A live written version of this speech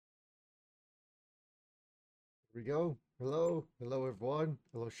Here we go. Hello. Hello, everyone.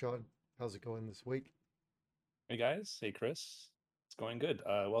 Hello, Sean. How's it going this week? Hey guys, hey Chris. It's going good.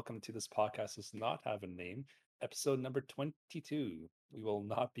 Welcome to this podcast does not have a name. Episode number 22. We will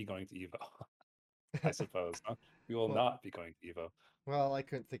not be going to Evo, I suppose. Huh? We will Well, not be going to Evo. well, I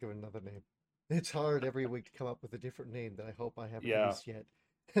couldn't think of another name. It's hard every week to come up with a different name that I hope I haven't Yeah, used yet.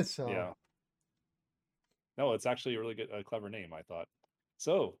 So, yeah. No, it's actually a really good, clever name, I thought.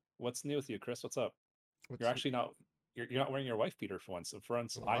 So, what's new with you, Chris? What's up? You're what's actually not you're not wearing your wife beater for once. So for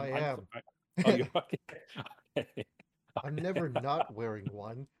once, well, I am. oh, you okay. Okay. I'm never not wearing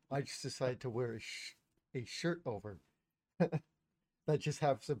one. I just decided to wear a shirt over that just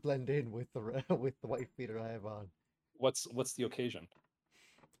happens to blend in with with the white beater I have on. What's the occasion?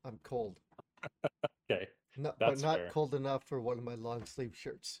 I'm cold, Okay, but that's not fair. cold enough for one of my long sleeve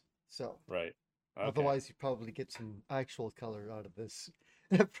shirts. So, Right. Okay. otherwise, you probably get some actual color out of this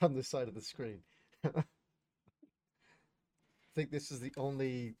from the side of the screen. I think this is the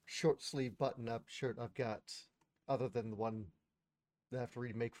only short sleeve button up shirt I've got, other than the one that I have to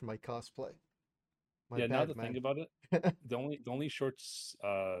remake for my cosplay. My Yeah, now to think Batman. about it, the only short shirts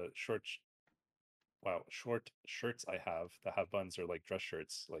I have that have buttons are like dress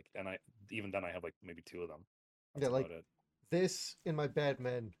shirts. Like, and I even then I have like maybe two of them. Yeah, That's like about it. this in my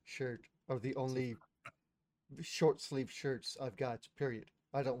Batman shirt are the only short sleeve shirts I've got, period.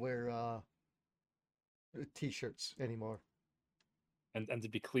 I don't wear t-shirts anymore. And to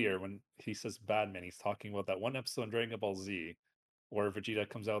be clear, when he says Badman, he's talking about that one episode in Dragon Ball Z where Vegeta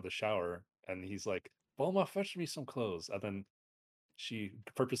comes out of the shower and he's like, "Bulma, fetch me some clothes," and then she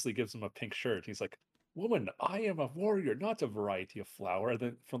purposely gives him a pink shirt. He's like, "Woman, I am a warrior, not a variety of flower." And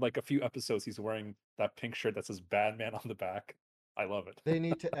then for like a few episodes, he's wearing that pink shirt that says Badman on the back. I love it. They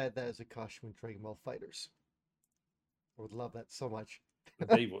need to add that as a costume in Dragon Ball Fighters. I would love that so much.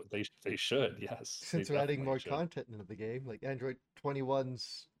 They should, yes, they Since they're adding definitely more should. content into the game, like Android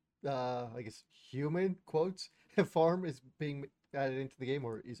 21's, I guess, human quotes farm is being added into the game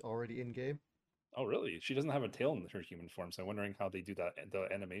or is already in game. Oh, really? She doesn't have a tail in her human form, so I'm wondering how they do that the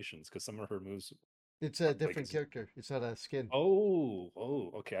animations because some of her moves It's a like different character. It's not a skin.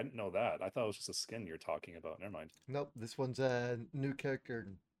 okay, I didn't know that. I thought it was just a skin you're talking about. Never mind. Nope, this one's a new character.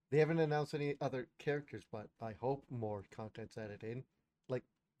 They haven't announced any other characters, but I hope more content's added in, like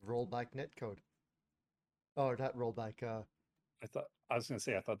rollback netcode. Or not rollback. I was gonna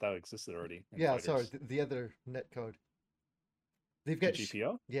say I thought that existed already in Yeah, sorry, fighters. the other netcode. They've got,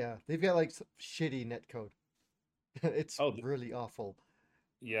 GGPO? yeah, they've got like shitty netcode. It's Oh, really awful,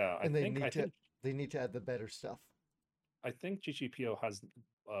 yeah. and I think they need to add the better stuff. GGPO has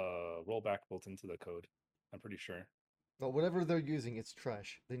rollback built into the code. I'm pretty sure. But whatever they're using, it's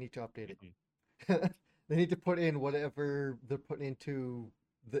trash. They need to update Mhm. it. They need to put in whatever they're putting into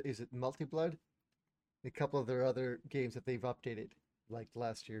the is it Multi Blood? A couple of their other games that they've updated like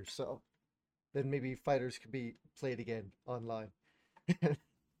last year. So then maybe fighters could be played again online.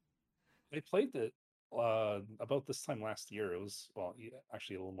 I played it about this time last year. It was well, yeah,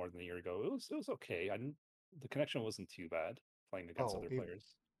 actually a little more than a year ago. It was okay. I didn't the connection wasn't too bad playing against Oh, other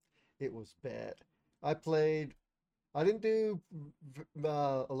players. it was bad. I played. I didn't do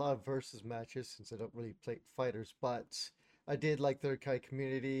a lot of versus matches since I don't really play fighters, but I did like their kind of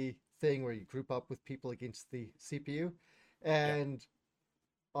community thing where you group up with people against the CPU, Yeah. and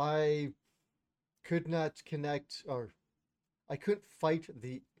I could not connect or I couldn't fight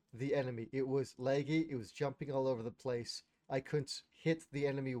the enemy. It was laggy. It was jumping all over the place. I couldn't hit the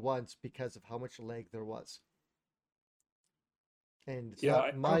enemy once because of how much lag there was. And it's Yeah,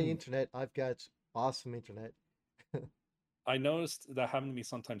 not my internet. I've got awesome internet. I noticed that happened to me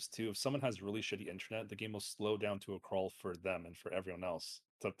sometimes too. If someone has really shitty internet, the game will slow down to a crawl for them and for everyone else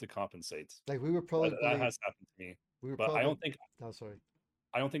to compensate. Like we were That probably has happened to me. we were But probably oh sorry.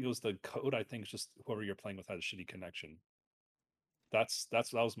 I don't think it was the code. I think it's just whoever you're playing with had a shitty connection. That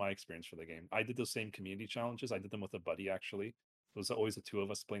was my experience for the game. I did those same community challenges. I did them with a buddy actually. It was always the two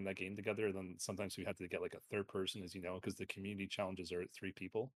of us playing that game together. And then sometimes we had to get like a third person, as you know, because the community challenges are three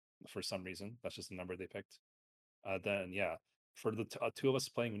people for some reason. That's just the number they picked. Then yeah, for the two of us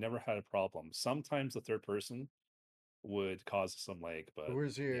playing, we never had a problem. Sometimes the third person would cause some lag, but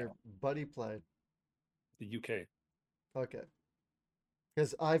Where's yeah, your buddy playing? the UK. Okay.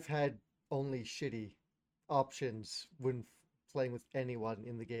 Because I've had only shitty options when playing with anyone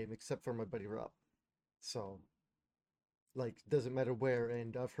in the game except for my buddy Rob. So like doesn't matter where.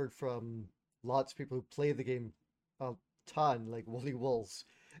 And I've heard from lots of people who play the game a ton, like Wooly Wolves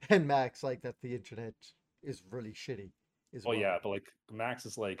and Max, like that the internet is really shitty as Oh well. yeah, but like Max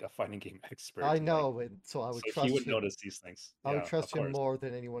is like a fighting game I expert, and like know, and so so he would notice these things. I would Yeah, of trust him course. more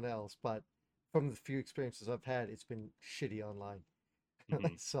than anyone else. But from the few experiences I've had, it's been shitty online.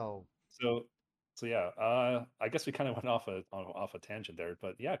 Hmm. So, So, so yeah, I guess we kind of went off a tangent there,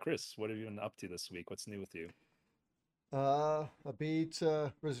 but yeah, Chris, what have you been up to this week? What's new with you? I beat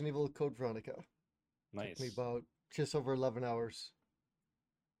Resident Evil Code Veronica. Took me Nice. about just over 11 hours.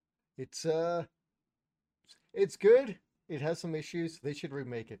 It's uh, it's good. It has some issues. They should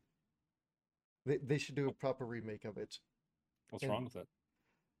remake it. They should do a proper remake of it. What's And wrong with it?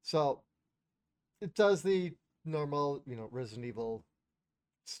 so it does the normal, Resident Evil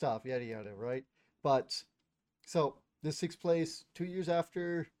stuff, yada yada, right? But so this takes place 2 years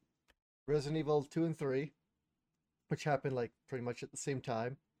after Resident Evil 2 and 3, which happened like pretty much at the same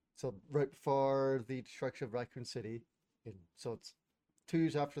time. So right before the destruction of Raccoon City. And so it's 2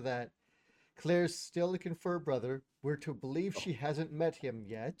 years after that. Claire's still looking for her brother. We're to believe Oh, she hasn't met him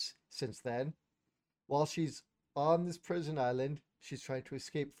yet since then. While she's on this prison island she's trying to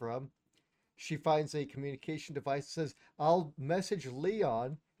escape from, she finds a communication device that says, I'll message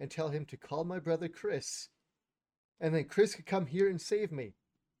Leon and tell him to call my brother Chris. And then Chris could come here and save me.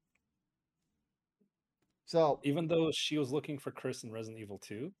 So, even though she was looking for Chris in Resident Evil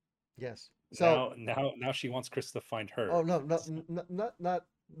 2, yes. So, now she wants Chris to find oh her. no, no, So, not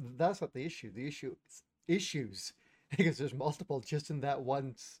that's not the issue. The issue is issues because there's multiple just in that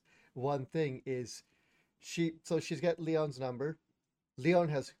one thing is she's got Leon's number. Leon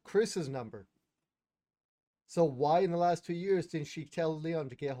has Chris's number. So why in the last 2 years didn't she tell Leon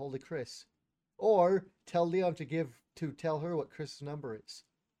to get a hold of Chris? Or tell Leon to tell her what Chris's number is?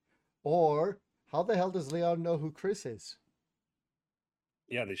 Or how the hell does Leon know who Chris is?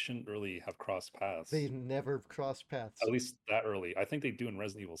 yeah, they shouldn't really have crossed They paths. never cross At paths. least that early. I think they do in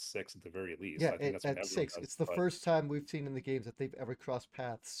Resident Evil 6 at the very least. Yeah, I think that's when at everyone 6, does. it's the But first time we've seen in the games that they've ever crossed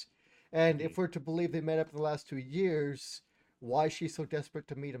paths. And mhm, if we're to believe they met up in the last 2 years, why is she so desperate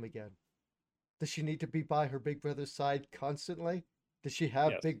to meet him again? Does she need to be by her big brother's side constantly? Does she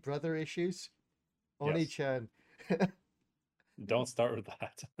have yes, big brother issues? yes. Oni-chan. Don't start with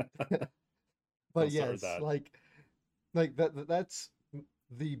that. But Don't start with yes, that. like that's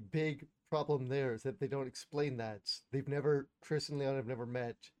the big problem there is that they don't explain that. They've never Chris and Leon have never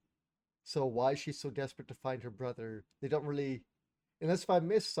met. So why is she so desperate to find her brother? They don't really, unless if I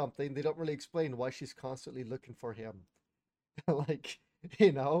missed something, they don't really explain why she's constantly looking for him. Like,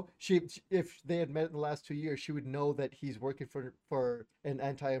 she if they had met in the last 2 years, she would know that he's working for an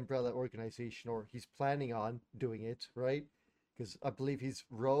anti-umbrella organization, or he's planning on doing it, right? Because I believe he's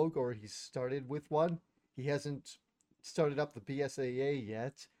rogue, or he's started with one. He hasn't started up the BSAA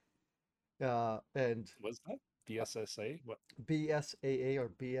yet. And Was that BSSA? What? BSAA or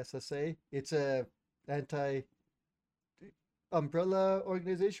BSSA, it's a anti umbrella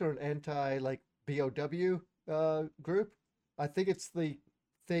organization or an anti like BOW group. I think it's the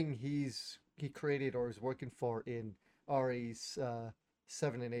thing he created or is working for in RE's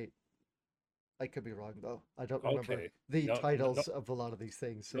 7 and 8. I could be wrong though. I don't remember Okay. the No, no, no, titles of a lot of these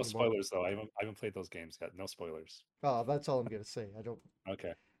things no anymore. spoilers though. I haven't played those games yet. No spoilers. Oh, that's all I'm gonna say. I don't.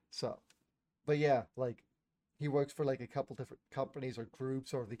 Okay. So, but yeah, like he works for like a couple different companies or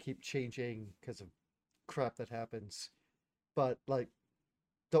groups, or they keep changing because of crap that happens. But like,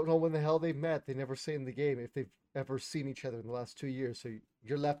 don't know when the hell they met. They never say in the game if they've ever seen each other in the last 2 years. So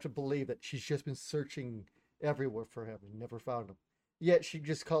you're left to believe that she's just been searching everywhere for him and never found him. Yet she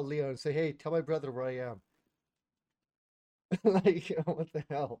just called Leon and say, "Hey, tell my brother where I am." Like, what the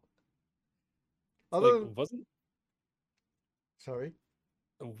hell? It's like Other than, sorry,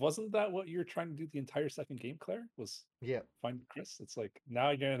 wasn't that what you're trying to do the entire second game, Claire? Was yeah, find Chris? It's like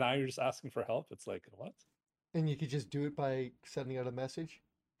now you're just asking for help. It's like what? and you could just do it by sending out a message.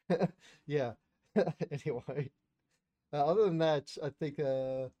 Yeah. Anyway, other than that, I think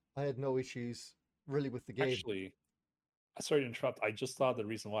I had no issues really with the game. Actually, sorry to interrupt. I just thought the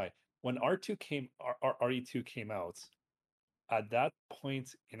reason why when RE2 came out, at that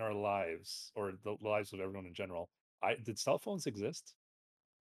point in our lives or the lives of everyone in general, I did cell phones exist?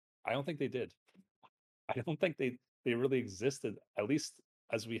 I don't think they did. I don't think they really existed, at least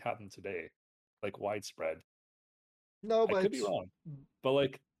as we have them today, like widespread. No, I could be but wrong, but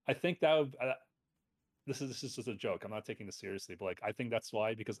like I think that would, this is just a joke. I'm not taking this seriously, but like I think that's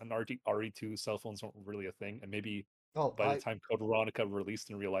why, because in RE2 cell phones weren't really a thing, and maybe oh, by the I time Code Veronica released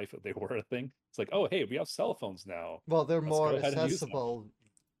in real life, they were a thing. It's like, oh hey, we have cell phones now. well, they're Let's more go ahead and use them. accessible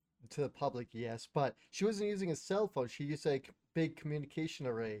to the public, yes, but she wasn't using a cell phone. She used a big communication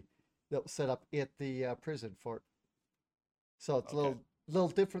array that was set up at the prison fort. So it's a Okay. little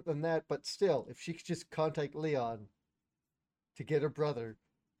different than that, but still, if she could just contact Leon to get her brother,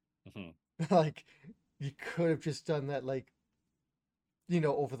 Hmm. like you could have just done that. Like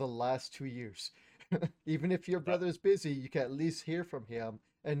over the last 2 years. Even if your That, brother's busy, you can at least hear from him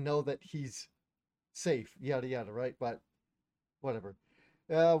and know that he's safe, yada yada, right? But whatever.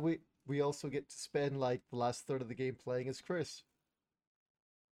 We also get to spend like the last third of the game playing as Chris.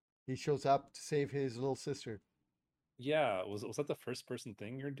 He shows up to save his little sister. yeah, was that the first person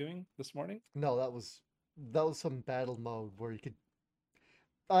thing you're doing this morning? No, that was some battle mode where you could.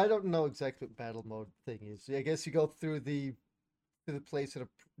 I don't know exactly what battle mode thing is. I guess you go through the place in a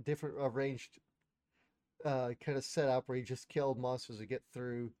different arranged kind of setup where you just kill monsters to get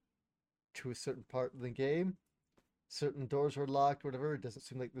through to a certain part of the game. Certain doors are locked, whatever. It doesn't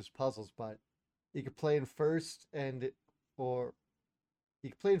seem like there's puzzles, but you could play in first or you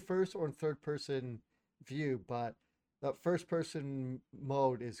can play in first or in third person view, but that first person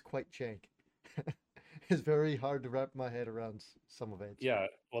mode is quite jank. It's very hard to wrap my head around some of it. Yeah,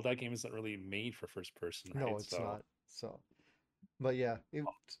 well, that game isn't really made for first person, No, right? it's So, not. So, but yeah,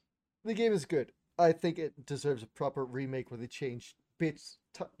 the game is good. I think it deserves a proper remake where they change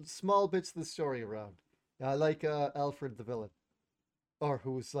small bits of the story around. I like Alfred the villain, or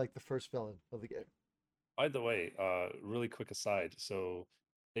who was like the first villain of the game. by the way, really quick aside. So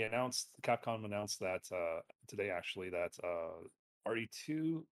Capcom announced that today actually that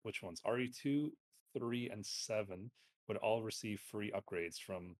RE2, which ones? RE2, 3, and 7 would all receive free upgrades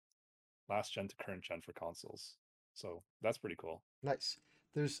from last gen to current gen for consoles. So that's pretty cool. Nice.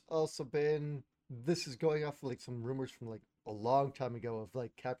 There's also been this is going off like some rumors from like a long time ago of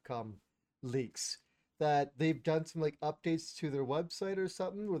like Capcom leaks that they've done some like updates to their website or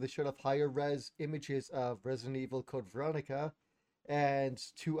something where they showed off higher res images of Resident Evil Code Veronica and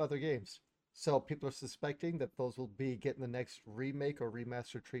two other games. So people are suspecting that those will be getting the next remake or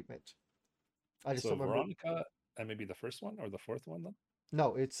remaster treatment. I just So don't remember. Veronica and maybe the first one or the fourth one then?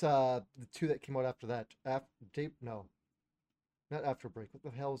 No, it's the two that came out after that. No, not After Break. What the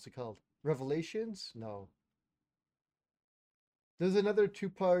hell was it called? Revelations? No. There's another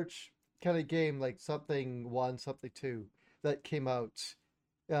two-part kind of game, like something one, something two, that came out.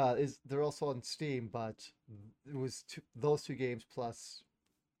 Is they're also on Steam, but it was those two games plus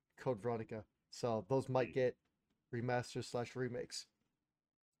Code Veronica. So those might Hmm. get remasters slash remakes,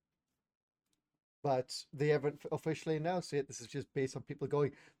 but they haven't officially announced it. This is just based on people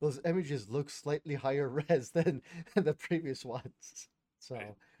going, those images look slightly higher res than the previous ones. Right.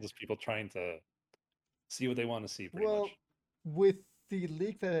 So, Just people trying to see what they want to see, pretty well, much. with the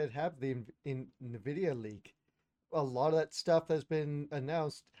leak that had happened, in NVIDIA leak, a lot of that stuff that's been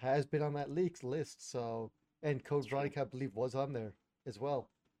announced has been on that leaks list. So, and It's Code true. Veronica, I believe, was on there as well.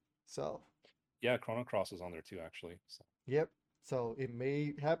 So, Yeah, Chrono Cross is on there too, actually. So yep. So it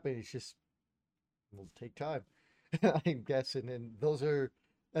may happen. It's just will take time, I'm guessing. And those are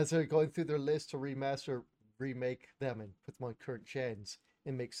as they're going through their list to remaster, remake them, and put them on current gens.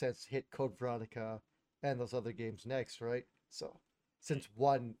 It makes sense to hit Code Veronica and those other games next, right? So since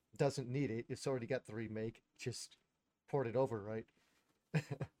one doesn't need it, it's already got the remake. Just port it over, right?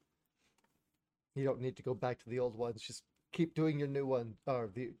 You don't need to go back to the old ones. Just keep doing your new one, or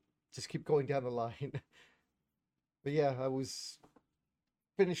the just keep going down the line. But yeah, I was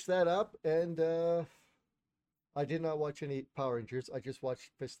finished that up, and I did not watch any Power Rangers. I just watched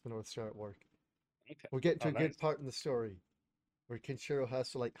Fist of the North Star at work. okay. We're getting to Oh, a good nice. part in the story where Kenshiro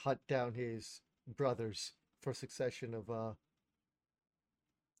has to like hunt down his brothers for succession of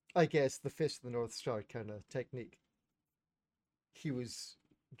I guess the Fist of the North Star kind of technique. He was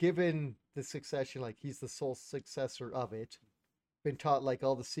given the succession like he's the sole successor of it, been taught like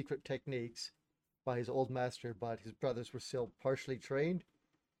all the secret techniques by his old master, but his brothers were still partially trained,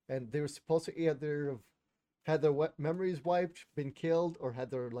 and they were supposed to either have had their memories wiped, been killed, or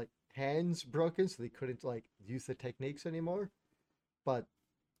had their like hands broken, so they couldn't like use the techniques anymore. But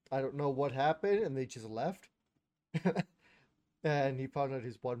I don't know what happened, and they just left. And he found out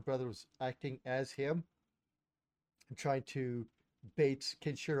his one brother was acting as him and trying to bait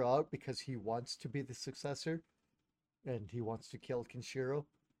Kenshiro out because he wants to be the successor and he wants to kill Kenshiro.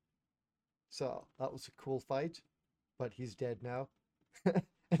 So that was a cool fight, but he's dead now.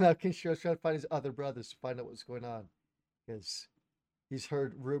 And now Kenshiro's trying to find his other brothers to find out what's going on because he's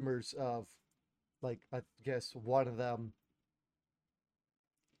heard rumors of, like, I guess one of them.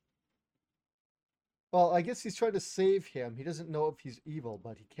 Well, I guess he's trying to save him. He doesn't know if he's evil,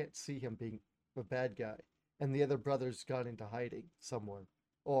 but he can't see him being a bad guy. And the other brother's gone into hiding somewhere.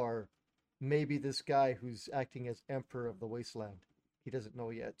 Or maybe this guy who's acting as Emperor of the Wasteland. He doesn't know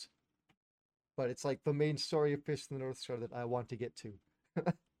yet. But it's like the main story of Fist in the North Star that I want to get to.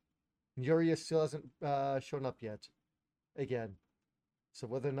 Yuria still hasn't shown up yet. Again. So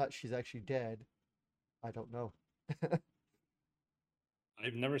whether or not she's actually dead, I don't know.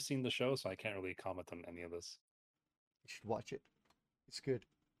 I've never seen the show, so I can't really comment on any of this. You should watch it. It's good.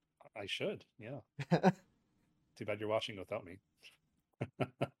 I should, yeah. Too bad you're watching without me.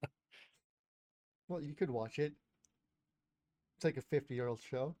 Well, you could watch it. It's like a 50-year-old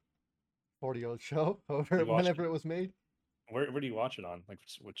show, 40-year-old show, however, You watch whenever it was made. where do you watch it on? Like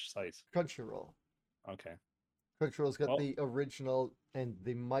which site? Crunchyroll. Okay. Crunchyroll's got Well, the original, and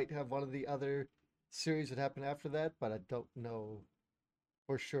they might have one of the other series that happened after that, but I don't know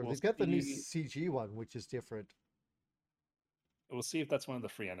for sure. we'll They've got the new see. CG one, which is different. We'll see if that's one of the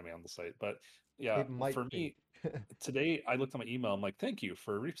free anime on the site. But yeah, It might for be. me, today I looked at my email. I'm like, thank you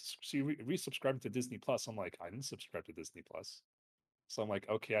for resubscribing to Disney Plus. I'm like, I didn't subscribe to Disney Plus. So I'm like,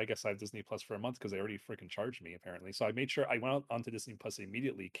 okay, I guess I have Disney Plus for a month because they already freaking charged me apparently. So I made sure I went out onto Disney Plus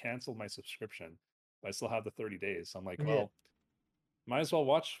immediately, canceled my subscription, but I still have the 30 days. So I'm like, Yeah. well, might as well Okay,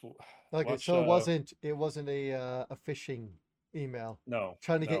 watch. so it wasn't a phishing email No,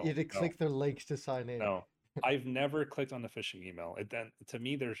 trying to get you no, to no, click their links to sign in. no. I've never clicked on the phishing email. It then to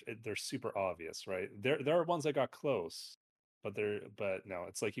me, they're super obvious, right? There are ones that got close, but no,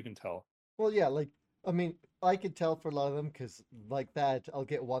 it's like you can tell. Well, yeah, like I mean, I could tell for a lot of them because like that, I'll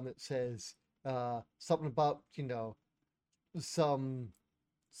get one that says something about some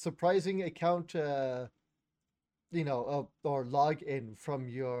surprising account or log in from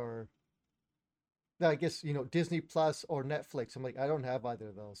your I guess Disney Plus or Netflix. I'm like, I don't have either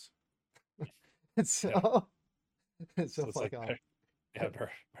of those. Yeah, So so so it's fuck like off. yeah,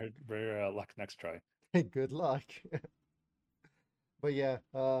 better luck next try. Good luck. But yeah,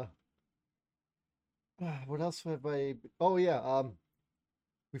 what else have I? Oh yeah,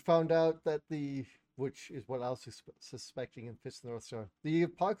 we found out that which is what I was suspecting in Fist of the North Star. The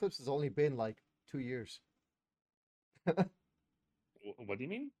apocalypse has only been like 2 years. What do you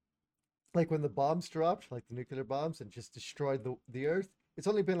mean? Like when the bombs dropped, like the nuclear bombs, and just destroyed the Earth. It's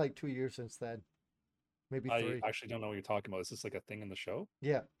only been like 2 years since then, maybe I three. actually don't know what you're talking about. Is this like a thing in the show?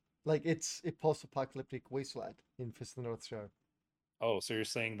 Yeah, like it's a post-apocalyptic wasteland in Fist of the North Star. Oh, so you're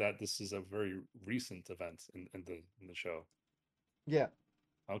saying that this is a very recent event in the show? Yeah,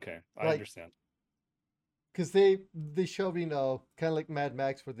 Okay, I like understand. because they show kind of like Mad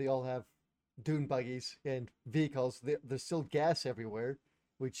Max where they all have dune buggies and vehicles. There's still gas everywhere.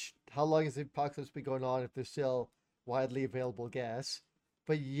 Which how long has the apocalypse been going on if there's still widely available gas?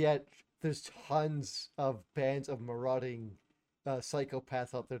 But yet there's tons of bands of marauding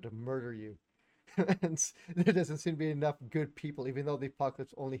psychopaths out there to murder you. And there doesn't seem to be enough good people, even though the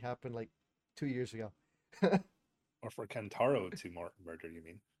apocalypse only happened like 2 years ago. Or for Kentaro to murder, you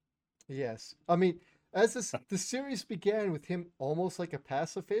mean? Yes. I mean, as the series began with him almost like a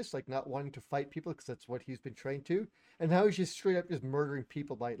pacifist, like not wanting to fight people because that's what he's been trained to, and now he's just straight up just murdering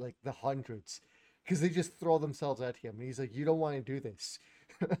people by like the hundreds because they just throw themselves at him, and he's like, "You don't want to do this."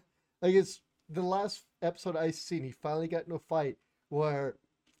 Like it's the last episode I seen, he finally got in a fight where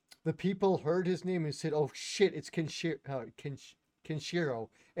the people heard his name and said, "Oh shit, it's Kenshiro,"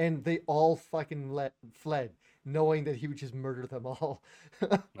 and they all fucking fled, knowing that he would just murder them all.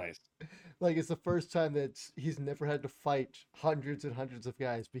 Nice. Like it's the first time that he's never had to fight hundreds and hundreds of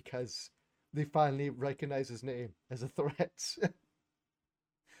guys because they finally recognize his name as a threat,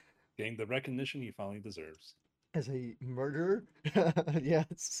 Getting the recognition he finally deserves. as a murderer.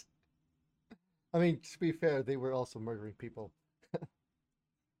 Yes, I mean to be fair, they were also murdering people.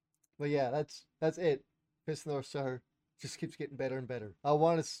 But yeah, that's it. Fist of the North Star just keeps getting better and better.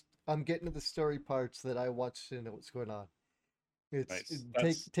 I'm getting to the story parts that I watched to know what's going on. It's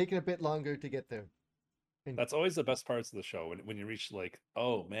Nice. taking a bit longer to get there. And That's always the best parts of the show when you reach like,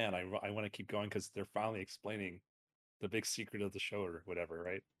 oh man, I want to keep going because they're finally explaining the big secret of the show or whatever,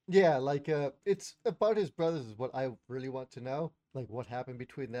 right? yeah, like it's about his brothers is what I really want to know, like what happened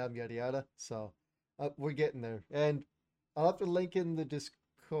between them, yada yada. So we're getting there, and I'll have to link in the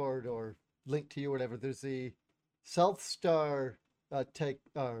Discord or link to you, whatever. There's the South Star tech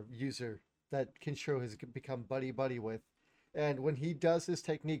user that Kinshiro has become buddy buddy with, and when he does his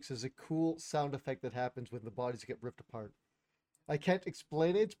techniques, there's a cool sound effect that happens when the bodies get ripped apart. I can't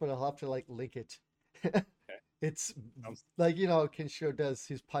explain it, but I'll have to like link it. Okay. It's Sounds like Kenshiro does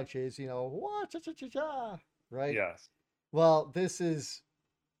his punches, wah, cha cha cha cha, right? yes. Well, this is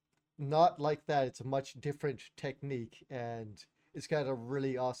not like that. It's a much different technique, and it's got a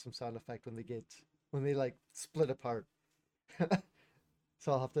really awesome sound effect when they like split apart.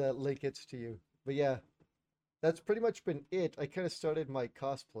 So I'll have to link it to you. But yeah, that's pretty much been it. I kind of started my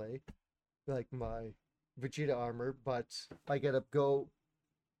cosplay, like my Vegeta armor, but I gotta go.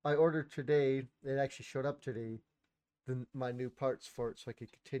 I ordered today. It actually showed up today. My new parts for it, so I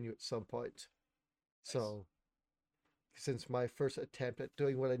could continue at some point. Nice. So since my first attempt at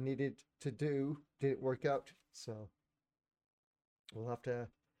doing what I needed to do didn't work out. So we'll have to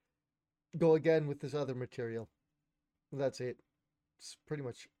go again with this other material. That's it. It's pretty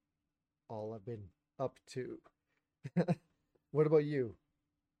much all I've been up to. What about you?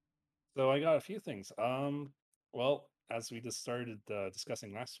 So I got a few things. Well, as we just started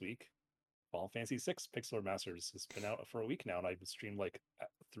discussing last week, Final Fantasy VI Pixel Masters has been out for a week now, and I've streamed like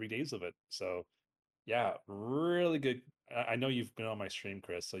 3 days of it. So yeah, really good. I know you've been on my stream,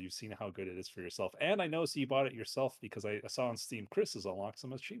 Chris, so you've seen how good it is for yourself. And I know so you bought it yourself because I saw on Steam Chris has unlocked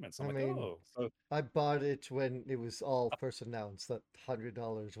some achievements. I'm I like, mean, oh, so I bought it when it was all first announced, that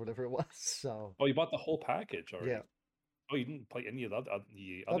 $100, whatever it was. So oh, you bought the whole package yeah, already. Oh, you didn't play any of the I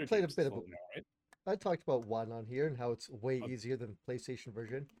other played a games bit of. till now, right? I talked about one on here and how it's way Oh, easier than the PlayStation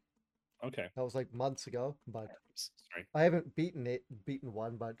version. okay. That was like months ago, but Sorry. I haven't beaten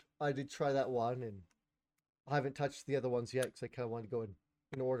one, but I did try that one, and I haven't touched the other ones yet because I kind of want to go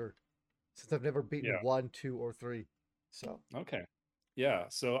in order since I've never beaten Yeah. one, two, or three. So Okay. Yeah.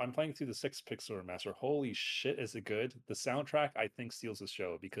 So I'm playing through the six Pixel Remaster. Holy shit, is it good? The soundtrack I think steals the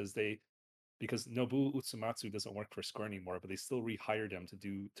show because Nobuo Utsumatsu doesn't work for Square anymore, but they still rehired him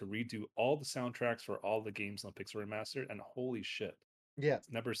to redo all the soundtracks for all the games on Pixel Remastered, and holy shit, yeah,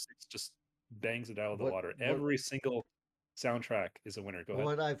 number six just bangs it out of the what water. what Every single soundtrack is a winner. Go ahead.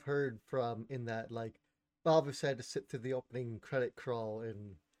 what I've heard from in that, like, obviously I had to sit through the opening credit crawl,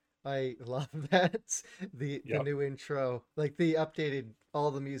 and I love that the Yep, new intro, like the updated, all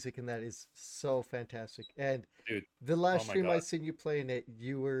the music in that is so fantastic. And dude. the Oh last my stream I god. seen you playing it,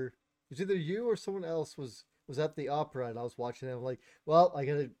 it was either you or someone else was at the opera, and I was watching it. I'm like, well, I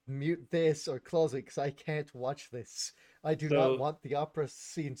gotta mute this or close it because I can't watch this. I do not So want the opera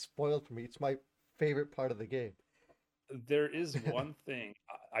scene spoiled for me. It's my favorite part of the game. there is one thing.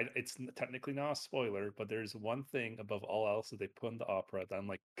 It's technically not a spoiler, but there's one thing above all else that they put in the opera that I'm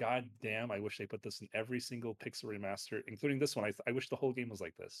like, God damn! I wish they put this in every single Pixel remaster, including this one. I wish the whole game was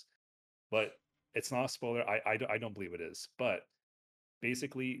like this, but it's not a spoiler. I don't believe it is. But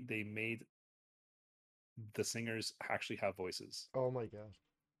basically, they made the singers actually have voices, Oh my god,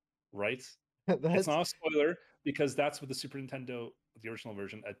 right? It's that's not a spoiler because that's what the Super Nintendo, the original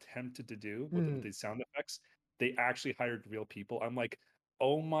version, attempted to do with mm, the sound effects. They actually hired real people. I'm like,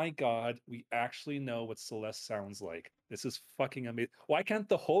 oh my god, we actually know what Celeste sounds like. This is fucking amazing. Why can't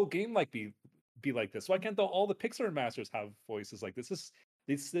the whole game be like this? Why can't all the Pixar masters have voices like this?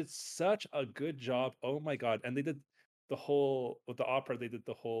 They did such a good job. Oh my god! And they did the whole with the opera. They did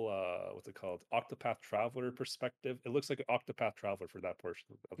the whole what's it called? Octopath Traveler perspective. It looks like an Octopath Traveler for that portion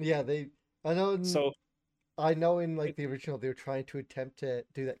of the yeah. game. They I know So I know in like it, the original they were trying to attempt to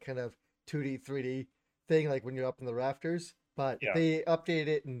do that kind of 2D 3D thing, like when you're up in the rafters, but yeah, they updated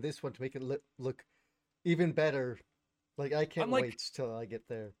it in this one to make it look even better. Like I can't I'm like, wait till I get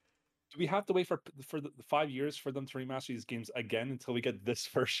there. do we have to wait for the 5 years for them to remaster these games again until we get this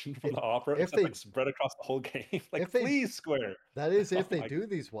version from I- the opera, If except they like spread across the whole game? Like, if they please, Square. that is Oh if they my, do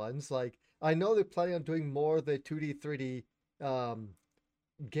these ones, like I know they're planning on doing more of the 2D 3D um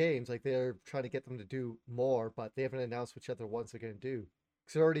games, like they're trying to get them to do more, but they haven't announced which other ones they're going to do.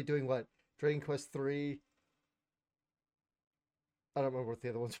 Because they're already doing what, Dragon Quest 3. I don't remember what the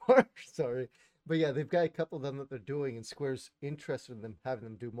other ones were. Sorry, but yeah, they've got a couple of them that they're doing, and Square's interested in them having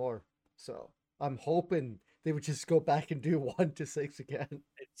them do more. So I'm hoping they would just go back and do 1 to 6 again.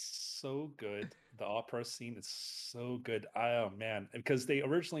 it's so good. The opera scene is so good. Oh man, because they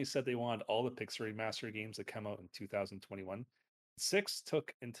originally said they wanted all the Pixar remaster games that come out in 2021. Six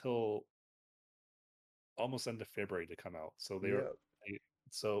took until almost end of February to come out. So Yeah. they,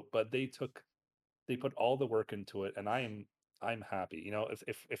 so but they put all the work into it, and I'm happy. You know,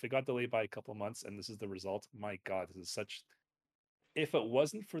 if it got delayed by a couple months and this is the result, my god, this is such. If it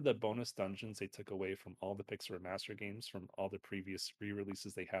wasn't for the bonus dungeons they took away from all the Pixar Master games from all the previous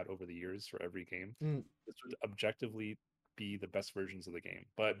re-releases they had over the years for every game, Mm, this would objectively be the best versions of the game.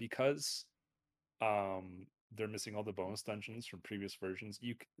 But because they're missing all the bonus dungeons from previous versions,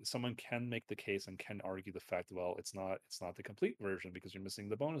 someone can make the case and can argue the fact, well, it's not the complete version because you're missing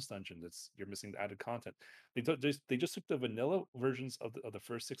the bonus dungeon, you're missing the added content. They just took the vanilla versions of the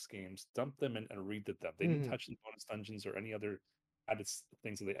first six games, dumped them in and redid them. They didn't mm, touch the bonus dungeons or any other added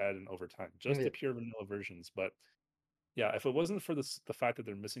things that they added in over time, just yeah. the pure vanilla versions. But yeah, if it wasn't for the fact that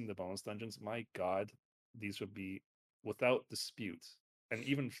they're missing the bonus dungeons, my god, these would be without dispute. And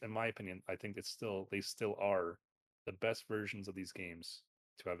even in my opinion, I think they still are the best versions of these games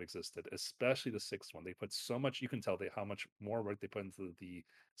to have existed, especially the sixth one. They put so much, you can tell how much more work they put into the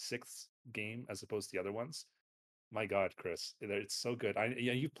sixth game as opposed to the other ones. My god, Chris, it's so good.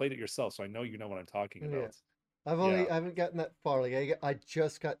 Yeah, you've played it yourself, so I know you know what I'm talking Yeah. about. Yeah, I haven't gotten that far. Like I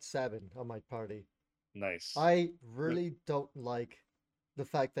just got 7 on my party. nice. I But- really don't like the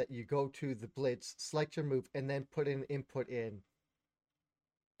fact that you go to the blitz, select your move, and then put in input in.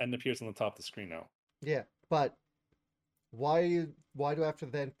 And it appears on the top of the screen now. Yeah, but why do I have to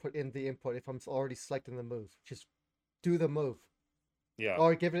then put in the input if I'm already selecting the move? Just do the move. Yeah,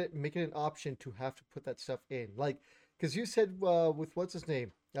 Or make it an option to have to put that stuff in. Like, because you said with what's his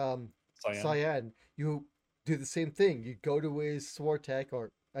name, Cyan. Cyan, you do the same thing. You go to his Swartek,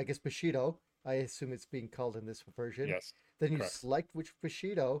 or I guess Bushido. I assume it's being called in this version. Yes, Then you correct. select which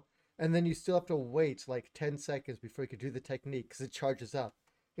Bushido, and then you still have to wait like 10 seconds before you can do the technique because it charges up.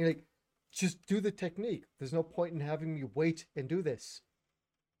 You're like, just do the technique. There's no point in having me wait and do this.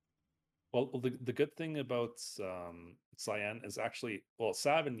 Well, the good thing about Cyan is actually, well,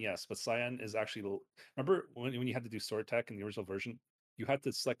 Savin, yes, but Cyan is actually, remember when you had to do sword attack in the original version, you had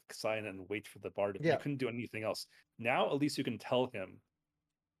to select Cyan and wait for the bar to, you Yeah. couldn't do anything else. Now at least you can tell him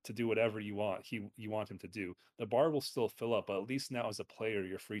to do whatever you want him to do. The bar will still fill up, but at least now as a player,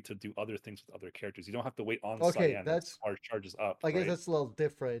 you're free to do other things with other characters. You don't have to wait on Okay, Cyan as the that's bar charges up, I guess right? that's a little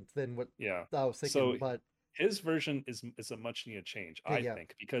different than what Yeah. I was thinking, So but his version is a much needed change, okay, I yeah.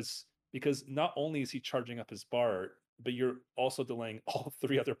 think, because not only is he charging up his bar, but you're also delaying all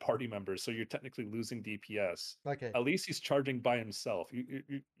three other party members, so you're technically losing DPS. Okay. At least he's charging by himself. You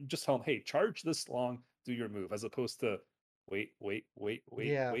just tell him, hey, charge this long, do your move, as opposed to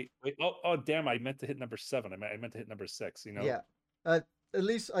Yeah. wait. Oh damn! I meant to hit number 7. I meant to hit number 6. You know? Yeah. At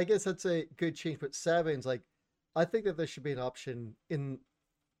least I guess that's a good change. But Savins, like, I think that there should be an option in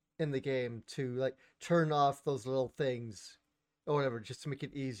the game to like turn off those little things or whatever, just to make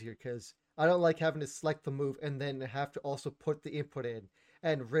it easier. Because I don't like having to select the move and then have to also put the input in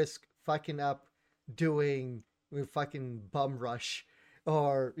and risk fucking up doing fucking bum rush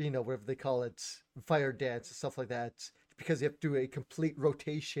or whatever they call it, fire dance and stuff like that, because you have to do a complete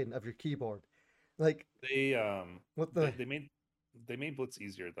rotation of your keyboard. Like, They what they, the they made they made Blitz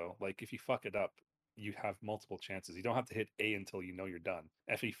easier though. Like if you fuck it up, you have multiple chances. You don't have to hit A until you know you're done.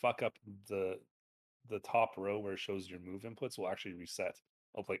 If you fuck up the top row where it shows your move inputs will actually reset.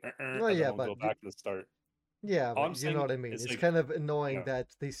 I'll play Oh and then yeah, it'll but go back to the start. yeah, All but I'm you know saying what I mean. is It's like, kind of annoying yeah, that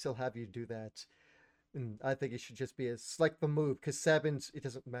they still have you do that. And I think it should just be a select the move because Sabins, it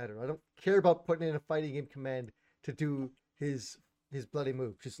doesn't matter. I don't care about putting in a fighting game command to do his bloody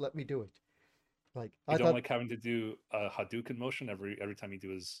move. Just let me do it. Like you I don't thought, like having to do a Hadouken motion every time you do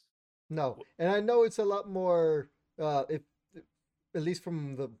his. no, and I know it's a lot more. If at least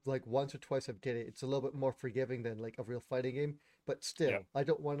from the like once or twice I've did it, it's a little bit more forgiving than like a real fighting game. But Yeah, still, I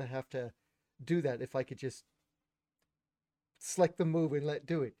don't want to have to do that if I could just select the move and let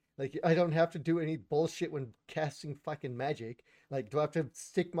do it. Like I don't have to do any bullshit when casting fucking magic. Like, do I have to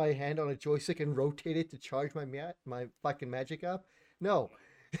stick my hand on a joystick and rotate it to charge my fucking magic up? No.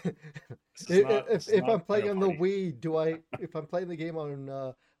 this is If not I'm playing Mario on the Party. Wii, if I'm playing the game on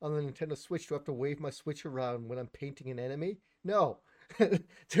the Nintendo Switch, do I have to wave my Switch around when I'm painting an enemy? No.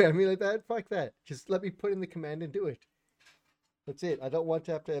 Do I mean like that? Fuck that. Just let me put in the command and do it. That's it. I don't want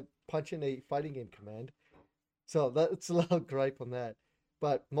to have to punch in a fighting game command. So that's a little gripe on that.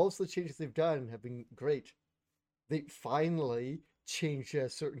 But most of the changes they've done have been great. They finally changed a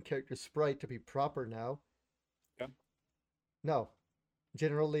certain character sprite to be proper now. Yeah. No,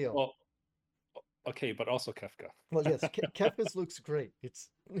 General Leo. Well, okay, but also Kefka. Well, yes, Kefka's looks great.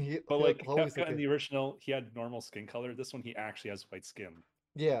 But He'll like always look Kefka in good. the original, he had normal skin color. This one, he actually has white skin.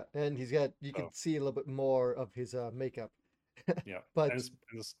 Yeah, and you can So see a little bit more of his makeup. yeah, But and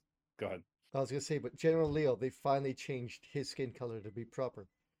this go ahead. I was gonna say, but General Leo, they finally changed his skin color to be proper.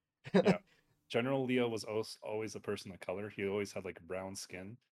 Yeah. General Leo was always a person of color. He always had like brown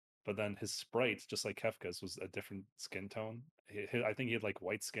skin, but then his sprite, just like Kefka's, was a different skin tone. I think he had like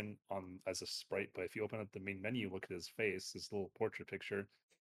white skin on as a sprite, but if you open up the main menu, look at his face, his little portrait picture,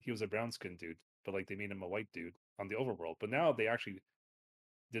 he was a brown skinned dude, but like they made him a white dude on the overworld. But now they actually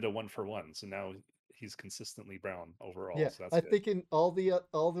did a 1-for-1, so now he's consistently brown overall. Yeah, So that's I good. think in all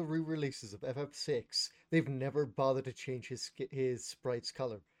the re-releases of FF6, they've never bothered to change his sprite's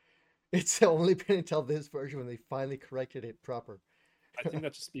color. It's only been until this version when they finally corrected it proper. I think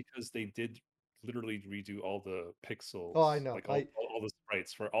that's just because they did literally redo all the Oh, I pixels, know. like all the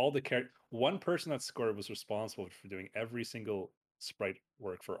sprites for all the character. One person that scored was responsible for doing every single sprite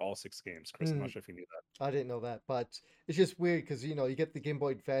work for all 6 games. Chris, I'm Hmm, not sure if you knew that. I didn't know that, but it's just weird because you get the Game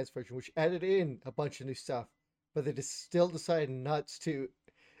Boy Advance version, which added in a bunch of new stuff, but they just still decided not to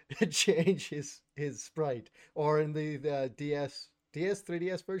change his sprite. Or in the DS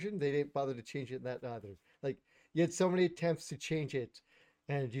 3DS version, they didn't bother to change it in that either. Like you had so many attempts to change it,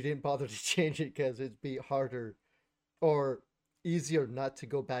 and you didn't bother to change it because it'd be harder or easier not to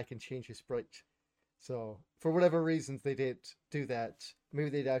go back and change your sprite. So for whatever reasons they didn't do that. Maybe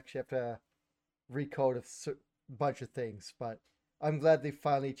they'd actually have to recode a bunch of things. But I'm glad they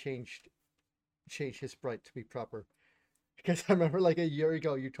finally changed his sprite to be proper. Because I remember like a year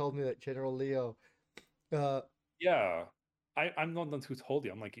ago you told me that General Leo. Uh, Yeah, I'm not the one who told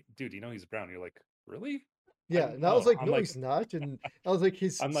you. I'm like, dude, you know he's brown. You're like, really? I yeah, didn't and I was know. like, no, he's not, and I was like,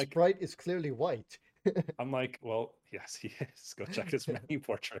 his I'm like, sprite is clearly white. I'm like, well, yes, he is. Go check his menu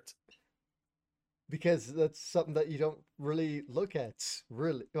portrait. Because that's something that you don't really look at.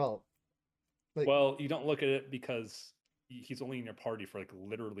 Really, well, like Well, you don't look at it because he's only in your party for like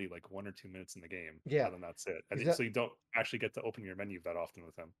literally like 1 or 2 minutes in the game, yeah, and then that's it. he's So not. you don't actually get to open your menu that often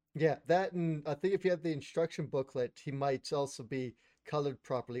with him. Yeah, that and I think if you have the instruction booklet, he might also be colored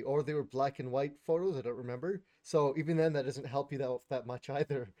properly, or they were black and white photos. I don't remember. So even then, that doesn't help you that much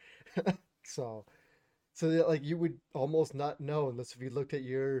either. so like you would almost not know unless if you looked at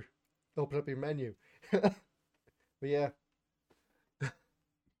your open up your menu. But yeah,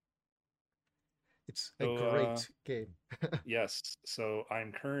 it's a So great game. yes, so I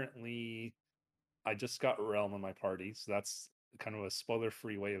just got Realm in my party, so that's kind of a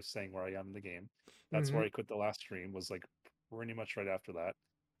spoiler-free way of saying where I am in the game. That's Hmm. where I quit the last stream, was like pretty much right after that.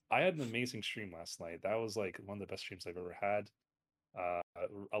 I had an amazing stream last night. That was like one of the best streams I've ever had. Uh,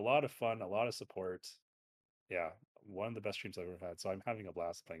 a lot of fun, a lot of support. Yeah, one of the best streams I've ever had. So I'm having a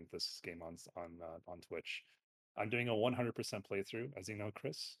blast playing this game on Twitch. I'm doing a 100% playthrough, as you know,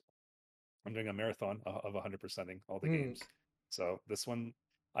 Chris. I'm doing a marathon of 100%ing all the Mm, games. So this one,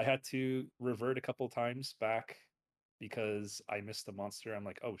 I had to revert a couple times back because I missed the monster. I'm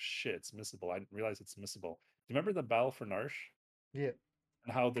like, oh shit, it's missable. I didn't realize it's missable. Do you remember the battle for Narsh yeah,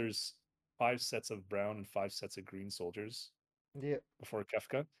 and how there's 5 sets of brown and 5 sets of green soldiers yeah, before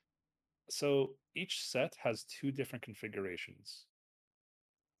Kefka? So each set has two different configurations.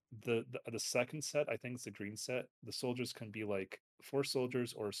 The second set, I think it's the green set. The soldiers can be like 4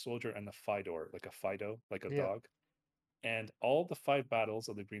 soldiers or a soldier and a Fidor, like a Fido, like a yeah. dog. And all the 5 battles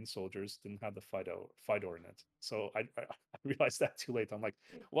of the green soldiers didn't have the Fidor in it. So I realized that too late. I'm like,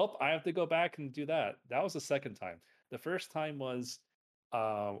 well, I have to go back and do that. That was the second time. The first time was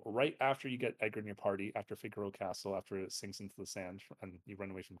right after you get Edgar in your party, after Figaro Castle, after it sinks into the sand and you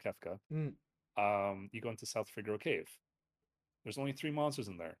run away from Kefka. Mm, You go into South Figaro Cave. There's only 3 monsters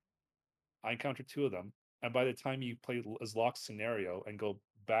in there. I encountered 2 of them, and by the time you play as locked scenario and go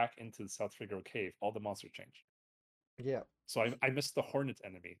back into the South Figaro Cave, all the monsters change. yeah. So I missed the Hornet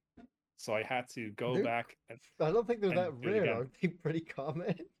enemy. So I had to go They're. back I don't think they're and that do it rare. again. Aren't they pretty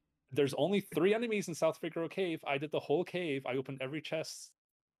common? There's only 3 enemies in South Figaro Cave. I did the whole cave. I opened every chest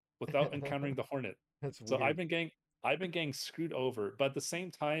without encountering the Hornet. That's So weird. I've been getting screwed over. But at the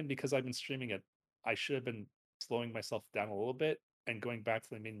same time, because I've been streaming it, I should have been slowing myself down a little bit and going back to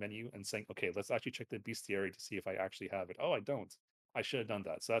the main menu and saying, okay, let's actually check the bestiary to see if I actually have it. Oh, I don't. I should have done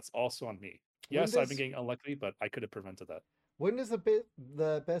that. So that's also on me. When Yes, I've been does getting unlucky, but I could have prevented that.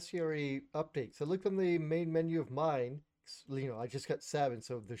 the bestiary update? So look on the main menu of mine. You know, I just got 7,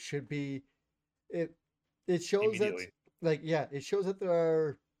 so there should be it. It shows that Immediately. like yeah, it shows that there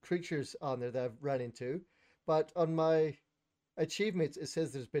are creatures on there that I've run into, but on my achievements it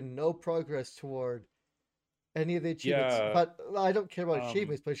says there's been no progress toward any of the achievements. Yeah. But I don't care about Um,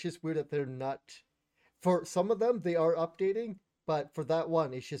 achievements. But it's just weird that they're not. For some of them, they are updating, but for that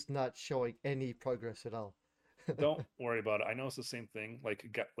one, it's just not showing any progress at all. don't worry about it. I know it's the same thing. Like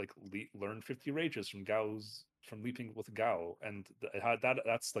get like learn 50 rages from Gao's from leaping with Gao, and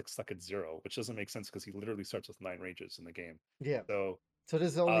that's like stuck at 0, which doesn't make sense because he literally starts with 9 rages in the game. Yeah. So So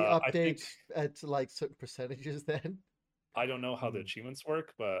does it only I think update at like certain percentages then? I don't know how the Hmm. achievements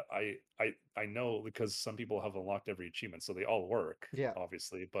work, but I know because some people have unlocked every achievement, so they all work, Yeah.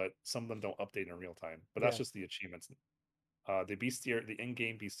 obviously, but some of them don't update in real time. But that's Yeah. just the achievements. The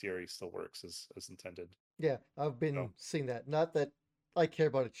in-game bestiary still works as intended. Yeah. I've So been seeing that. Not that I care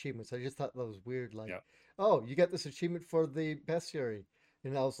about achievements. I just thought that was weird. Like, yeah. oh, you got this achievement for the bestiary.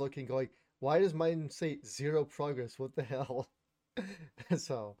 And I was looking, going, why does mine say zero progress? What the hell?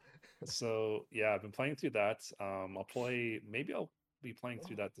 So, So yeah, I've been playing through that. I'll be playing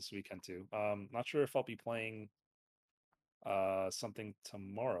through that this weekend too. Not sure if I'll be playing something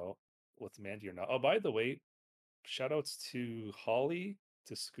tomorrow with Mandy or not. Oh, by the way, shout outs to Holly,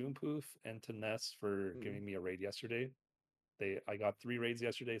 to Scoompoof, and to Ness for mm, giving me a raid yesterday. I got 3 raids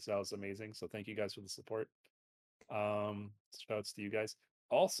yesterday, so that was amazing. So thank you guys for the support. Shout outs to you guys.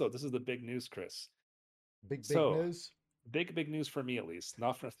 Also, this is the big news, Chris. big So news. big news for me at least,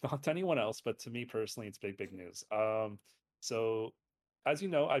 not for not to anyone else, but to me personally, it's big news. So as you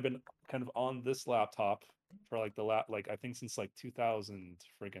know, I've been kind of on this laptop for like like I think since like 2000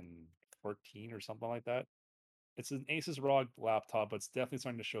 friggin' 14 or something like that. It's an Asus ROG laptop, but it's definitely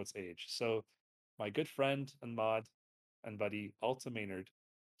starting to show its age. So my good friend and mod and buddy Alta Maynard,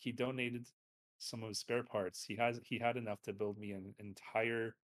 he donated some of his spare parts. He had enough to build me an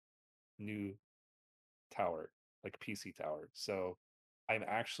entire new tower, like PC tower. So I'm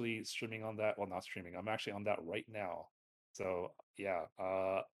actually streaming on that. Well, not streaming. I'm actually on that right now. So yeah,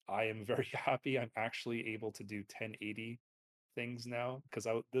 I am very happy. I'm actually able to do 1080 things now because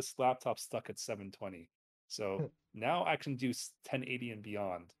this laptop stuck at 720. So now I can do 1080 and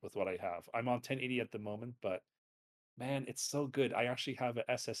beyond with what I have. I'm on 1080 at the moment, but man, it's so good. I actually have an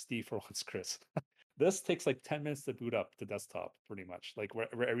SSD for once, Chris. This takes like 10 minutes to boot up the desktop, pretty much, like where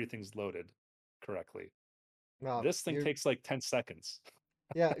everything's loaded correctly. No, This thing takes like 10 seconds.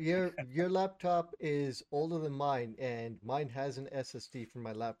 yeah, your laptop is older than mine, and mine has an SSD for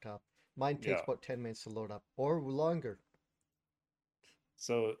my laptop. Mine takes Yeah. about 10 minutes to load up, or longer.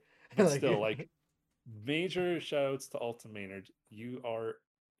 So, but still, Like, like, major shout outs to Alta Maynard. You are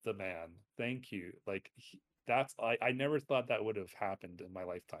the man. Thank you. Like, that's, I never thought that would have happened in my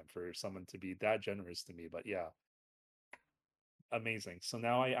lifetime for someone to be that generous to me. But yeah, amazing. So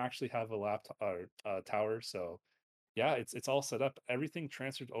now I actually have a laptop tower. So yeah, it's all set up. Everything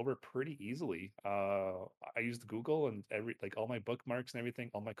transferred over pretty easily. I used Google and like all my bookmarks and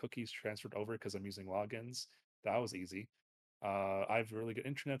everything, all my cookies transferred over because I'm using logins. That was easy. I have really good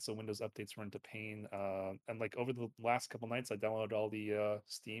internet, so Windows updates weren't a pain. And like over the last couple nights, I downloaded all the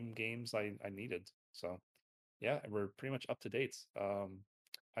Steam games I needed. So yeah, we're pretty much up to date.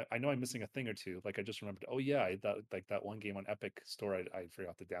 I know I'm missing a thing or two. Like I just remembered, oh yeah, that like that one game on Epic Store I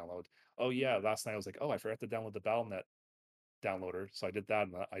forgot to download. Oh yeah, last night I was like, oh, I forgot to download the BattleNet downloader, so I did that,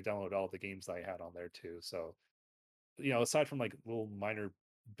 and I downloaded all the games that I had on there too. So aside from like little minor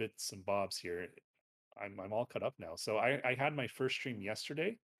bits and bobs here, I'm all cut up now. So I had my first stream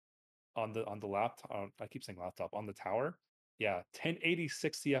yesterday on the laptop. I keep saying laptop on the tower. Yeah, 1080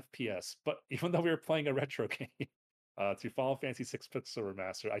 60 FPS. But even though we were playing a retro game, to Final Fantasy 6 Pixel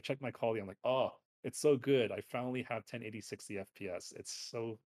Remaster, I checked my quality. I'm like, oh, it's so good. I finally have 1080 60 FPS. It's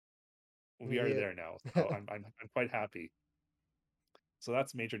so we are yeah. there now. So I'm quite happy. So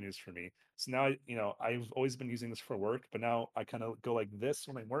that's major news for me. So now, I've always been using this for work, but now I kind of go like this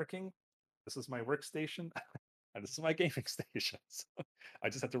when I'm working. This is my workstation, and this is my gaming station. So I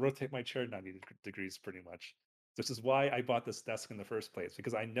just have to rotate my chair 90 degrees pretty much. This is why I bought this desk in the first place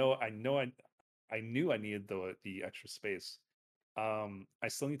because I knew I needed the extra space. I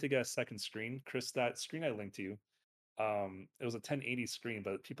still need to get a second screen. Chris, that screen I linked to you, it was a 1080 screen,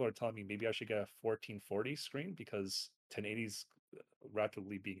 but people are telling me maybe I should get a 1440 screen because 1080 is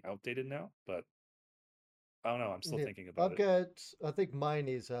rapidly being outdated now. But I don't know. I'm still Yeah. thinking about I've it. got, I think mine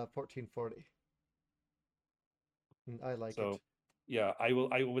is 1440. And I like it. So yeah, I will.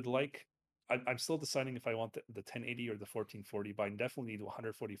 I would like. I'm still deciding if I want the 1080 or the 1440, but I definitely need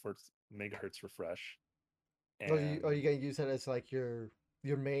 144 megahertz refresh. Are you And gonna use that as like your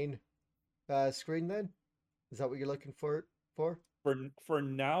main screen then? Is that what you're looking for it for? for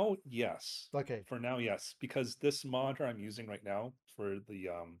now, yes. Okay. For now, yes, because this monitor I'm using right now for the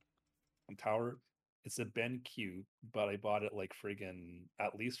tower, it's a BenQ, but I bought it like friggin'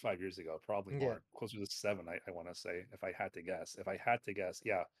 at least 5 years ago, probably Yeah. more, closer to seven. I want to say, if I had to guess. If I had to guess,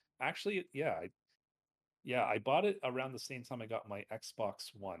 yeah. Actually, yeah, yeah, I bought it around the same time I got my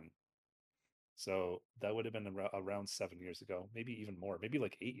Xbox One. So that would have been around 7 years ago, maybe even more, maybe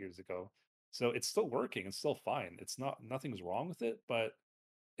like 8 years ago. So it's still working. It's still fine. It's not, nothing's wrong with it, but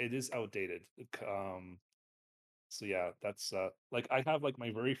it is outdated. So yeah, that's like I have like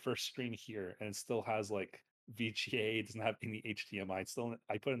my very first screen here, and it still has like VGA. It doesn't have any HDMI. It's still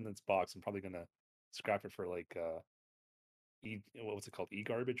I put it in this box. I'm probably gonna scrap it for like what was it called, e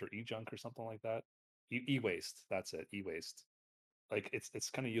garbage or e junk or something like that. E waste. That's it. E waste. Like it's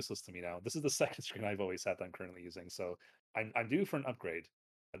kind of useless to me now. This is the second screen I've always had that I'm currently using, so I'm due for an upgrade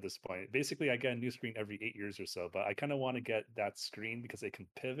at this point. Basically, I get a new screen every 8 years or so, but I kind of want to get that screen because it can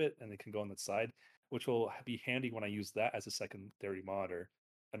pivot and it can go on the side, which will be handy when I use that as a secondary monitor.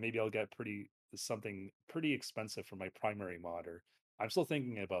 And maybe I'll get something pretty expensive for my primary monitor. I'm still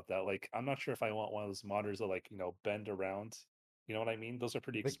thinking about that. Like, I'm not sure if I want one of those monitors that like bend around. You know what I mean? Those are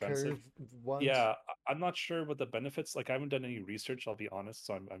pretty The expensive. curve ones. Yeah, I'm not sure what the benefits. Like, I haven't done any research, I'll be honest,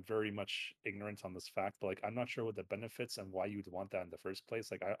 so I'm very much ignorant on this fact. But like, I'm not sure what the benefits and why you'd want that in the first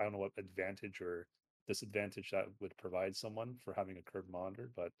place. Like, I don't know what advantage or disadvantage that would provide someone for having a curved monitor.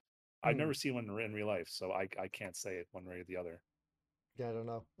 But I've Hmm. never seen one in real life, so I can't say it one way or the other. Yeah, I don't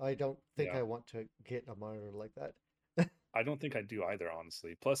know. I don't think Yeah. I want to get a monitor like that. I don't think I do either,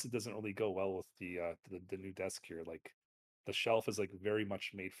 honestly. Plus, it doesn't really go well with the new desk here. Like, the shelf is like very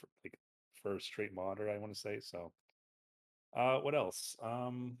much made for like for a straight monitor, I want to say. So, what else?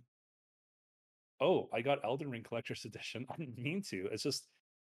 Oh, I got Elden Ring Collector's Edition. I didn't mean to. It's just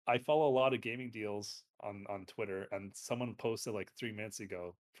I follow a lot of gaming deals on Twitter, and someone posted like 3 minutes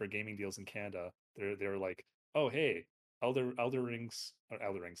ago for gaming deals in Canada. They're like, oh hey, Elden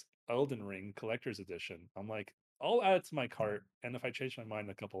Ring Collector's Edition. I'm like, I'll add it to my cart, and if I change my mind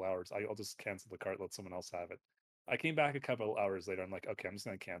in a couple hours, I'll just cancel the cart, let someone else have it. I came back a couple hours later. I'm like, okay, I'm just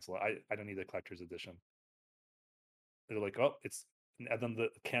gonna cancel it. I don't need the collector's edition. They're like, oh, it's and then the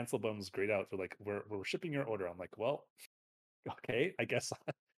cancel button was grayed out. They're like, we're shipping your order. I'm like, well, okay, I guess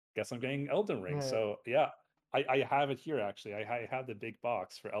guess I'm getting Elden Ring. Right. So yeah, I have it here actually. I have the big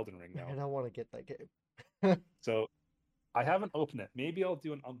box for Elden Ring now. Man, I want to get that game. So I haven't opened it. Maybe I'll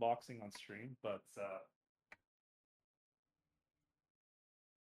do an unboxing on stream, but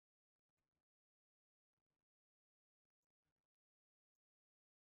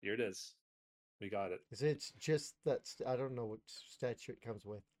here it is. We got it. Is it's just that I don't know what statue it comes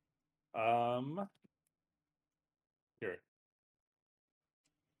with. Um, here,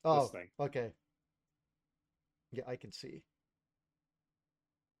 this Oh, thing. okay. Yeah, I can see.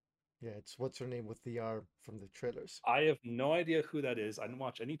 Yeah, it's what's her name with the arm from the trailers. I have no idea who that is. I didn't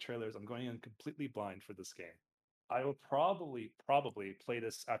watch any trailers. I'm going in completely blind for this game. I will probably play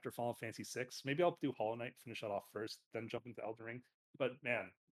this after Final Fantasy VI. Maybe I'll do Hollow Knight, finish that off first, then jump into Elden Ring. But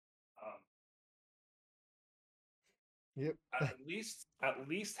man, um, Yep. at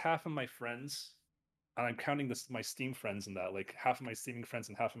least half of my friends, and I'm counting this my Steam friends in that, like half of my Steaming friends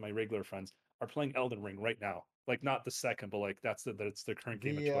and half of my regular friends are playing Elden Ring right now. Like not the second, but like that's their current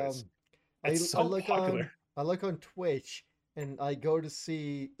game of The choice. I It's I so look popular. on I look on Twitch and I go to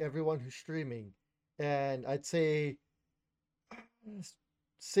see everyone who's streaming, and I'd say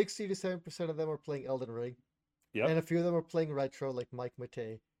 60 to 7% of them are playing Elden Ring, Yep. and a few of them are playing retro like Mike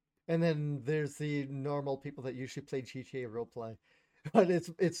Matei. And then there's the normal people that usually play GTA roleplay. But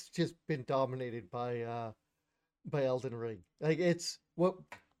it's just been dominated by Elden Ring. Like it's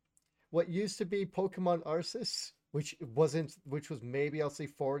what used to be Pokemon Arceus, which was maybe I'll say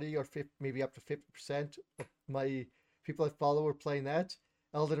 40 or 50, maybe up to 50% of my people I follow are playing that.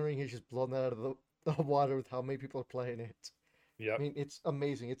 Elden Ring has just blown that out of the water with how many people are playing it. I Yep. mean, it's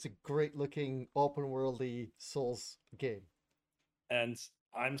amazing. It's a great looking open worldy Souls game. And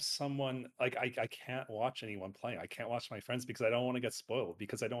I'm someone like I can't watch anyone playing. I can't watch my friends because I don't want to get spoiled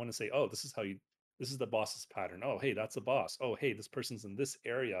because I don't want to say, "Oh, this is the boss's pattern. Oh, hey, that's a boss. Oh, hey, this person's in this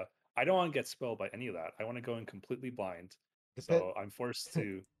area." I don't want to get spoiled by any of that. I want to go in completely blind. Dep- So I'm forced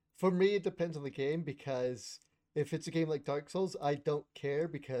to For me, it depends on the game because if it's a game like Dark Souls, I don't care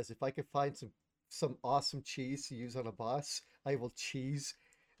because if I can find some awesome cheese to use on a boss, I will cheese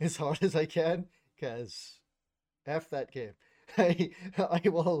as hard as I can because F that game. I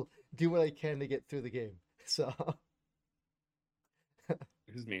will do what I can to get through the game. So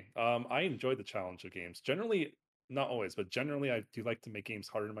excuse me. I enjoy the challenge of games. Generally, not always, but generally I do like to make games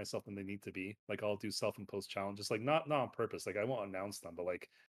harder to myself than they need to be. Like I'll do self-imposed challenges, like not on purpose. Like I won't announce them, but like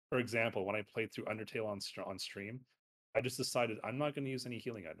for example, when I played through Undertale on stream, I just decided I'm not going to use any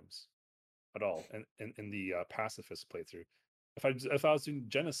healing items at all in the pacifist playthrough. If I was doing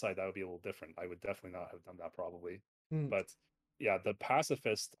genocide, that would be a little different. I would definitely not have done that probably. mm, But yeah, the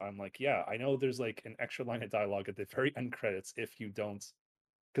pacifist, I'm like, yeah, I know there's like an extra line of dialogue at the very end credits if you don't,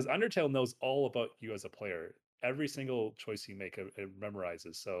 because Undertale knows all about you as a player. Every single choice you make, it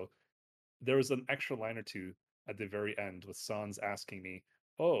memorizes. So there was an extra line or two at the very end with Sans asking me,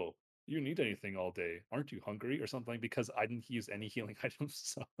 "Oh, you need anything all day? Aren't you hungry or something?" Because I didn't use any healing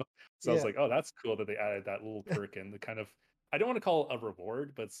items. So I was yeah, like, "Oh, that's cool that they added that little perk in." The kind of I don't want to call it a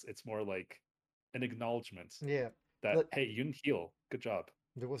reward, but it's more like an acknowledgement yeah. that But hey, you can heal. Good job.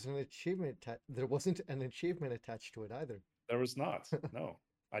 there wasn't an achievement attached to it either. There was not. No,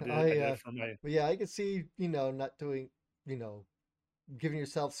 I I did it for my but yeah, I could see, not doing, you know, giving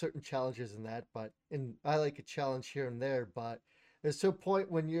yourself certain challenges in that, but and I like a challenge here and there, but there's to a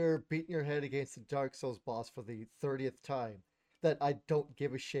point when you're beating your head against the Dark Souls boss for the 30th time that I don't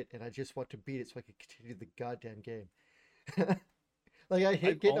give a shit and I just want to beat it so I can continue the goddamn game. Like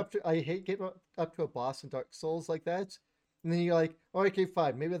I've all I hate getting up to a boss in Dark Souls like that. And then you're like, oh, okay,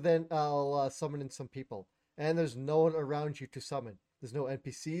 fine. Maybe then I'll summon in some people. And there's no one around you to summon. There's no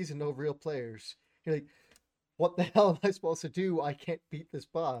NPCs and no real players. You're like, what the hell am I supposed to do? I can't beat this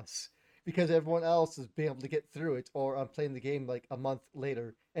boss because everyone else is being able to get through it, or I'm playing the game like a month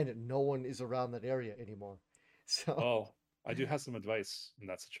later and no one is around that area anymore. So, well, I do have some advice in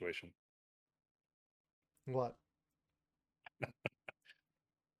that situation. what?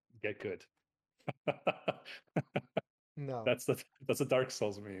 Get good. No, That's a Dark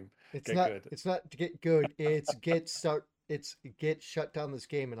Souls meme. it's Get not. good. It's not to get good. It's get start. It's get shut down this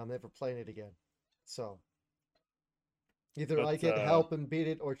game, and I'm never playing it again. So either I But get help and beat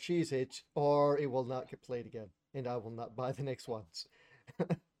it, or cheese it, or it will not get played again, and I will not buy the next ones.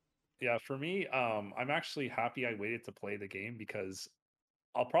 yeah, for me, I'm actually happy I waited to play the game because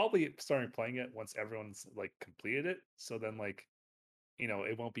I'll probably start playing it once everyone's like completed it. So then like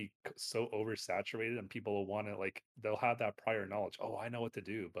it won't be so oversaturated and people will want to like they'll have that prior knowledge. Oh, I know what to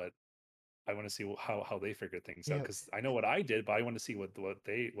do, but I want to see how they figure things out Yeah. because I know what I did, but I want to see what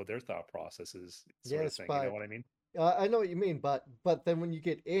their thought process is, sort of Yes, thing. You know but what I mean? I know what you mean. But then when you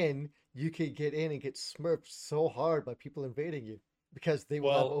get in, you could get in and get smurfed so hard by people invading you because they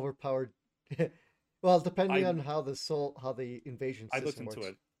will have Well, overpowered. Well, depending I on how the invasion I looked system into works.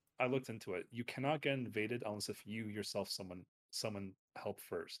 it. I looked into it. You cannot get invaded unless if you yourself summon help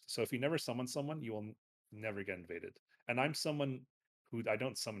first. So if you never summon someone, you will never get invaded. And I'm someone who I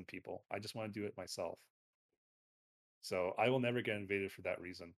don't summon people. I just want to do it myself. So I will never get invaded for that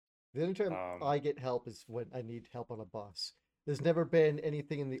reason. The only time Um, I get help is when I need help on a boss. There's never been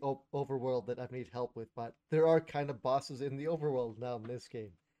anything in the overworld that I've needed help with, but there are kind of bosses in the overworld now in this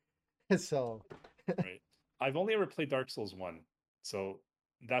game. So, right. I've only ever played Dark Souls 1. So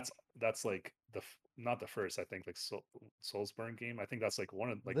that's that's like not the first, I think, like Soulsborne game. I think that's like one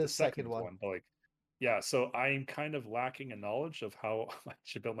of like the the second second one, one, but like yeah, so I'm kind of lacking a knowledge of how I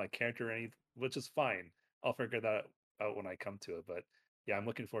should build my character or anything, which is fine. I'll figure that out when I come to it. But yeah, I'm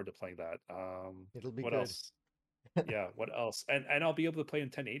looking forward to playing that. it'll be What good. else? Yeah, what else? And I'll be able to play in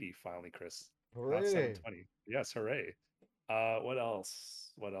 1080 finally, Chris. Not Hooray! 720. Yes, hooray. What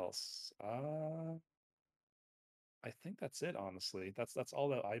else? What else? I think that's it, honestly. That's all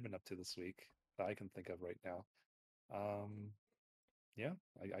that I've been up to this week that I can think of right now. Um, yeah,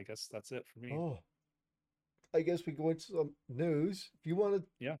 I guess that's it for me. Oh, I guess we go into some news. If you want to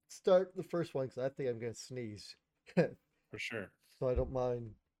Yeah, start the first one, because I think I'm going to sneeze, so for sure. I don't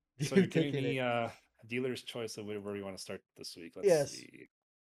mind So you you're giving taking me it. dealer's choice of where we want to start this week. Let's Yes, see.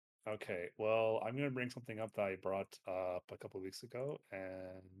 Okay, well, I'm gonna bring something up that I brought up a couple of weeks ago,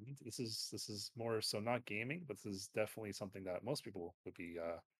 and this is more so not gaming, but this is definitely something that most people would be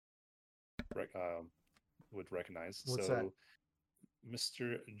would recognize. what's that, So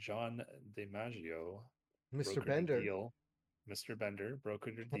Mr. John DiMaggio Mr. brokered a Bender? deal. Mr. Bender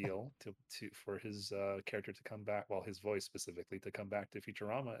brokered a deal to for his character to come back, well, his voice specifically to come back to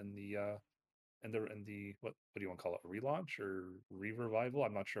Futurama in the what do you want to call it? Relaunch or re-revival?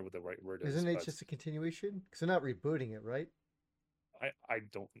 I'm not sure what the right word is, Isn't it but just a continuation? Because they're not rebooting it, right? I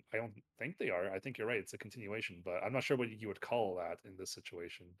don't think they are. I think you're right. It's a continuation, but I'm not sure what you would call that in this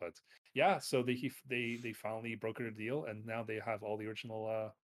situation. But yeah, so they finally brokered a deal, and now they have all the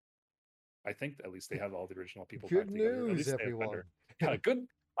original. I think at least they have all the original people Good back together. At news, least they have everyone. Bender. Yeah, good.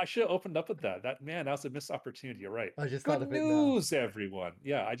 I should have opened up with that. That man, that was a missed opportunity. You're right. I just thought Good of it now. news, everyone.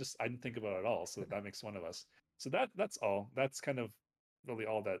 Yeah, I didn't think about it at all. So that makes one of us. So that's all. That's kind of really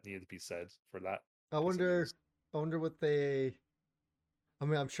all that needed to be said for that I piece of wonder, news. I wonder what they. I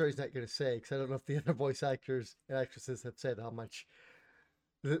mean, I'm sure he's not going to say because I don't know if the other voice actors and actresses have said how much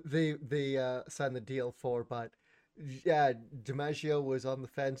they signed the deal for. But yeah, DiMaggio was on the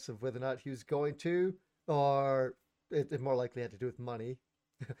fence of whether or not he was going to, or it more likely had to do with money.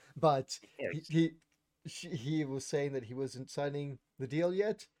 But Of he course. he he was saying that he wasn't signing the deal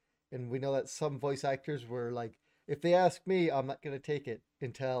yet, and we know that some voice actors were like, if they ask me, I'm not going to take it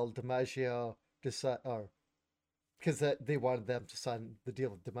until DiMaggio decide, or because they wanted them to sign the deal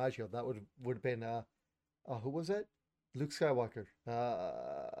with DiMaggio. That would have been who was it? Luke Skywalker.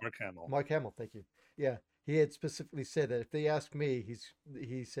 Mark Hamill. Mark Hamill. Thank you. Yeah, he had specifically said that if they asked me,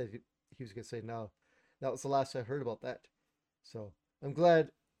 he said he was gonna say no. That was the last I heard about that. So I'm glad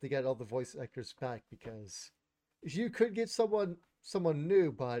they got all the voice actors back because you could get someone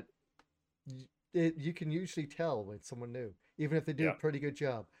new, but you can usually tell when someone new, even if they do a Yeah. pretty good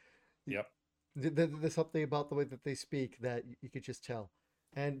job. Yep. There's something about the way that they speak that you could just tell.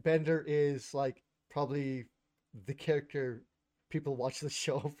 And Bender is like probably the character people watch the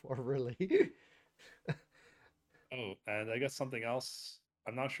show for, really. Oh, and I guess something else.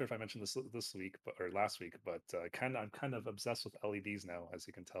 I'm not sure if I mentioned this week, but or last week, but I'm kind of obsessed with LEDs now, as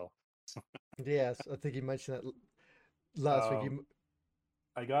you can tell. Yes, I think you mentioned that last week. Um,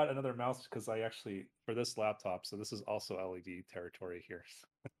 I got another mouse because I actually for this laptop, so this is also LED territory here.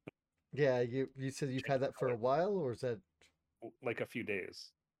 Yeah, you said you've Change had the that for a color, while, or is that like a few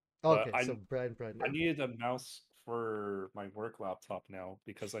days. But okay? So brand I new. needed a mouse for my work laptop now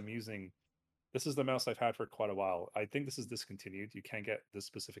because I'm using This is the mouse I've had for quite a while. I think this is discontinued. You can't get this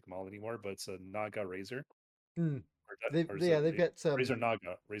specific model anymore, but it's a Naga Razer. Hmm. Or is Yeah, it they've got Razer some.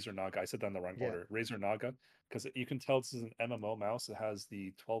 Naga? Razer Naga. I said that in the wrong Yeah, order. Razer Naga, because you can tell this is an MMO mouse. It has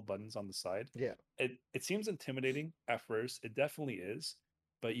the 12 buttons on the side. yeah, It seems intimidating at first. It definitely is,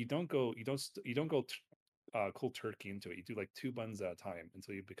 but you don't go cold turkey into it. You do like two buttons at a time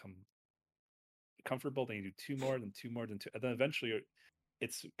until you become comfortable. Then you do two more, then two more, then two, and then eventually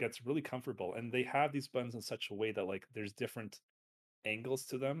it's gets really comfortable. And they have these buttons in such a way that like there's different angles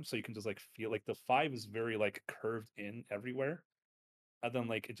to them, so you can just like feel like the five is very like curved in everywhere, and then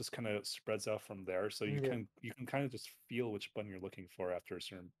like it just kind of spreads out from there, so yeah. you can kind of just feel which button you're looking for after a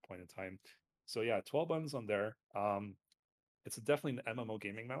certain point in time. So yeah, 12 buttons on there. It's definitely an MMO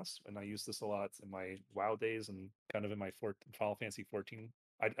gaming mouse, and I use this a lot in my WoW days and kind of in my Final Fantasy 14.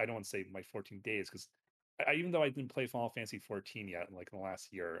 I don't want to say my 14 days because even though I didn't play Final Fantasy 14 yet, in like in the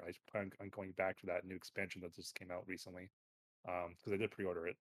last year, I plan on going back to that new expansion that just came out recently. Because I did pre-order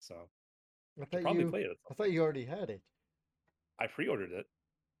it, so I should thought probably you, play it at I some thought point. you already had it. I pre-ordered it.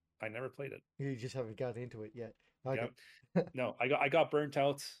 I never played it. You just haven't got into it yet. Yeah, Okay. no, I got burnt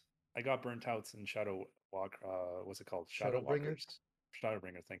out. I got burnt out in Shadow Walk. What's it called? Shadow Shadowbringer. Walkers.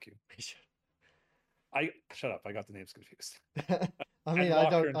 Shadowbringer. Thank you. I shut up. I got the names confused. I mean, I Endwalker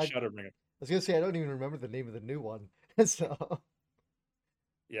don't. and I Shadowbringer. was gonna say I don't even remember the name of the new one. So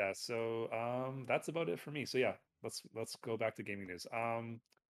Yeah. So that's about it for me. So yeah, let's go back to gaming news.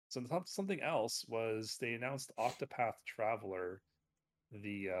 So something else was they announced Octopath Traveler,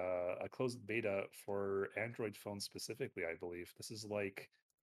 the a closed beta for Android phones specifically, I believe. This is like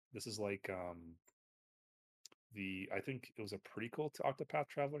the I think it was a prequel to Octopath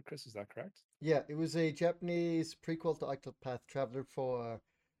Traveler, Chris, is that correct? yeah, it was a Japanese prequel to Octopath Traveler for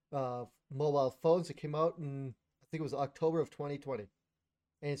mobile phones. It came out in I think it was October of 2020,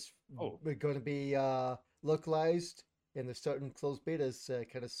 and it's Oh, going to be localized, and they're starting closed betas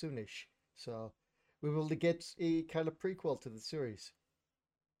kind of soonish. So we will get a kind of prequel to the series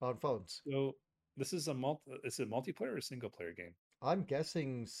on phones. so this is it multiplayer or single player game? I'm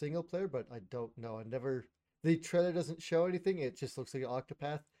guessing single player, but I don't know. I never. The trailer doesn't show anything. It just looks like an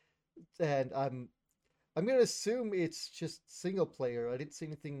Octopath, and I'm gonna assume it's just single player. I didn't see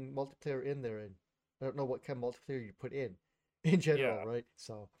anything multiplayer in there, and I don't know what kind of multiplayer you put in Yeah, general, right?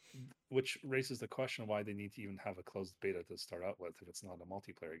 So which raises the question why they need to even have a closed beta to start out with if it's not a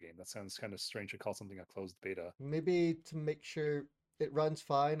multiplayer game. That sounds kind of strange to call something a closed beta. maybe to make sure it runs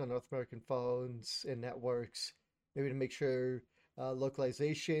fine on North American phones and networks. Maybe to make sure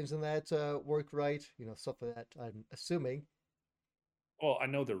localizations and that work right. Stuff like that. I'm assuming. Well, I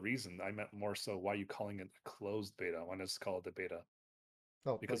know the reason. I meant more so why you calling it a closed beta when it's called a beta.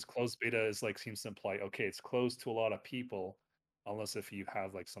 Oh, like Because closed beta is like seems to imply okay, it's closed to a lot of people, unless if you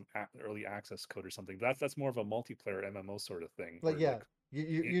have like some early access code or something. That's more of a multiplayer MMO sort of thing, like or yeah,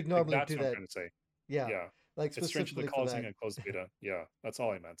 you'd like normally that's do what I'm that. trying to say. Yeah, Yeah, like it's strange to specifically for call that. something a closed beta. Yeah, that's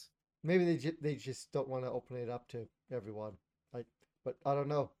all I meant. Maybe they just don't want to open it up to everyone. Like, but I don't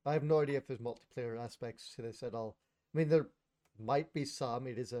know. I have no idea if there's multiplayer aspects to this at all. I mean, there might be some.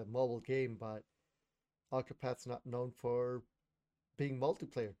 It is a mobile game, but Octopath's not known for being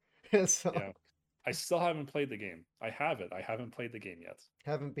multiplayer, so Yeah, I still haven't played the game. I have it. I haven't played the game yet,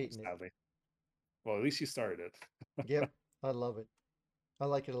 haven't beaten it. sadly. Well, at least you started it. Yep, I love it. I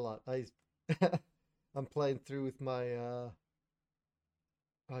like it a lot. I'm playing through with my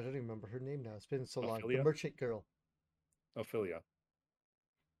I don't even remember her name now. It's been so long. The Ophelia, merchant girl, Ophelia.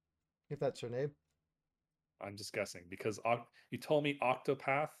 if that's her name. I'm just guessing because you told me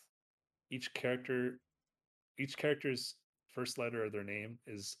Octopath. Each character, each character's first letter of their name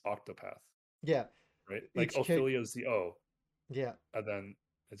is Octopath, Yeah, right? Like each character. Ophelia is the O, Yeah, and then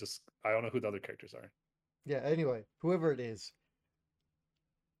it just I don't know who the other characters are. yeah. Anyway, whoever it is,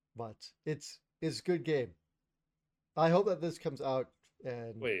 but it's a good game. I hope that this comes out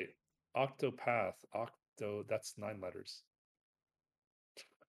and Wait, Octopath, Octo. That's 9 letters.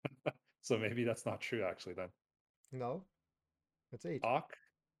 So maybe that's not true actually. Then no, it's eight. Oc,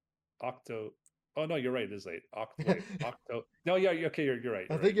 Octo. Oh no, you're right. It is 8. Wait, Octo. No, yeah, okay, you're right.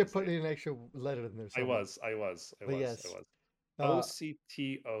 I You're think right. It you're is 8. putting an extra letter in there somewhere. But I yes, was. uh, Octopath.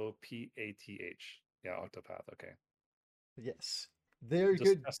 Yeah, Octopath. Okay. yes, they're Just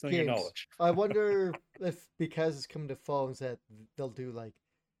good testing your games. knowledge. I wonder if because it's coming to phones that they'll do like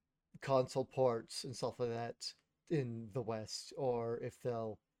console ports and stuff like that in the West, or if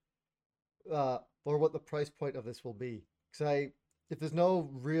they'll or what the price point of this will be. Because if there's no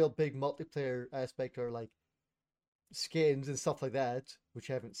real big multiplayer aspect or like skins and stuff like that, which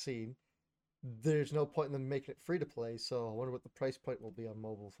I haven't seen, there's no point in them making it free to play. So I wonder what the price point will be on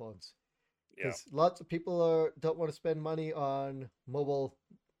mobile phones. Yeah. because lots of people don't want to spend money on mobile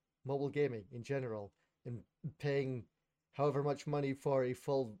gaming in general, and paying however much money for a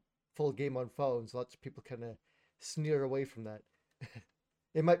full game on phones. Lots of people kind of sneer away from that.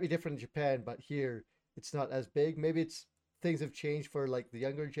 It might be different in Japan, but here it's not as big. Maybe it's things have changed for like the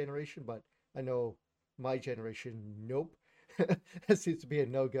younger generation, but I know my generation, nope. That seems to be a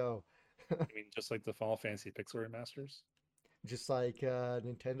no go. I mean, just like the Final Fantasy Pixel remasters. Just like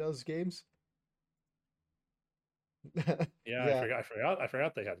Nintendo's games. Yeah, Yeah, I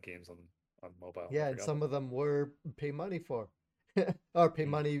forgot they had games on mobile. I yeah, and forgot about some of them were pay money for, or pay that.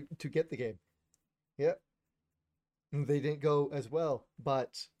 Mm. money to get the game. Yeah, they didn't go as well,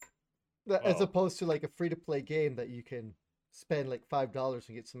 but as Well, opposed to like a free to play game that you can spend like $5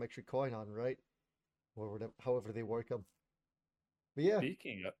 and get some extra coin on, right? Or whatever, however they work them. But yeah,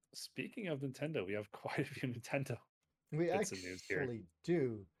 speaking of Nintendo, we have quite a few Nintendo we bits of news here. actually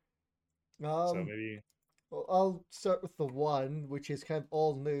do. So Um, maybe well, I'll start with the one which is kind of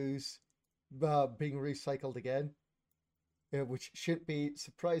all news, being recycled again, which shouldn't be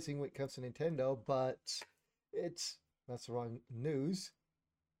surprising when it comes to Nintendo, but it's that's the wrong news.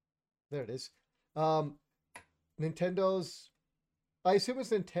 There it is. Um, Nintendo's. I assume it's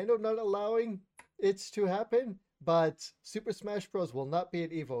Nintendo not allowing it to happen, but Super Smash Bros. Will not be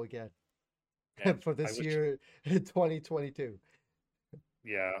at Evo again man, for I this wish. year, 2022.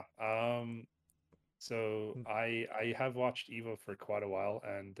 Yeah. So I have watched Evo for quite a while,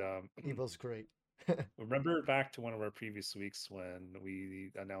 and Evo's great. remember back to one of our previous weeks when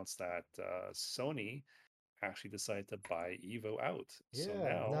we announced that Sony actually decided to buy Evo out. So Yeah,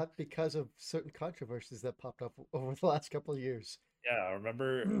 now, not because of certain controversies that popped up over the last couple of years. yeah, I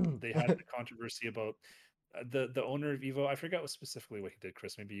remember they had the controversy about the owner of Evo. I forgot what specifically what he did,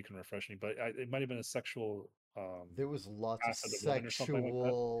 Chris. Maybe you can refresh me, but it might have been a sexual There was lots of asset of women or something like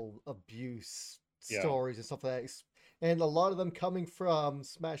that. sexual abuse Yeah, stories and stuff like that, and a lot of them coming from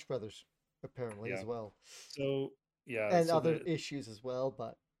Smash Brothers, apparently as yeah. well, So yeah, and other issues as well.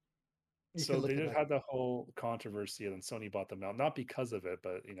 But you can so they look at did that. had the whole controversy, and then Sony bought them out, not because of it,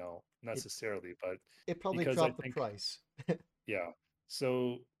 but It necessarily, but it probably because I dropped the think, price. yeah.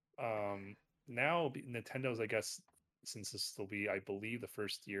 So now Nintendo's, I guess, since this will be, I believe, the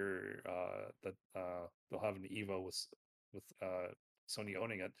first year that they'll have an Evo with Sony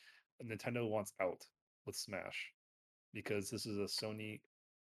owning it, Nintendo wants out with Smash because this is a Sony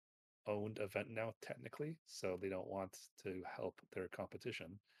owned event now technically, so they don't want to help their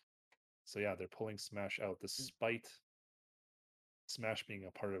competition. So yeah, they're pulling Smash out despite Smash being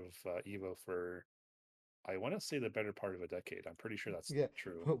a part of Evo for, I want to say, the better part of a decade. I'm pretty sure that's Yeah,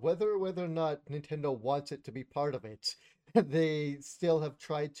 true. whether or not Nintendo wants it to be part of it, they still have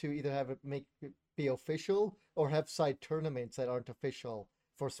tried to either have it make it be official or have side tournaments that aren't official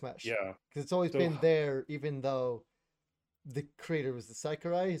for Smash. Yeah. Because it's always So been there, even though the creator was the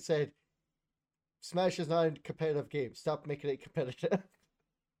Sakurai. He said Smash is not a competitive game. Stop making it competitive.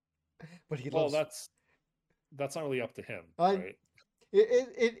 But he well, loves. that's not really up to him, I right?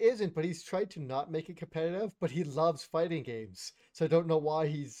 it isn't, but he's tried to not make it competitive. But he loves fighting games, so I don't know why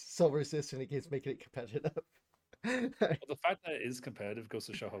he's so resistant against making it competitive. Well, the fact that it is competitive goes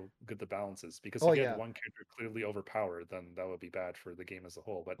to show how good the balance is. Because Oh if you had yeah, one character clearly overpowered, then that would be bad for the game as a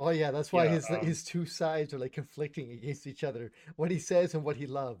whole. But oh yeah. That's why yeah, his two sides are like conflicting against each other. What he says and what he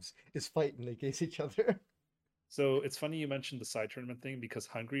loves is fighting against each other. so it's funny you mentioned the side tournament thing because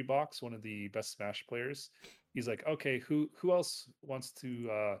Hungry Box, one of the best Smash players, he's like, okay, who else wants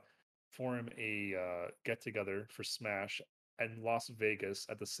to form a get together for Smash and Las Vegas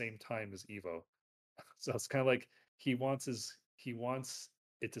at the same time as Evo? So it's kind of like he wants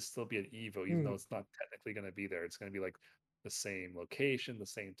it to still be an Evo, even Hmm. though it's not technically going to be there. It's going to be like the same location, the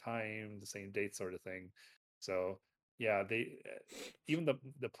same time, the same date, sort of thing. So yeah, they even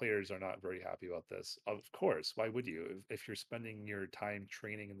the players are not very happy about this. Of course, why would you? If you're spending your time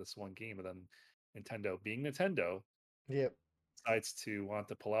training in this one game, and then Nintendo, being Nintendo, Yep. decides to want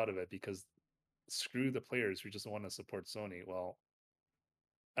to pull out of it because screw the players who just want to support Sony. Well,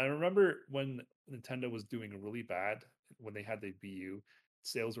 I remember when Nintendo was doing really bad when they had the Wii U,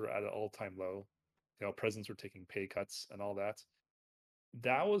 sales were at an all-time low. Presidents were taking pay cuts and all that.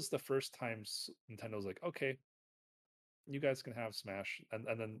 That was the first time Nintendo was like, okay, you guys can have Smash. And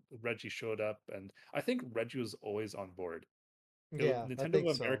then Reggie showed up, and I think Reggie was always on board. Yeah, I Nintendo think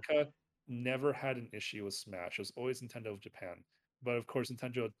of so. America never had an issue with Smash. It was always Nintendo of Japan. But of course,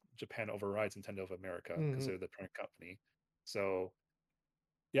 Nintendo of Japan overrides Nintendo of America because Hmm. they're the parent company. So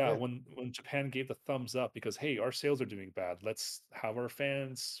yeah, Yeah. when Japan gave the thumbs up because hey, our sales are doing bad. Let's have our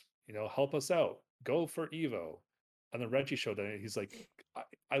fans, help us out. Go for Evo. And then Reggie showed that he's like,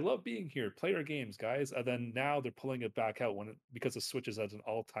 I love being here. Play our games, guys. And then now they're pulling it back out because the Switch is at an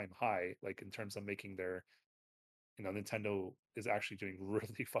all-time high, like in terms of making their, Nintendo is actually doing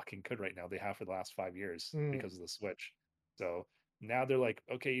really fucking good right now. They have for the last 5 years Mm. because of the Switch. So now they're like,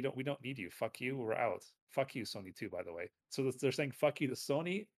 okay, we don't need you. Fuck you. We're out. Fuck you, Sony too, by the way. So they're saying fuck you to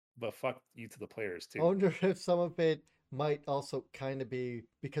Sony, but fuck you to the players I too. wonder if some of it might also kind of be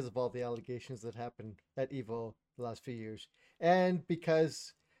because of all the allegations that happened at Evo the last few years. And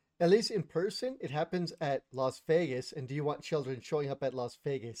because, at least in person, it happens at Las Vegas. And do you want children showing up at Las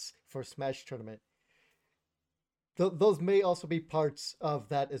Vegas for a Smash tournament? Those may also be parts of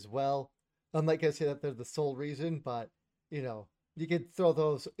that as well. I'm not going to say that they're the sole reason, but, you could throw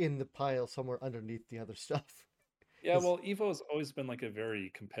those in the pile somewhere underneath the other stuff. Yeah, 'Cause, well, Evo has always been like a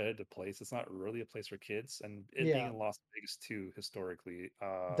very competitive place. It's not really a place for kids, and it being yeah, in Las Vegas too, historically,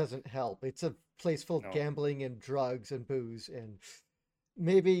 doesn't help. It's a place full of no. gambling and drugs and booze, and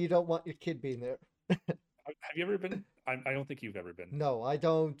maybe you don't want your kid being there. Have you ever been? I don't think you've ever been. No, I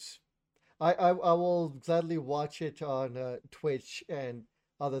don't. I will gladly watch it on Twitch and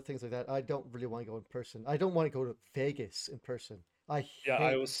other things like that. I don't really want to go in person. I don't want to go to Vegas in person. I Yeah,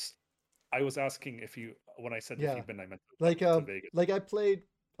 hate, I was asking if you when I said if yeah, you've been, I meant like to Vegas. like I played.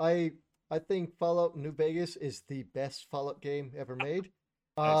 I I think Fallout New Vegas is the best Fallout game ever made.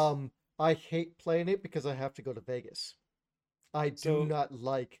 Nice. Um, I hate playing it because I have to go to Vegas. I do So not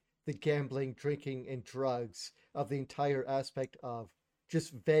like the gambling, drinking, and drugs of the entire aspect of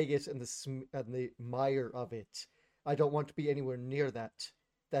just Vegas and and the mire of it. I don't want to be anywhere near that.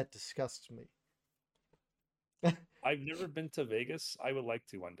 That disgusts me. I've never been to Vegas. I would like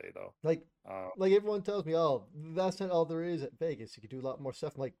to one day though. like, Uh, like everyone tells me, oh, that's not all there is at Vegas. You could do a lot more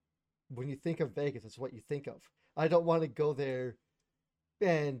stuff. I'm like, when you think of Vegas, that's what you think of. I don't want to go there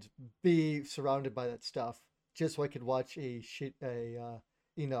and be surrounded by that stuff just so I could watch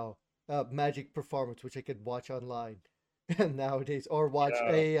you know magic performance which I could watch online nowadays, or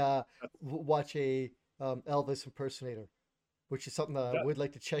yeah, watch a Elvis impersonator, which is something that I that would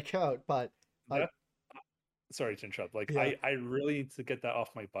like to check out. But I that sorry to interrupt. Like yeah I really need to get that off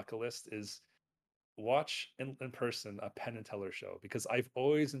my bucket list is watch in person a Penn and Teller show because I've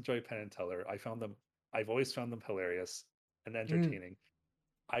always enjoyed Penn and Teller. I've always found them hilarious and mm, entertaining.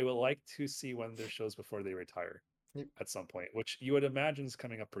 I would like to see one of their shows before they retire y- at some point, which you would imagine is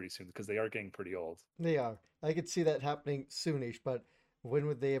coming up pretty soon because they are getting pretty old. they are. I could see that happening soonish, but when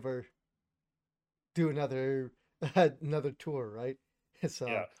would they ever do another another tour, right? Yeah.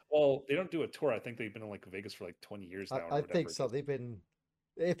 So Well, they don't do a tour. I think they've been in like Vegas for like 20 years now or I think whatever it so. is. They've been,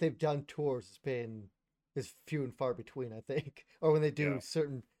 if they've done tours, it's been is few and far between, I think. Or when they do Yeah.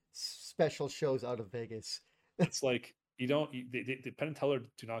 certain special shows out of Vegas. It's like you don't the Penn and Teller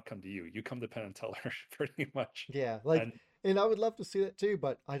do not come to you. You come to Penn and Teller pretty much. Yeah, like, And and I would love to see that too,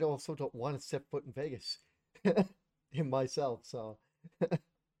 but I also don't want to step foot in Vegas in myself. So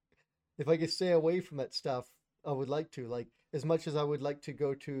if I could stay away from that stuff, I would like to. Like, as much as I would like to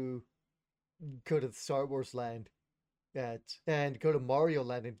go to the Star Wars land and go to Mario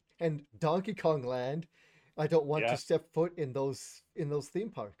Land and Donkey Kong Land. I don't want to yeah. step foot in those theme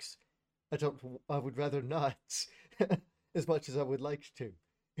parks. I don't. I would rather not, as much as I would like to.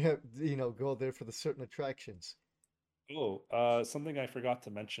 Go there for the certain attractions. Oh, something I forgot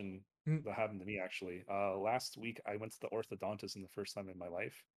to mention Mm, that happened to me actually. Last week I went to the orthodontist in the first time in my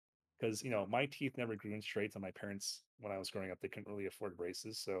life because my teeth never grew in straight, and my parents, when I was growing up, they couldn't really afford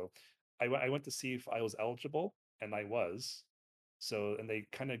braces. So I went to see if I was eligible, and I was. So and they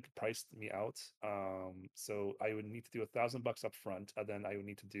kind of priced me out. So I would need to do $1,000 up front, and then I would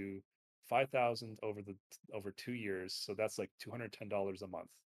need to do 5,000 over 2 years. So that's like $210 a month.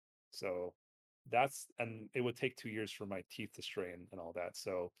 So and it would take 2 years for my teeth to strain and all that.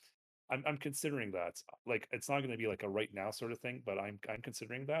 So I'm considering that. Like it's not going to be like a right now sort of thing, but I'm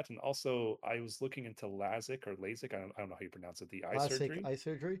considering that. And also I was looking into LASIK or LASIK. I don't know how you pronounce it. The eye classic surgery. eye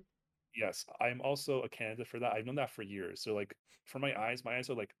surgery. Yes, I'm also a candidate for that. I've known that for years. So like for my eyes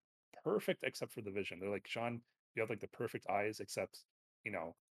are like perfect except for the vision. They're like, Sean, you have like the perfect eyes, except, you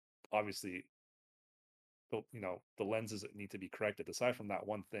know, obviously the lenses that need to be corrected. Aside from that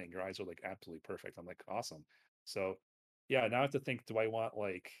one thing, your eyes are like absolutely perfect. I'm like, awesome. So yeah, now I have to think, do I want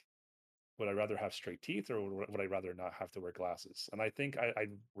like would I rather have straight teeth or would I rather not have to wear glasses? And I think I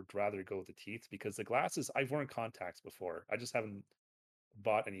would rather go with the teeth because the glasses I've worn contacts before. I just haven't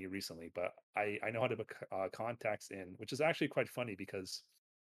bought any recently, but I know how to put contacts in, which is actually quite funny because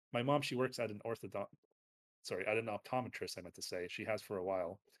my mom she works at an at an optometrist. I meant to say she has for a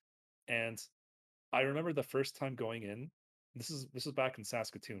while, and I remember the first time going in. This is back in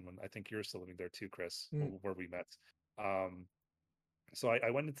Saskatoon when I think you're still living there too, Chris, Mm, where we met. Um, So I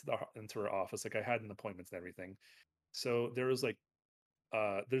went into her office, like I had an appointment and everything. So there was like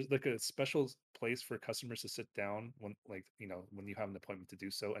there's like a special place for customers to sit down when, like, when you have an appointment to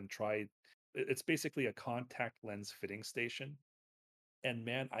do so and try it's basically a contact lens fitting station. And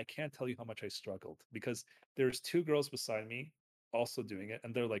man, I can't tell you how much I struggled because there's two girls beside me also doing it,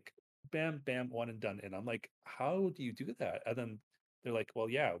 and they're like, bam, bam, one and done. And I'm like, how do you do that? And then they're like, well,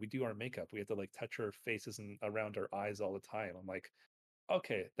 yeah, we do our makeup. We have to like touch our faces and around our eyes all the time. I'm like,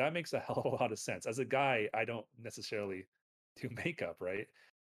 okay, that makes a hell of a lot of sense. As a guy, I don't necessarily do makeup, right?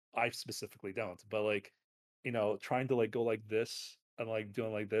 I specifically don't. But like, trying to like go like this and like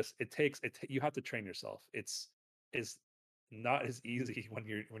doing like this, you have to train yourself. It's not as easy when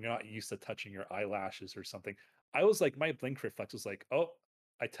you're not used to touching your eyelashes or something. I was like, my blink reflex was like, oh,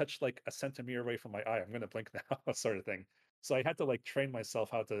 I touched like a centimeter away from my eye. I'm gonna blink now, sort of thing. So I had to like train myself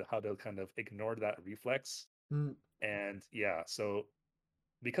how to kind of ignore that reflex. Mm, And yeah, so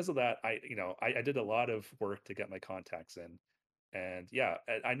because of that, I did a lot of work to get my contacts in. And yeah,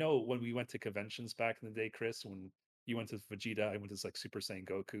 I know when we went to conventions back in the day, Chris, when you went to Vegeta, I went to like Super Saiyan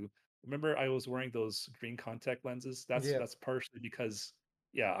Goku. Remember, I was wearing those green contact lenses. That's yeah, that's partially because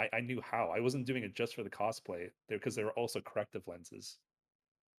yeah, I knew how. I wasn't doing it just for the cosplay, because they were also corrective lenses.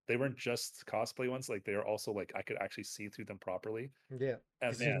 They weren't just cosplay ones; like they were also like I could actually see through them properly. yeah,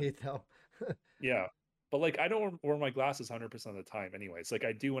 And because you man, need them. yeah. But like I don't wear my glasses 100% of the time anyways. Like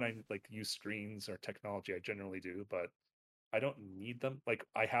I do when I like use screens or technology, I generally do, but I don't need them. Like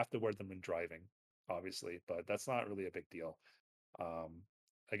I have to wear them when driving, obviously, but that's not really a big deal. Um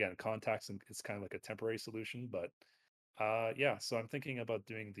Again, contacts and it's kind of like a temporary solution, but yeah, so I'm thinking about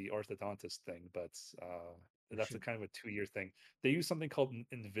doing the orthodontist thing, but You that's a should. kind of a 2-year thing. They use something called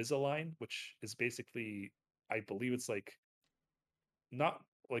Invisalign, which is basically I believe it's like not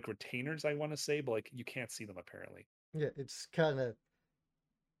like retainers, I want to say, but like you can't see them apparently. Yeah, it's kind of,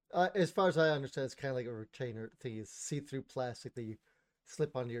 as far as I understand, it's kind of like a retainer thing. It's see-through plastic that you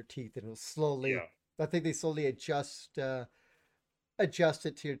slip onto your teeth, and it'll slowly. Yeah. I think they slowly adjust it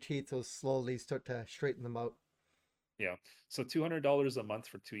to your teeth. It'll slowly start to straighten them out. Yeah. So $200 a month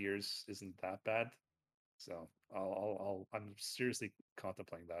for 2 years isn't that bad. So I'm seriously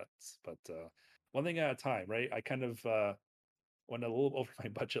contemplating that. But one thing at a time, right? I kind of went a little over my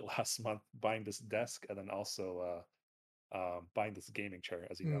budget last month buying this desk and then also buying this gaming chair.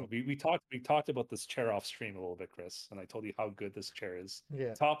 As you know, Mm, we talked about this chair off stream a little bit, Chris, and I told you how good this chair is.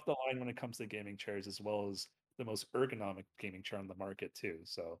 yeah, Top of the line when it comes to gaming chairs, as well as the most ergonomic gaming chair on the market too.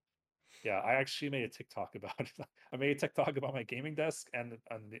 So yeah, I actually made a TikTok about it. I made a TikTok about my gaming desk and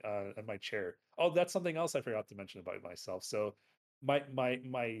my chair. Oh, that's something else I forgot to mention about myself. So my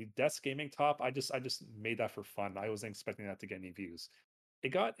desk gaming top, I just made that for fun. I wasn't expecting that to get any views. It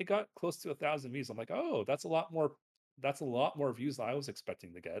got close to 1,000 views. I'm like, oh, that's a lot more views than I was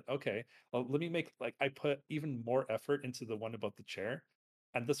expecting to get. Okay, well, let me make like I put even more effort into the one about the chair,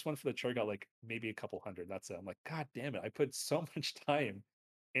 and this one for the chair got like maybe a couple hundred. That's it. I'm like, God damn it! I put so much time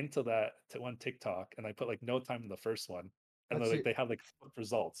into that to one TikTok, and I put like no time in the first one, and they're that's like your they have like flip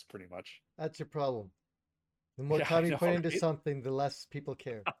results pretty much. that's your problem. The more Yeah, I time you know, put into right? something, the less people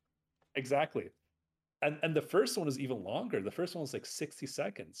care. Exactly. And the first one is even longer. The first one was like 60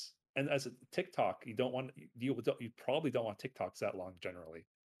 seconds. And as a TikTok, you probably don't want TikToks that long generally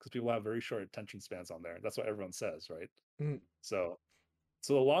because people have very short attention spans on there. That's what everyone says, right? Mm. So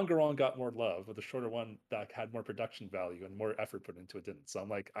so the longer one got more love, but the shorter one that had more production value and more effort put into it didn't. So I'm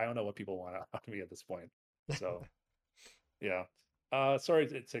like, I don't know what people want out of me at this point. So yeah. Sorry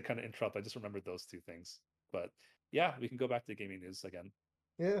to kind of interrupt. I just remembered those two things. But yeah, we can go back to gaming news again.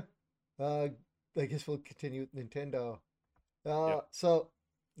 Yeah. Uh, I guess we'll continue with Nintendo. Yep. So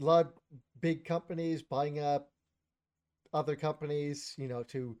a lot of big companies buying up other companies,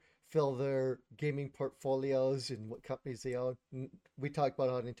 to fill their gaming portfolios and what companies they own. We talked about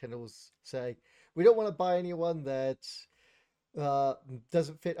how Nintendo was saying we don't want to buy anyone that uh,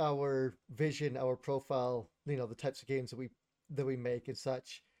 doesn't fit our vision, our profile, the types of games that we make and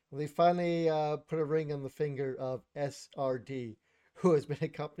such. Well, they finally put a ring on the finger of SRD, who has been a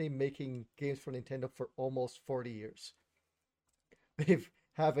company making games for Nintendo for almost 40 years. They've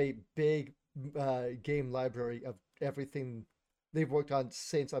have a big game library of everything they've worked on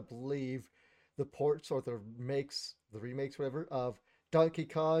since, I believe, the ports or the remakes, whatever, of Donkey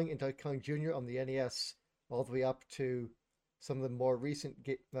Kong and Donkey Kong Jr. on the NES, all the way up to some of the more recent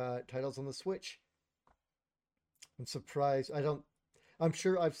titles on the Switch. I'm surprised. I'm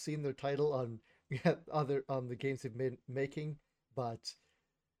sure I've seen their title on other on the games they've been making, but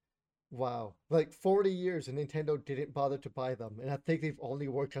wow, like 40 years and Nintendo didn't bother to buy them, and I think they've only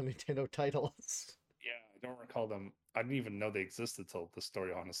worked on Nintendo titles. Yeah. don't recall them. I didn't even know they existed till the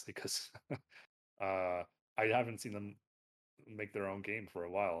story, honestly, because uh, I haven't seen them make their own game for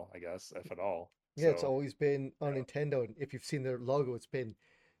a while, I guess, if at all. Yeah, it's So, always been on yeah, Nintendo, and if you've seen their logo, it's been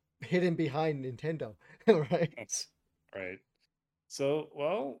hidden behind Nintendo, right? right. So,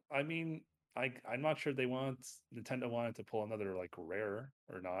 well, I mean, I'm not sure Nintendo wanted to pull another like Rare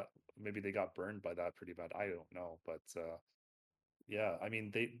or not. Maybe they got burned by that pretty bad. I don't know, but yeah, I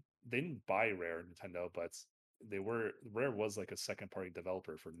mean they didn't buy Rare Nintendo, but Rare was like a second party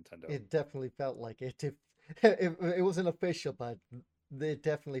developer for Nintendo. It definitely felt like it. If it wasn't official, but it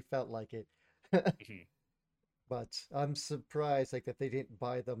definitely felt like it. Mhm. But I'm surprised like that they didn't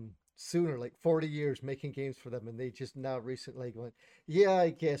buy them sooner, like 40 years making games for them, and they just now recently going, yeah, I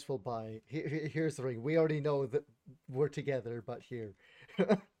guess we'll buy it. Here's the ring. We already know that we're together, but here,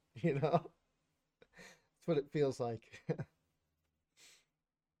 you know, that's what it feels like.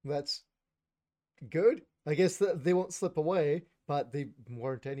 That's good. I guess that they won't slip away, but they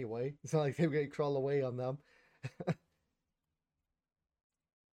weren't anyway. It's not like they were going to crawl away on them.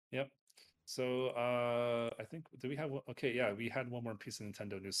 Yep. So I think do we have okay, yeah, we had one more piece of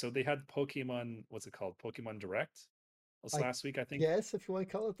Nintendo news. So they had Pokemon, what's it called? Pokemon Direct was I last week, I think. guess if you want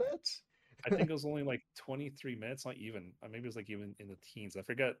to call it I that. think it was only like 23 minutes, not even. Maybe it was like even in the teens. I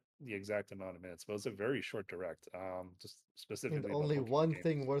forget the exact amount of minutes, but it was a very short direct. Just And specifically about only Pokemon one games.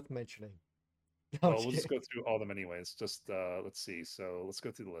 thing worth mentioning. No, I'm Well, just we'll just kidding. go through all of them anyways. Just let's see. So let's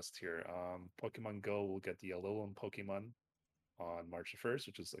go through the list here. Pokemon Go will get the Alolan Pokemon on March the 1st,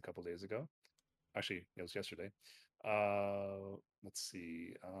 which is a couple days ago. Actually, it was yesterday. Let's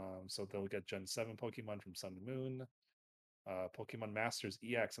see. So they'll get Gen 7 Pokemon from Sun and Moon. Pokemon Masters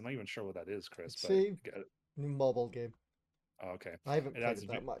EX. I'm not even sure what that is, Chris, but See, mobile game. okay. I haven't It played adds it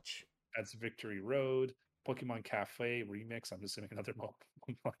that much. adds Victory Road. Pokemon Cafe Remix. I'm assuming another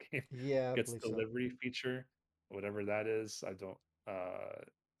Pokemon game Yeah, I gets believe so. delivery feature, whatever that is. I don't. Uh,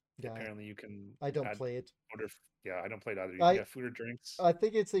 Yeah, apparently you can I don't add play it. order. Yeah, I don't play it either. You can I get food or drinks. I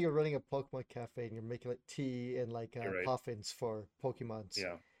think it's that you're running a Pokemon cafe and you're making like tea and like You're right. coffins for Pokemons.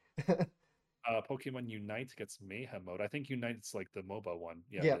 Yeah. Pokemon Unite gets Mayhem mode. I think Unite's like the MOBA one.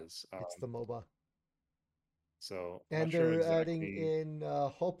 Yeah, it Yeah, is. it's the MOBA. So I'm not And sure they're adding exactly. in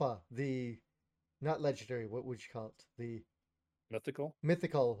Hopa, the not legendary, what would you call it? The Mythical.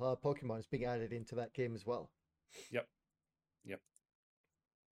 mythical Pokemon is being added into that game as well. Yep. Yep.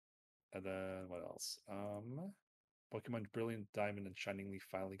 And then what else? Pokemon Brilliant Diamond and Shining Leaf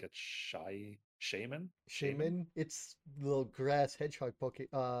finally get Shaman? Shaman? Shaman, it's little grass hedgehog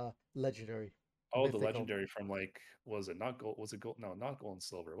legendary, Oh, the mythical. legendary from like was it not gold? Was it gold? No, not gold and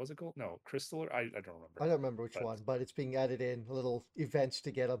silver. Was it gold? No, crystal or I don't I remember. don't remember which But one, but it's being added in little events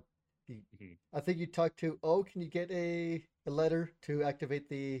to get them. mhm, I think you talked to, oh, can you get a letter to activate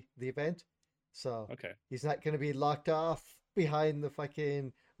the event? So okay, he's not going to be locked off behind the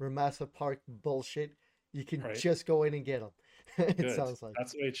fucking Ramassa Park bullshit. You can right, just go in and get them. It good. sounds like.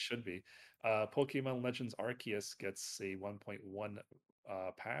 That's the way it should be. Pokemon Legends Arceus gets a 1.1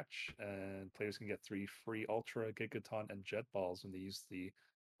 patch, and players can get 3 free Ultra, Gigaton, and Jet Balls when they use the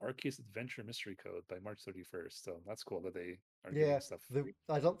Arceus Adventure Mystery Code by March 31st. So that's cool that they are giving Yeah, stuff the free.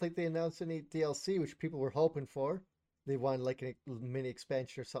 I don't think they announced any DLC, which people were hoping for. They wanted like a mini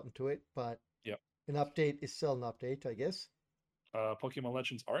expansion or something to it, but Yep. an update is still an update, I guess. Pokemon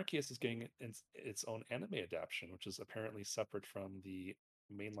Legends Arceus is getting its own anime adaptation, which is apparently separate from the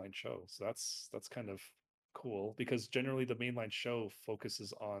mainline show. So that's kind of cool because generally the mainline show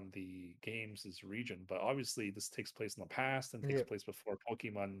focuses on the games' region, but obviously this takes place in the past and takes Yeah, place before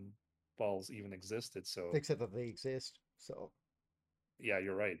Pokemon balls even existed. So except that they exist. So yeah,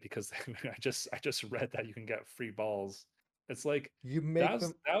 you're right because I just read that you can get free balls. It's like you that make was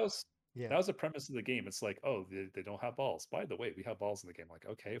them. that was Yeah, that was the premise of the game. It's like, oh, they don't have balls. By the way, we have balls in the game. Like,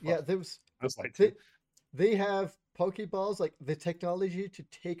 okay, well, yeah. There was I was like, they they have Pokeballs, like the technology to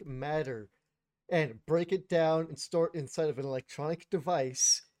take matter and break it down and store it inside of an electronic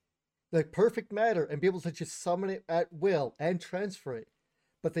device, like perfect matter, and be able to just summon it at will and transfer it.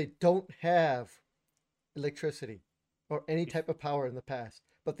 But they don't have electricity or any type of power in the past.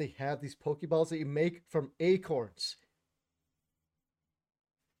 But they have these Pokeballs that you make from acorns.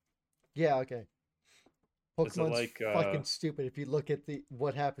 Yeah, okay. is it Pokemon's like fucking stupid if you look at the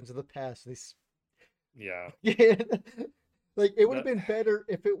what happens in the past. These yeah, like it would have that been better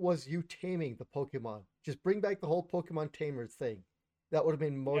if it was you taming the Pokemon. Just bring back the whole Pokemon tamer thing. That would have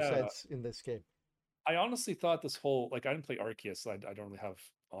made more yeah. sense in this game. I honestly thought this whole like I didn't play Arceus, so I don't really have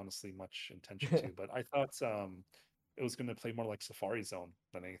honestly much intention to, but I thought it was gonna play more like Safari Zone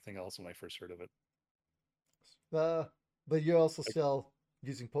than anything else when I first heard of it. uh, but you're also Like still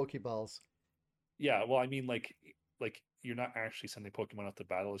using Pokeballs. Yeah, well, I mean, like you're not actually sending Pokemon out to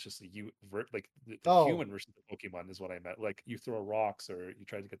battle. It's just like the Oh, human versus the Pokemon is what I meant. Like you throw rocks or you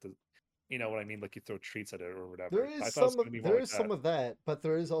try to get the, you know what I mean? Like you throw treats at it or whatever. I thought it was going to be more there like is that. some of that, but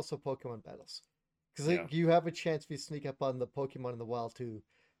there is also Pokemon battles because Yeah. like, you have a chance if you sneak up on the Pokemon in the wild to,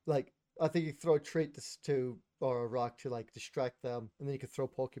 like, I think you throw a trait to or a rock to like distract them, and then you can throw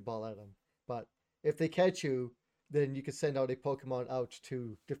Pokeball at them. But if they catch you, then you can send out a Pokemon out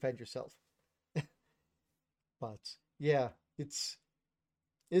to defend yourself. But yeah, it's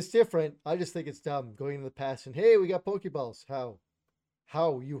it's different. I just think it's dumb going in the past and hey, we got Pokeballs. How?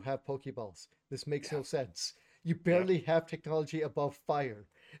 How you have Pokeballs? This makes Yeah. no sense. You Yep. barely have technology above fire.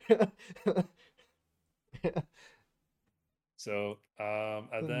 So, and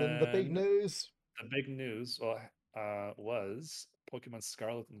And then the big then news. the big news, well, was Pokemon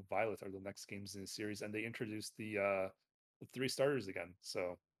Scarlet and Violet are the next games in the series, and they introduced the three starters again.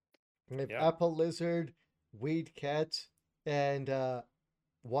 So We have yeah, Apple Lizard, Weed Cat, and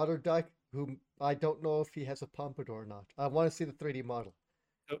Water Duck, who I don't know if he has a pompadour or not. I want to see the 3D model.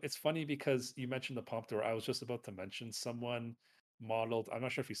 so it's funny because you mentioned the Pompadour. I was just about to mention someone modeled. I'm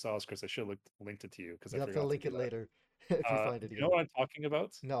not sure if you saw this, Chris. I should have linked it to you because I You'll have to forgot to link do it that. later if you find it You know again. what I'm talking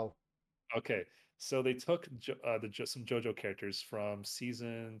about? No, Okay, so they took some JoJo characters from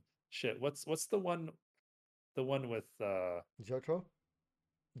season shit. What's the one with Jotaro?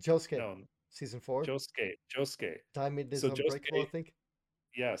 Josuke, no season 4. Josuke. Diamond is So unbreakable, I Josuke, think.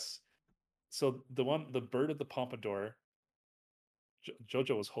 yes. So the bird of the Pompadour,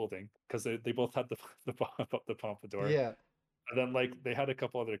 Jojo was holding because they both had the Pompadour, Yeah. and then like they had a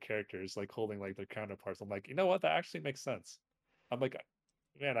couple other characters like holding like their counterparts. I'm like, you know what? That actually makes sense. I'm like,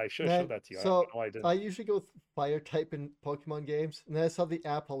 man, I should have And showed that to you. I don't so know why I didn't. I usually go with fire type in Pokemon games, and then I saw the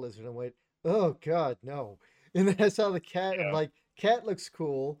Apple Lizard and went, "Oh God, no!" And then I saw the cat. I'm Yeah, like, "Cat looks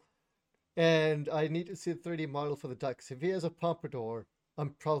cool," and I need to see the 3D model for the ducks. If he has a pompadour,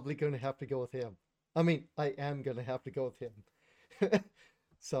 I'm probably going to have to go with him. I mean, I am going to have to go with him.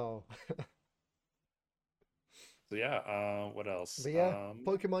 So, so yeah. What else? but yeah,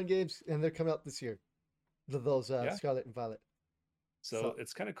 Pokemon games, and they're coming out this year. Those Yeah. Scarlet and Violet. So So,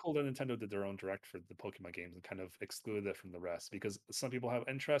 it's kind of cool that Nintendo did their own direct for the Pokemon games and kind of excluded it from the rest because some people have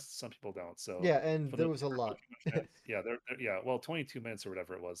interests, some people don't. So yeah, and for there the was a for lot. Pokemon fans, yeah, yeah, well, 22 minutes or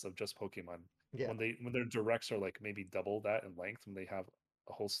whatever it was of just Pokemon. Yeah. When their directs are like maybe double that in length, when they have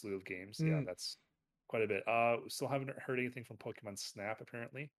a whole slew of games, yeah, Mm, that's quite a bit. Still haven't heard anything from Pokemon Snap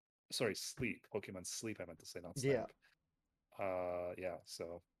apparently. Sorry, Sleep. Pokemon Sleep, I meant to say, not yeah. Snap. Yeah,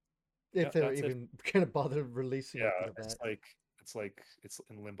 so If yeah, they're that's it. even going to bother releasing Yeah, anything of that. it's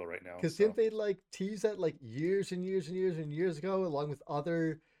in limbo right now. Because didn't So they like tease that like years and years and years and years ago, along with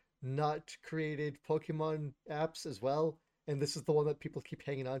other not created Pokemon apps as well? And this is the one that people keep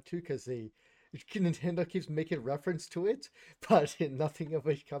hanging on to because they Nintendo keeps making reference to it, but nothing of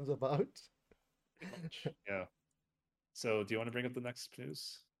it comes about. pretty much, yeah. So do you want to bring up the next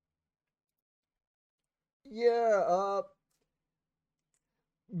news? Yeah,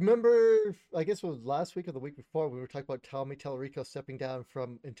 remember, I guess it was last week or the week before, we were talking about Tommy Tallarico stepping down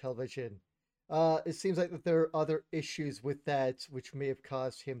from Intellivision. It seems like that there are other issues with that which may have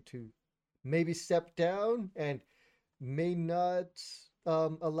caused him to maybe step down and may not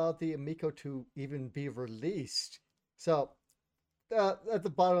allow the Amico to even be released. So, at the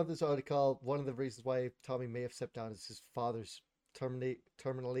bottom of this article, one of the reasons why Tommy may have stepped down is his father's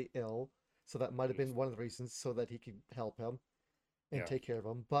terminally ill. So that might have Oof. been one of the reasons so that he could help him and Yeah, take care of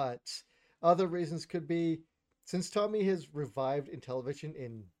him. But other reasons could be since Tommy has revived Intellivision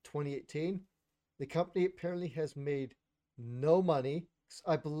in 2018, the company apparently has made no money.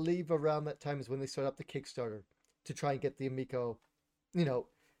 I believe around that time is when they started up the Kickstarter to try and get the Amico, you know,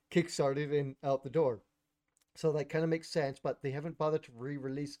 kickstarted and out the door. So that kind of makes sense, but they haven't bothered to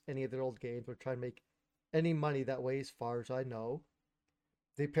re-release any of their old games or try and make any money that way, as far as I know.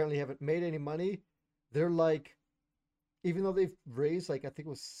 They apparently haven't made any money. They're like, even though they've raised like I think it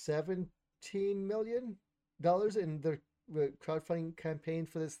was $17 million in their crowdfunding campaign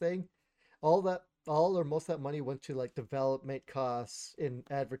for this thing, all or most of that money went to like development costs in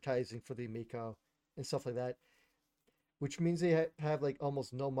advertising for the Amico and stuff like that, which means they have like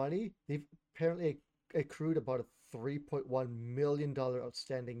almost no money. They've apparently accrued about a $3.1 million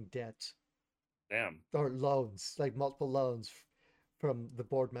outstanding debt damn. or loans, like multiple loans from the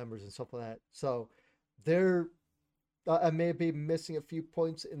board members and stuff like that. So they're I may be missing a few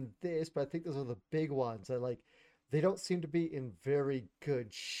points in this, but I think those are the big ones. I like they don't seem to be in very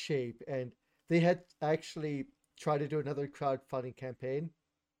good shape, and they had actually tried to do another crowdfunding campaign.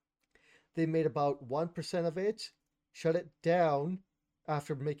 They made about 1% of it, shut it down,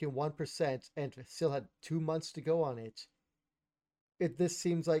 after making 1% and still had 2 months to go on it, this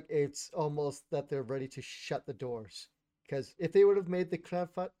seems like it's almost that they're ready to shut the doors. Because if they would have made the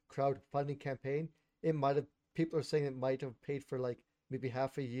crowdfunding campaign, it might have, people are saying it might have paid for like maybe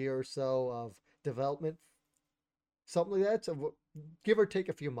half a year or so of development, something like that. So give or take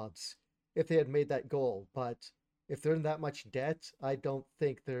a few months if they had made that goal. But if they're in that much debt, I don't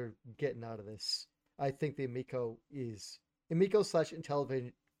think they're getting out of this. I think the Amico slash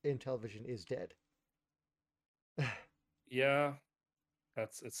Intellivision is dead. Yeah,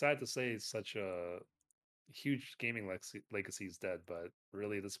 that's it's sad to say such a huge gaming legacy is dead, but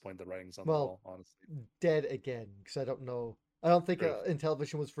really at this point the writing's on the Well, wall, honestly. dead again because I don't know. I don't think True,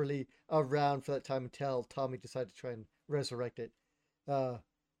 Intellivision was really around for that time until Tommy decided to try and resurrect it. Uh,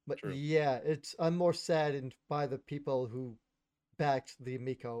 but true. yeah, it's I'm more saddened by the people who backed the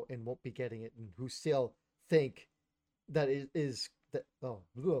Amico and won't be getting it, and who still think that it is that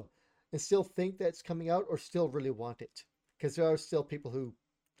and still think that it's coming out or still really want it, because there are still people who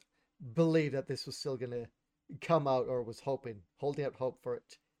believe that this was still gonna come out or was holding out hope for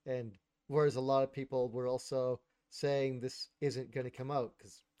it, and whereas a lot of people were also saying this isn't gonna come out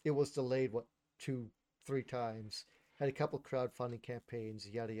because it was delayed what 2 3 times, had a couple crowdfunding campaigns,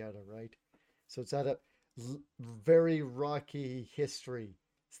 yada yada, right? So it's had a very rocky history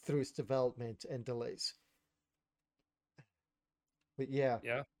through its development and delays. But yeah,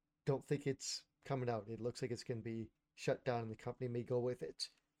 Yeah, don't think it's coming out. It looks like it's going to be shut down and the company may go with it.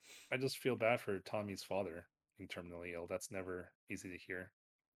 I just feel bad for Tommy's father being terminally ill. That's never easy to hear.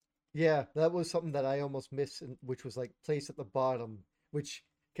 Yeah, that was something that I almost missed, which was like placed at the bottom, which,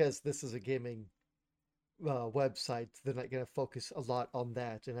 because this is a gaming website, they're not going to focus a lot on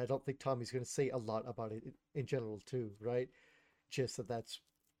that. And I don't think Tommy's going to say a lot about it in general, too, right? Just that that's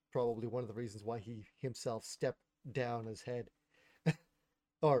probably one of the reasons why he himself stepped down as head.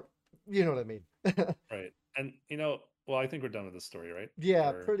 Or, you know what I mean? Right. And well, I think we're done with this story, right?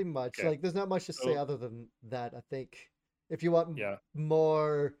 Yeah, Or pretty much. okay. Like, there's not much to say So other than that. I think if you want yeah.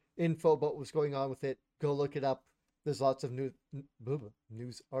 more info about what's going on with it, go look it up. There's lots of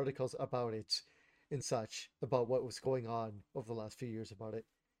news articles about it and such, about what was going on over the last few years about it.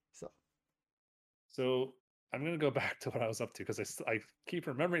 So, So I'm gonna go back to what I was up to because I keep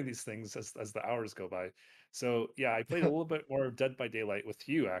remembering these things as the hours go by. So yeah, I played a little bit more of Dead by Daylight with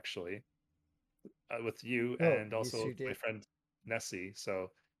you actually, with you oh, and yes, also you with my did. friend Nessie.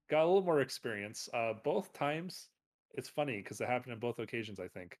 So got a little more experience. Both times, it's funny because it happened on both occasions. I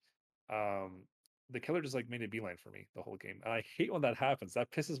think um, the killer just like made a beeline for me the whole game, and I hate when that happens.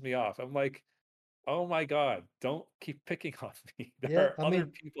 That pisses me off. I'm like, oh my god, don't keep picking on me. There Yeah, are I other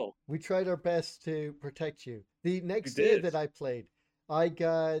mean, people we tried our best to protect you. The who next day did. that I played, I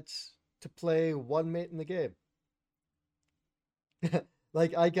got to play 1 minute in the game.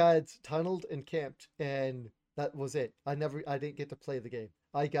 Like I got tunneled and camped, and that was it. I didn't get to play the game.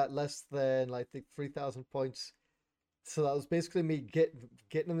 I got less than like 3,000 points. So that was basically me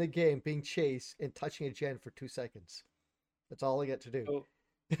getting in the game, being chased, and touching a gen for 2 seconds. That's all I get to do. So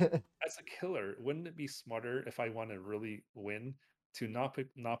as a killer, wouldn't it be smarter if I want to really win to not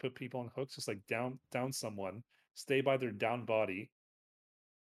put people on hooks, just like down someone, stay by their down body,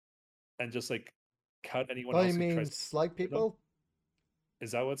 and just like cut anyone Oh, you else who mean tries to slug near them? people?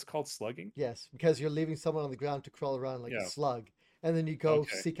 Is that what's called slugging? Yes, because you're leaving someone on the ground to crawl around like a Yeah. slug, and then you go Okay.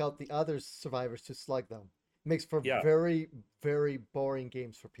 seek out the other survivors to slug them. Makes for Yeah. very, very boring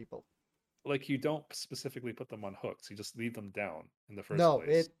games for people. Like you don't specifically put them on hooks. You just leave them down in the first No, place.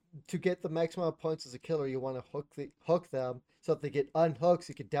 it to get the maximum amount of points as a killer, you want to hook them so that they get unhooked, so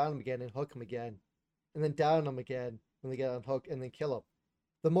you can down them again and hook them again, and then down them again when they get unhooked, and then kill them.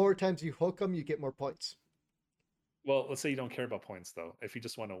 The more times you hook them, you get more points. Well, let's say you don't care about points though. If you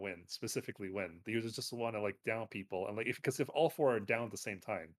just want to win, specifically win, the users just want to like down people and like if all four are down at the same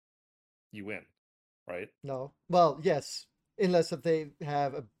time, you win, right? No, well, yes, unless if they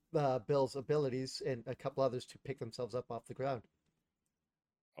have Bill's abilities and a couple others to pick themselves up off the ground.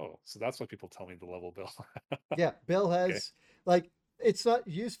 Oh, so that's what people tell me the level bill. Yeah, Bill Okay. has like it's not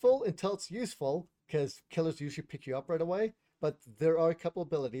useful until it's useful because killers usually pick you up right away. But there are a couple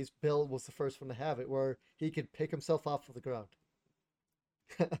abilities. Bill was the first one to have it, where he could pick himself off of the ground.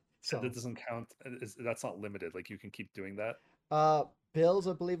 And that So, doesn't count. That's not limited. Like you can keep doing that. uh, Bill's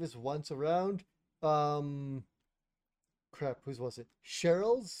I believe is once around. Um, crap, whose was it?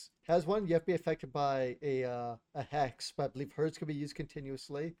 Cheryl's has one. You have to be affected by a hex, but I believe hers can be used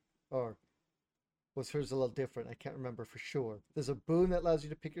continuously, or was hers a little different? I can't remember for sure. There's a boon that allows you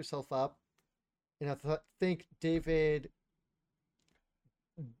to pick yourself up, and think David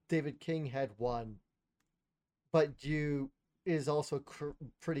King had one, but you is also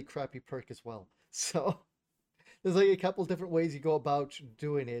pretty crappy perk as well. So there's like a couple different ways you go about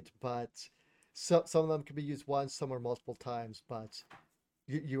doing it, but some of them can be used once, some are multiple times, but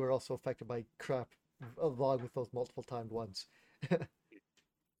you are also affected by crap along with those multiple timed ones.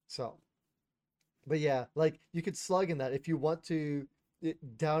 So, but yeah, like you could slug in that if you want to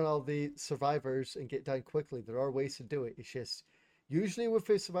down all the survivors and get done quickly. There are ways to do it. It's just usually if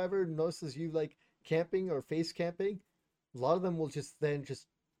a survivor notices you like camping or face camping, a lot of them will just then just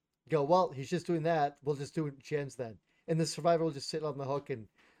go, well, he's just doing that. We'll just do gens then. And the survivor will just sit on the hook and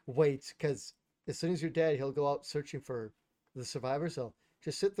wait because as soon as you're dead, he'll go out searching for the survivor. So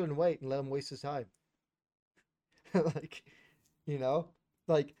just sit there and wait and let him waste his time. Like, you know,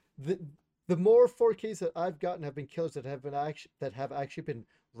 like the more 4Ks that I've gotten have been kills that have actually been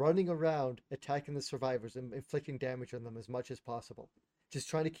running around attacking the survivors and inflicting damage on them as much as possible. Just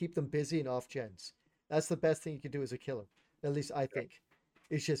trying to keep them busy and off gens. That's the best thing you can do as a killer. At least I think.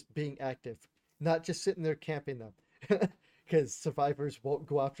 Is just being active, not just sitting there camping them. Because survivors won't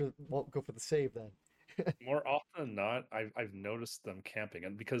go for the save then. More often than not, I've noticed them camping,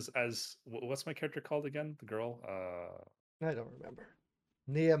 and because as what's my character called again? The girl, I don't remember.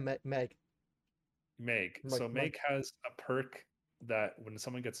 Nia Meg. Meg. Meg, So Meg. Meg has a perk that when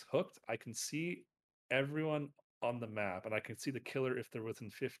someone gets hooked, I can see everyone on the map, and I can see the killer if they're within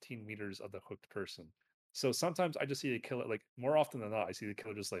 15 meters of the hooked person. So sometimes I just see the killer, like more often than not, I see the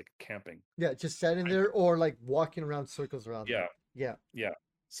killer just like camping. Yeah, just standing I, there or like walking around circles around them. yeah, Yeah. yeah.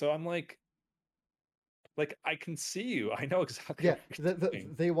 So I'm like I can see you. I know exactly Yeah. what you're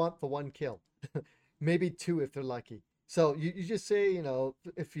doing. They want the one kill. Maybe two if they're lucky. So you just say,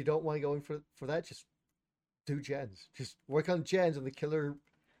 if you don't want to go in for that, just do gens. Just work on gens and the killer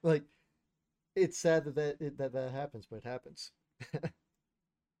like it's sad that happens, but it happens.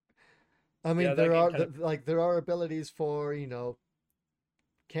 I mean, Yeah, that game kind of. there are abilities for,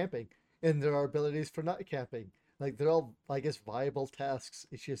 camping and there are abilities for not camping. Like they're all I guess viable tasks.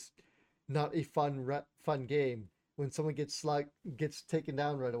 It's just not a fun game when someone gets taken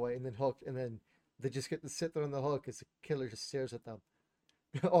down right away and then hooked and then they just get to sit there on the hook as the killer just stares at them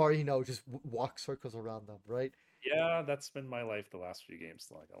or just walk circles around them, right? Yeah, that's been my life the last few games.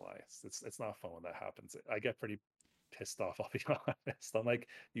 Not gonna lie, it's not fun when that happens. I get pretty pissed off. I'll be honest. I'm like,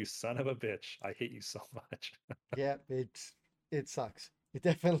 you son of a bitch. I hate you so much. Yeah, it sucks. It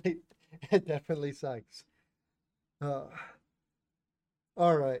definitely it definitely sucks. Uh,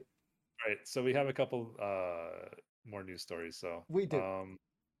 all right, Right. So we have a couple more news stories. we do.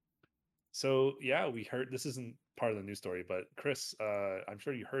 So yeah, we heard this isn't part of the news story, but Chris, I'm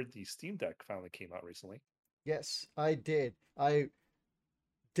sure you heard the Steam Deck finally came out recently. Yes, I did. I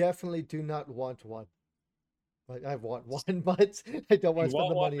definitely do not want one. Like I want one, but I don't want You to spend want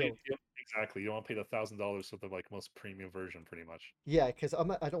the one, money but on. exactly. You don't want to pay the $1,000 for the like most premium version, pretty much. Yeah, because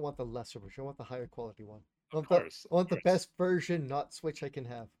I don't want the lesser version. I want the higher quality one. Of course, I want of the course. best version, not Switch I can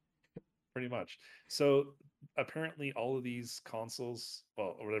have. Pretty much. So apparently, all of these consoles,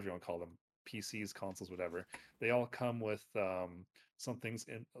 well, or whatever you want to call them, PCs, consoles, whatever, they all come with some things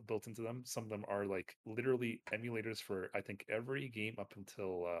built into them. Some of them are like literally emulators for I think every game up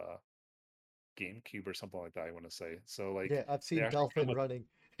until GameCube or something like that. I want to say. So like Yeah, I've they seen actually come Dolphin with, running.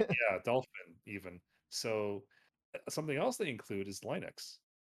 yeah, Dolphin even. So something else they include is Linux.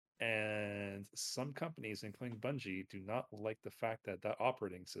 And some companies, including Bungie, do not like the fact that that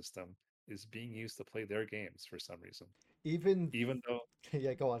operating system is being used to play their games for some reason. Even Even though,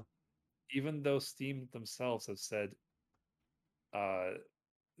 yeah, go on. even though Steam themselves have said uh,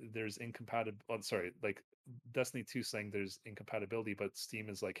 there's incompatible. Oh, sorry, like Destiny 2 saying there's incompatibility, but Steam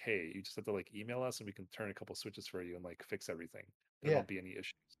is like, hey, you just have to like email us and we can turn a couple switches for you and like fix everything. There Yeah, won't be any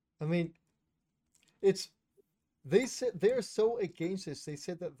issues. I mean, it's they said they're so against this. They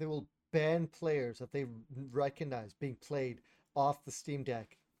said that they will ban players that they recognize being played off the Steam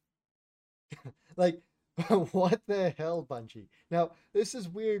Deck. Like, what the hell, Bungie? Now, this is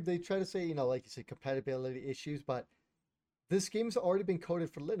weird. They try to say, like you said, compatibility issues, but this game's already been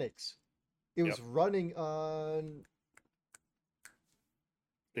coded for Linux. It Yep, was running on.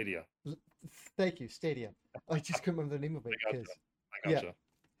 Stadia. Thank you, Stadia. I just couldn't remember the name of I it gotcha. because, I yeah, gotcha.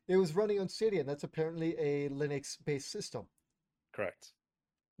 it was running on Stadia, and that's apparently a Linux-based system. Correct.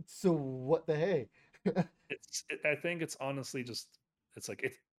 So what the hey? I think it's honestly just it's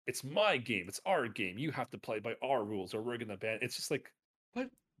like it's my game, it's our game. You have to play by our rules, or we're gonna ban. It's just like But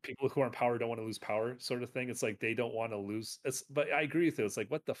people who are in power don't want to lose power, sort of thing. It's like they don't want to lose. It's but I agree with you. It's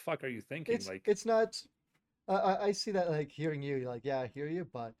like what the fuck are you thinking? Like it's not. I see that like hearing you, like yeah, I hear you,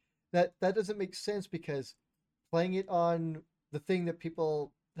 but that doesn't make sense because playing it on the thing that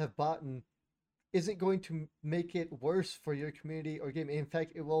people have bought isn't going to make it worse for your community or game. In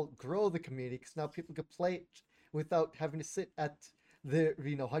fact, it will grow the community because now people can play it without having to sit at the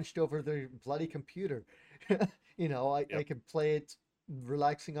hunched over their bloody computer. I Yep. can play it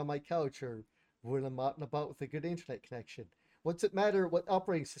relaxing on my couch or when I'm out and about with a good internet connection. What's it matter what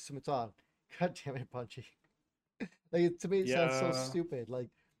operating system it's on? God damn it, Bungie. Like to me, it sounds so Yeah, stupid. Like,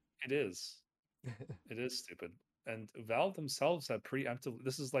 it is. It is stupid. And Valve themselves have preemptively,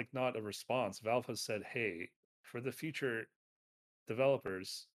 this is like not a response. Valve has said, hey, for the future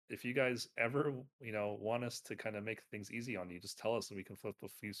developers, if you guys ever, want us to kind of make things easy on you, just tell us and we can flip a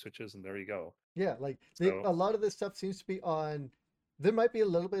few switches and there you go. yeah, like So, a lot of this stuff seems to be on. There might be a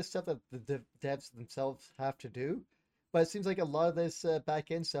little bit of stuff that the devs themselves have to do, but it seems like a lot of this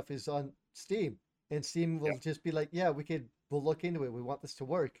back end stuff is on Steam, and Steam yeah, will just be like, "Yeah, we'll look into it. We want this to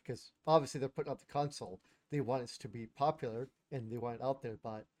work," because obviously they're putting out the console. They want it to be popular and they want it out there,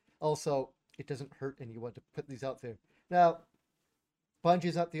 but also it doesn't hurt anyone to put these out there. Now,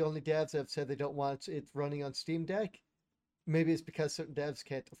 Bungie's not the only devs that have said they don't want it running on Steam Deck. Maybe it's because certain devs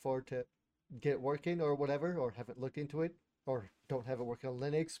can't afford to get it working or whatever, or haven't looked into it, or don't have it working on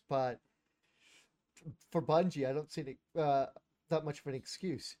Linux. But for Bungie, I don't see that much of an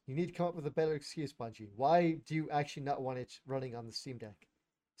excuse. You need to come up with a better excuse, Bungie. Why do you actually not want it running on the Steam Deck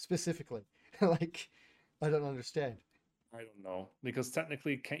specifically? Like, I don't understand. I don't know. Because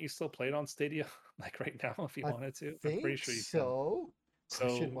technically, can't you still play it on Stadia like right now if you I wanted to? I'm pretty think sure you can. so.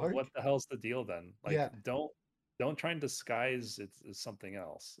 Question So mark. what the hell's the deal then? Like, Yeah, don't try and disguise it as something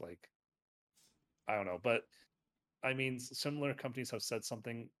else. Like, I don't know. But I mean, similar companies have said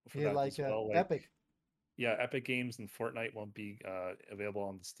something for yeah, that like as well. Like, Epic. yeah, Epic Games and Fortnite won't be available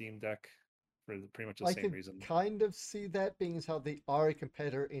on the Steam Deck for pretty much the I same could reason. kind of see that being as how they are a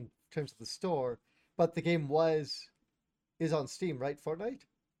competitor in terms of the store, but the game is on Steam, right? Fortnite?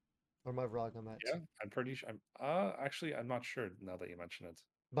 Or am I wrong on that? Yeah, I'm pretty sure. Actually, I'm not sure now that you mention it.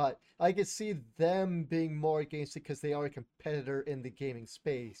 But I could see them being more against it because they are a competitor in the gaming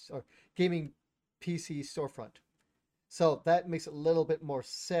space or gaming PC storefront. So that makes a little bit more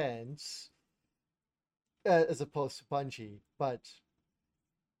sense as opposed to Bungie. But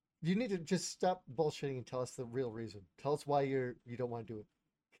you need to just stop bullshitting and tell us the real reason. Tell us why you don't want to do it.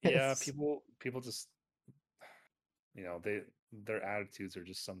 Yeah, Yes. people just, their attitudes are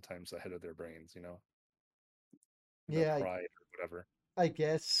just sometimes ahead of their brains, their Yeah, pride or whatever. I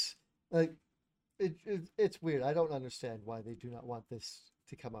guess like it's weird. I don't understand why they do not want this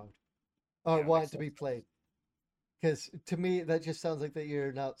to come out or Yeah, it want it makes to no be sense. played. Because to me, that just sounds like that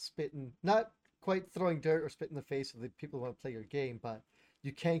you're not spitting, not quite throwing dirt or spit in the face of the people who want to play your game, but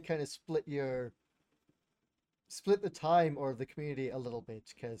you can kind of split the time or the community a little bit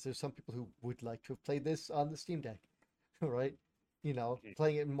because there's some people who would like to have played this on the Steam Deck, right? Mhm.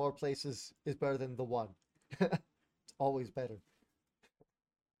 Playing it in more places is better than the one. It's always better.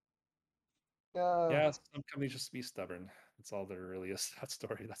 Uh, Yeah, some companies just be stubborn. That's all there really is to that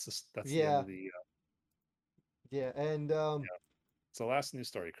story. That's the end yeah, of the yeah, and yeah. It's the last news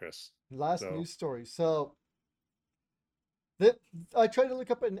story, Chris. last So news story. So that I tried to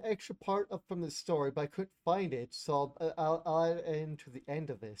look up an extra part of from the story, but I couldn't find it. So I'll add it into the end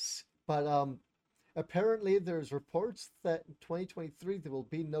of this. But apparently there's reports that in 2023 there will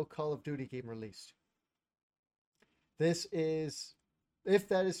be no Call of Duty game released. This is, if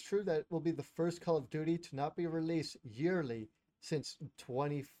that is true, that will be the first Call of Duty to not be released yearly since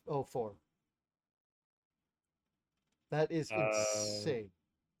 2004. That is uh insane.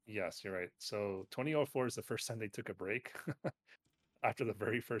 yes, you're right. So 2004 is the first time they took a break after the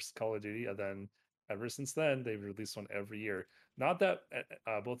very first Call of Duty, and then ever since then they've released one every year. Not that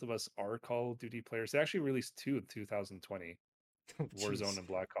both of us are Call of Duty players. They actually released two in 2020, Oh, Warzone jeez. and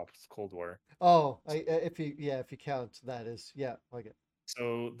Black Ops Cold War. Oh, if you count that as yeah, okay.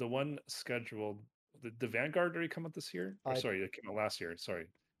 So the one scheduled, the Vanguard already come out this year, or I sorry, it came out last year. Sorry,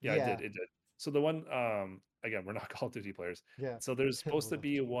 yeah, it yeah, did, it did. So the one, again, we're not Call of Duty players. yeah. So there's supposed We're to not.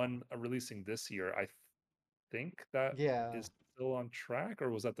 be one releasing this year. I think that Yeah. is still on track, or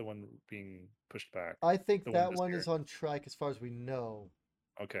was that the one being pushed back? I think The one that this one year. is on track as far as we know.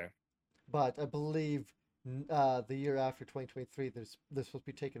 Okay, But I believe the year after 2023, they're supposed to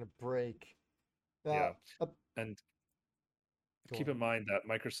be taking a break. Uh, yeah, uh and Go keep on. in mind that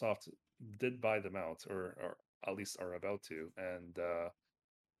Microsoft did buy them out, or at least are about to, and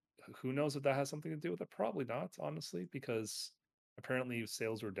who knows if that has something to do with it? Probably not, honestly, because apparently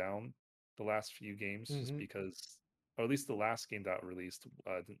sales were down the last few games just Hmm. because, or at least the last game that released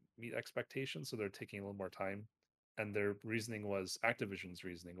didn't meet expectations, so they're taking a little more time. And their reasoning was, Activision's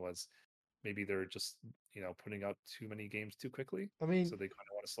reasoning was, maybe they're just putting out too many games too quickly, I mean, so they kind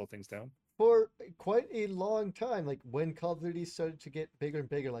of want to slow things down. for quite a long time. Like when Call of Duty started to get bigger and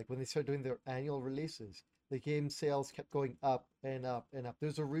bigger, like when they started doing their annual releases, the game sales kept going up and up and up.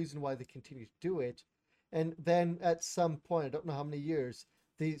 There's a reason why they continue to do it. And then at some point, I don't know how many years,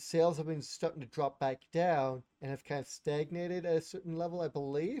 the sales have been starting to drop back down and have kind of stagnated at a certain level, I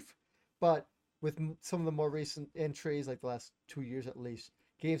believe. But with some of the more recent entries, like the last 2 years at least,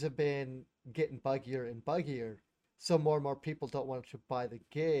 games have been getting buggier and buggier, so more and more people don't want to buy the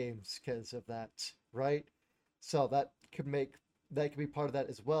games because of that, right? So that could be part of that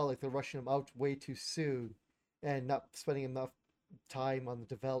as well. Like they're rushing them out way too soon and not spending enough time on the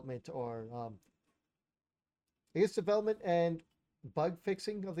development or I guess development and bug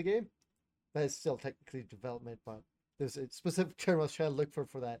fixing of the game. That is still technically development, but there's a specific term I was trying to look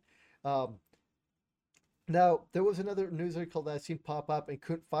for that. Um, Now, there was another news article that I seen pop up and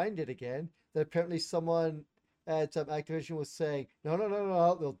couldn't find it again. That apparently someone at Activision was saying, no, no, no,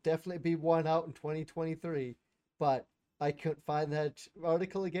 no, there'll definitely be one out in 2023. But I couldn't find that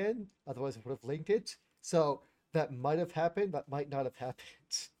article again. Otherwise, I would have linked it. So that might have happened. That might not have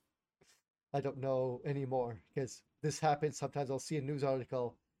happened. I don't know anymore because this happens. Sometimes I'll see a news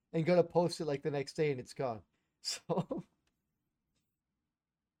article and go to post it like the next day and it's gone. So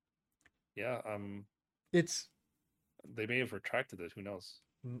Yeah, it's they may have retracted it. Who knows?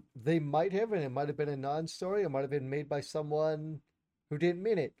 They might have, and it might have been a non-story. It might have been made by someone who didn't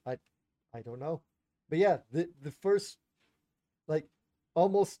mean it. I don't know. But yeah, the first like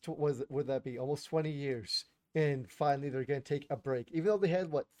almost was would that be almost 20 years, and finally they're gonna take a break. Even though they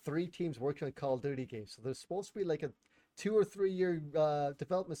had what 3 teams working on Call of Duty games, so there's supposed to be like a 2 or 3 year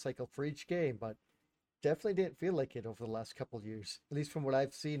development cycle for each game, but definitely didn't feel like it over the last couple of years, at least from what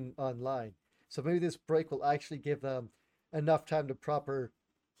I've seen online. So maybe this break will actually give them enough time to proper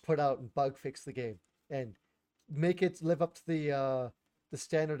put out and bug fix the game and make it live up to the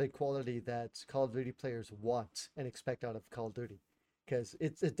standard and quality that Call of Duty players want and expect out of Call of Duty, because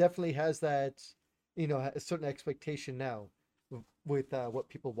it definitely has that a certain expectation now with what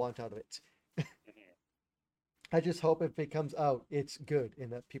people want out of it. Mhm. I just hope if it comes out, it's good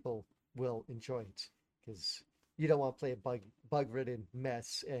and that people will enjoy it, because you don't want to play a bug ridden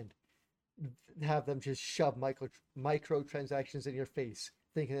mess and have them just shove microtransactions in your face,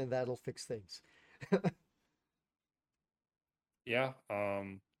 thinking that that'll fix things. Yeah,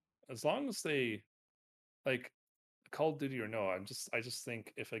 as long as they like Call of Duty or no, I just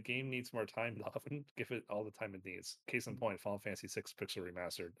think if a game needs more time, often give it all the time it needs. Case in point, Final Fantasy VI Pixel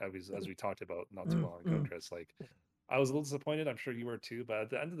Remastered, as we talked about not too long ago, Chris. Like, I was a little disappointed. I'm sure you were too. But at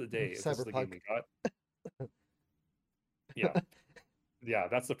the end of the day, if this is the game Cyberpunk. we got, yeah, yeah,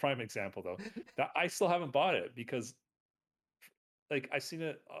 that's the prime example though. That I still haven't bought it because like I seen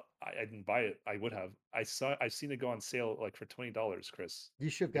it. I didn't buy it. I would have. I've seen it go on sale like for $20, Chris, You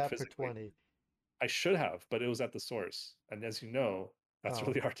should have like got for physically. 20. I should have, but it was at the source. And as you know, that's Oh.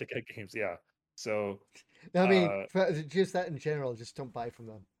 really hard to get games. Yeah. So, I mean, uh, just that in general, just don't buy from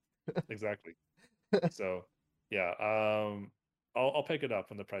them. exactly. So, yeah. I'll pick it up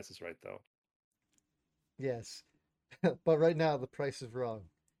when the price is right, though. Yes. But right now the price is wrong.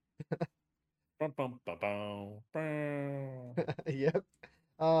 Bum, bum, ba, bow, bow. Yep.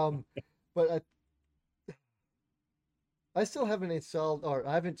 Um, but I still haven't installed, or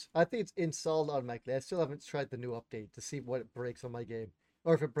I haven't. I think it's installed automatically. I still haven't tried the new update to see what it breaks on my game,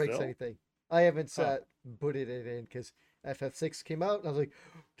 or if it breaks Still? anything. I haven't Huh. booted it in because FF6 came out, and I was like,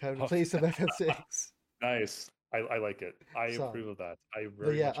 time to Oh, play some FF6. nice. I like it. I So, approve of that. I but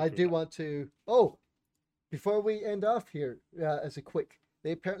very yeah, much I approve do that. want to. Oh, before we end off here, as a quick,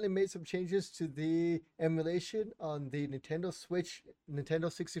 they apparently made some changes to the emulation on the Nintendo Switch,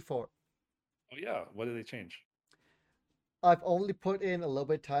 Nintendo 64. Oh, yeah. What did they change? I've only put in a little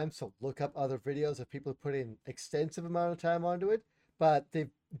bit of time, so look up other videos of people who put in extensive amount of time onto it. But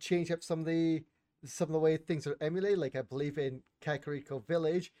they've changed up some of the way things are emulated. Like I believe in Kakariko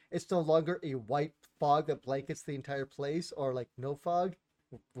Village, it's no longer a white fog that blankets the entire place, or like no fog.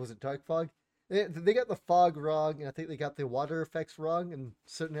 Was it dark fog? They got the fog wrong, and I think they got the water effects wrong in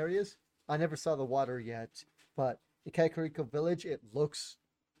certain areas. I never saw the water yet, but in Kakariko Village, it looks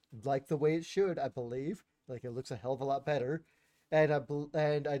like the way it should, I believe. Like it looks a hell of a lot better, and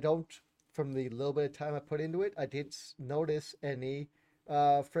I don't. From the little bit of time I put into it, I didn't notice any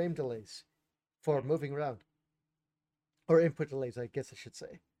frame delays for Hmm. moving around, or input delays, I guess I should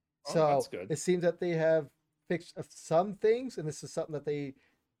say. Oh, that's So good. it seems that they have fixed some things, and this is something that they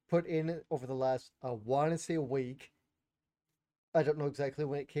put in over the last, I want to say, a week. I don't know exactly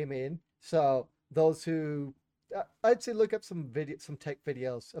when it came in. So those who I'd say look up some tech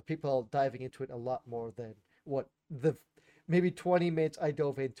videos of people diving into it a lot more than what the maybe 20 minutes I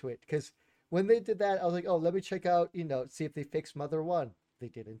dove into it, because when they did that, I was like, oh, let me check out, see if they fixed Mother 1. They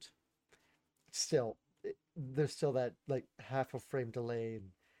didn't. Still, there's still that like half a frame delay, and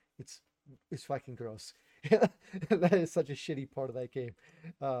it's it's fucking gross. That is such a shitty part of that game.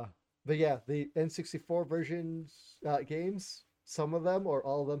 Uh, but yeah, the N64 versions games, some of them or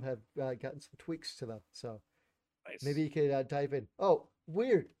all of them have gotten some tweaks to them. So maybe Nice. you could dive in. Oh,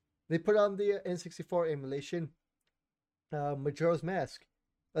 weird! They put on the N64 emulation, Majora's Mask.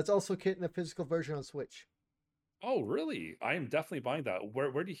 That's also getting a physical version on Switch. Oh, really? I am definitely buying that.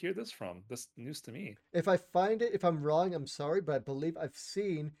 Where do you hear this from? This news to me. If I find it, if I'm wrong, I'm sorry, but I believe I've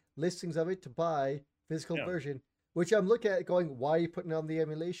seen listings of it to buy physical Yeah. version, which I'm looking at going, why are you putting on the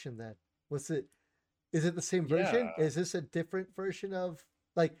emulation then? Was it is it the same Yeah. version? Is this a different version of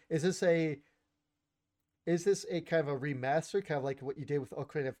like is this a kind of a remaster, kind of like what you did with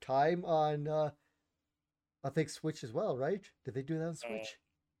Ocarina of Time on I think Switch as well, right? Did they do that on Uh, Switch?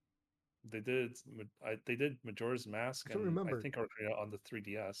 they did Majora's Mask I don't and I remember. think Ocarina on the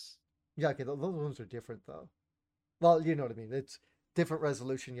 3DS. Yeah, okay, those ones are different though. Well, you know what I mean. It's different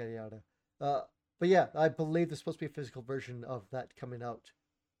resolution, yada yada. Uh, but yeah, I believe there's supposed to be a physical version of that coming out,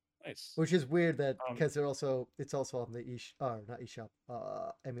 Nice. which is weird that Um, because it's also on the or not eShop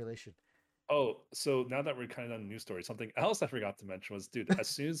emulation. Oh, so now that we're kind of on news story, something else I forgot to mention was, dude, as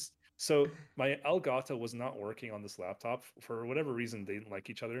soon as so my Elgato was not working on this laptop for whatever reason, they didn't like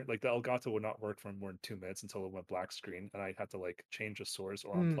each other. Like the Elgato would not work for more than 2 minutes until it went black screen, and I had to like change the source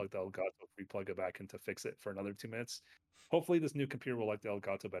or Mm, unplug the Elgato, replug it back in to fix it for another 2 minutes. Hopefully, this new computer will like the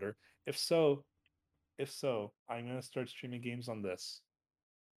Elgato better. If so, if so, I'm gonna start streaming games on this.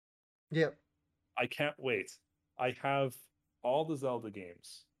 yep, I can't wait. I have all the Zelda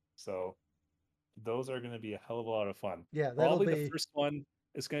games, so those are going to be a hell of a lot of fun. yeah, that'll Probably the be first one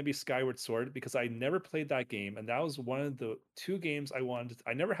is going to be Skyward Sword because I never played that game, and that was one of the two games I wanted.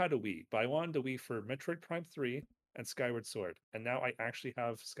 I never had a Wii, but I wanted a Wii for Metroid Prime 3 and Skyward Sword. And now I actually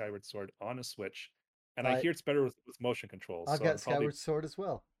have Skyward Sword on a Switch, and I I hear it's better with motion controls. I've So got I'm probably Skyward Sword as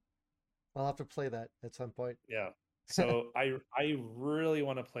well. I'll have to play that at some point. yeah. So I really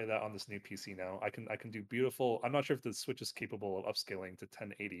want to play that on this new PC now. I can do beautiful. I'm not sure if the Switch is capable of upscaling to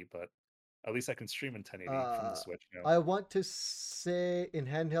 1080, but at least I can stream in 1080 from the uh, Switch now. I want to say in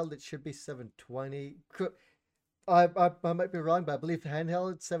handheld it should be 720. I might be wrong, but I believe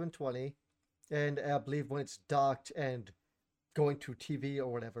handheld it's 720, and I believe when it's docked and going to TV or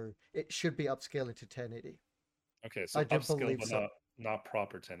whatever, it should be upscaling to 1080. Okay, I so do upscale, believe but so. not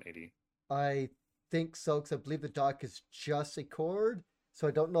proper 1080. I think so because I believe the dock is just a cord, so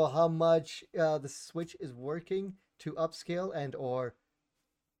I don't know how much the Switch is working to upscale and or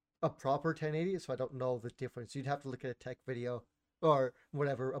a proper 1080. So I don't know the difference. You'd have to look at a tech video or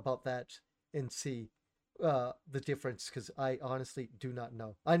whatever about that and see the difference because I honestly do not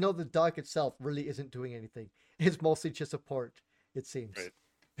know. I know the dock itself really isn't doing anything. It's mostly just a port, it seems.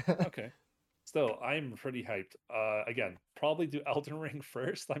 Right. Okay. Still, I'm pretty hyped. Again, probably do Elden Ring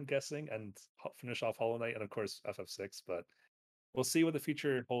first, I'm guessing, and finish off Hollow Knight, and of course FF6. But we'll see what the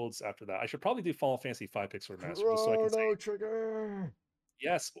future holds after that. I should probably do Final Fantasy 5 Pixel Remaster just so I can say Chrono Trigger.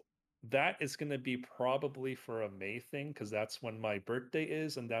 yes. That is going to be probably for a May thing because that's when my birthday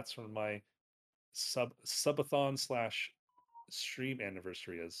is, and that's when my subathon slash stream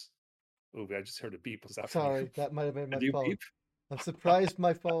anniversary is. Oh, I just heard a beep. Was that from you? Sorry, that might have been my Did you phone. beep? I'm surprised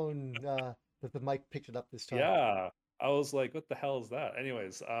my phone that the mic picked it up this time. Yeah. I was like, what the hell is that?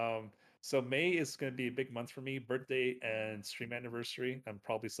 Anyways, so May is going to be a big month for me, birthday and stream anniversary, and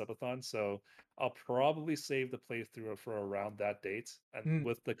probably subathon. So I'll probably save the playthrough for around that date. And Hmm.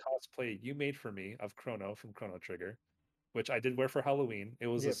 with the cosplay you made for me of Chrono from Chrono Trigger, which I did wear for Halloween, it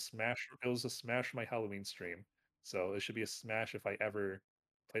was a Yep. smash. It was a smash for my Halloween stream. So it should be a smash if I ever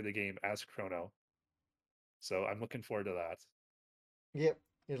play the game as Chrono. So I'm looking forward to that. Yep.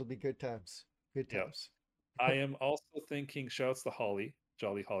 It'll be good times. Good Yeah. times. I am also thinking shouts to Holly,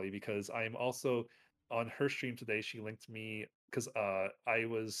 Jolly Holly, because I am also on her stream today. She linked me because I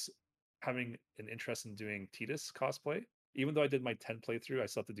was having an interest in doing Titus cosplay. Even though I did my 10 playthrough, I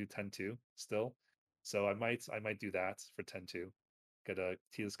still have to do 10-2 still. So I might do that for 10-2. Get a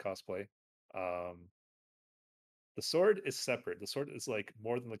Titus cosplay. Um the sword is separate. The sword is like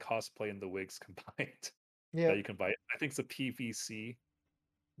more than the cosplay and the wigs combined that Yep. you can buy. I think it's a PVC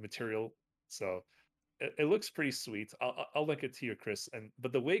material. So it looks pretty sweet. I'll link it to you, Chris. And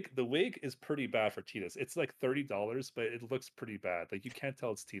but the wig is pretty bad for Titus. It's like $30, but it looks pretty bad. Like you can't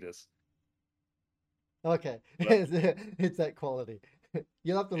tell it's Titus. Okay. But It's that quality.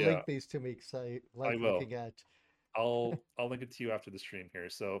 You'll have to yeah, link these to me because I I like will. looking at. I'll link it to you after the stream here.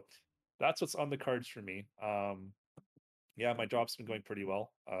 So that's what's on the cards for me. Yeah, my job's been going pretty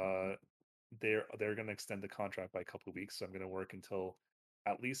well. they're going to extend the contract by a couple of weeks, so I'm going to work until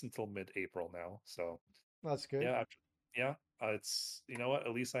at least until mid-April now. So That's good. yeah, yeah, it's you know what?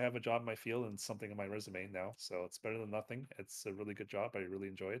 At least I have a job in my field and something on my resume now, so it's better than nothing. It's a really good job. I really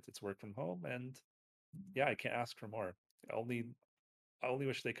enjoy it. It's work from home, and yeah, I can't ask for more. Only I only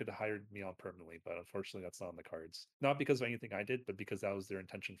wish they could have hired me on permanently, but unfortunately, that's not on the cards. Not because of anything I did, but because that was their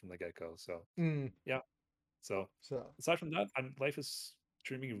intention from the get-go. So Mm, yeah. So so aside from that, life is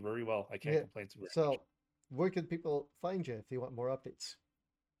treating me very well. I can't yeah. complain too very much. So where can people find you if they want more updates?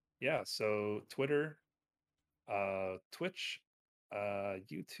 Yeah. So Twitter, Twitch,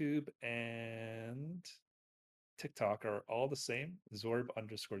 YouTube, and TikTok are all the same.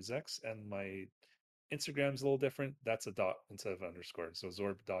 Zorb_Zex, and my Instagram's a little different. That's a dot instead of underscore. So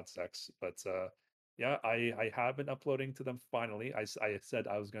Zorb.Zex. But yeah, I have been uploading to them finally. I said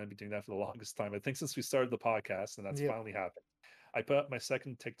I was going to be doing that for the longest time. I think since we started the podcast, and that's Yep. finally happened. I put up my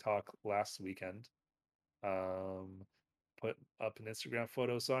second TikTok last weekend. Um, put up an Instagram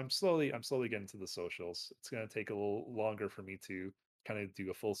photo. So I'm slowly getting to the socials. It's gonna take a little longer for me to kind of do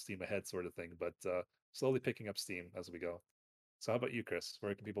a full steam ahead sort of thing, but slowly picking up steam as we go. So how about you, Chris?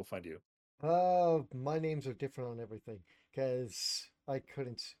 Where can people find you? My names are different on everything because I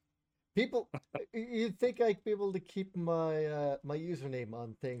couldn't. People, you'd think I'd be able to keep my username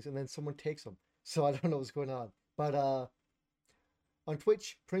on things, and then someone takes them. So I don't know what's going on. But on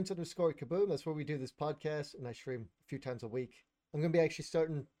Twitch, Prince_Kaboom. That's where we do this podcast, and I stream a few times a week. I'm gonna be actually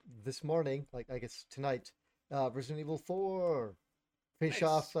starting this morning, like I guess tonight, Resident Evil 4. Finish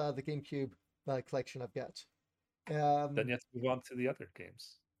off Nice. the GameCube collection I've got. Then Um, you have to move on to the other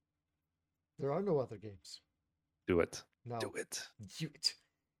games. there are no other games. Do it. Do No, it. you it.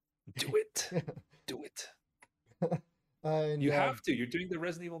 Do it. Do it. and You have to. You're doing the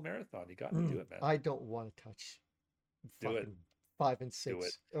Resident Evil marathon. You got to do it, man. I don't want to touch Do it. fucking five and Do it.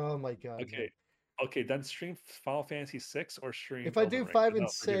 six. Oh my god, no. Okay. Okay, then stream Final Fantasy 6 or stream If I Elden do Ring. five and No,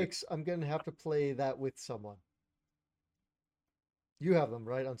 forget it. six, I'm gonna have to play that with someone. You have them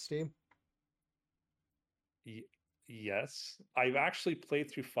right on Steam. Y- yes, I've actually played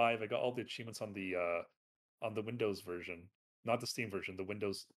through 5. I got all the achievements on the Windows version, not the Steam version, the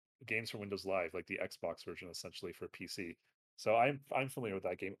Windows games for Windows Live, like the Xbox version essentially for PC. So I'm familiar with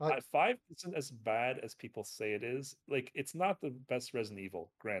that game. I 5 isn't as bad as people say it is. Like it's not the best Resident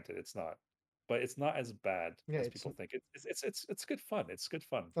Evil, granted, it's not. But it's not as bad yeah, as it's. people think. It's good fun. It's good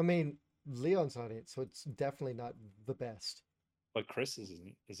fun. I mean, Leon's on it, so it's definitely not the best. But Chris is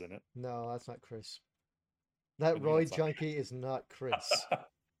in it. No, that's not Chris. That What do you mean Roy that's not junkie is not Chris.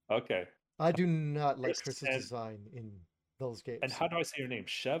 okay. I do not like Chris Chris's design in those and games. how do I say your name?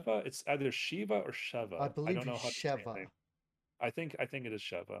 Sheva? It's either Shiva or I Sheva. I believe don't he's know how to say your Sheva. name. I think it is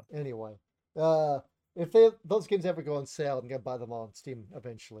Sheva. Anyway, if those games ever go on sale, I'm gonna buy them all on Steam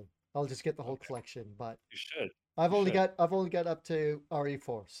eventually. I'll just get the whole Okay. collection, but You should. I've You only should. got I've only got up to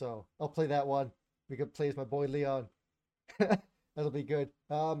RE4, so I'll play that one. We could play as my boy Leon. That'll be good.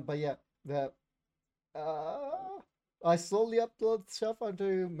 But yeah, the I slowly upload stuff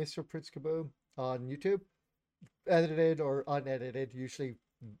onto Mr. Prince Kaboom on YouTube, edited or unedited. Usually,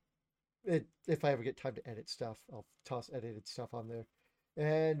 if I ever get time to edit stuff, I'll toss edited stuff on there.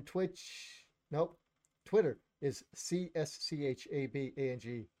 And Twitch, nope, Twitter is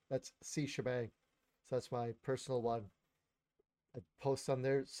CSCHABANG. That's C Shebang. So that's my personal one. I post on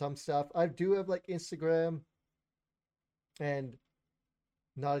there some stuff. I do have like Instagram and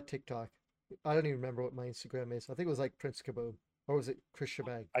not a TikTok. I don't even remember what my Instagram is. I think it was like Prince Kaboom. Or was it Chris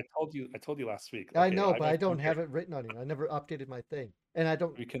Shebang? I told you last week. I Okay, know, I have but my I don't phone here. have it written on it. I never updated my thing. And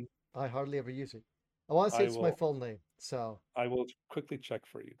We can I hardly ever use it. I want to say I it's my will full name. I will quickly check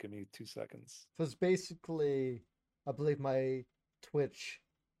for you. Give me 2 seconds. So it's basically, I believe my Twitch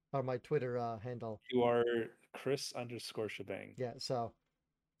or my Twitter handle. You are Chris_Shebang. Yeah, so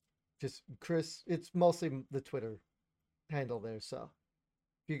just Chris. It's mostly the Twitter handle there. So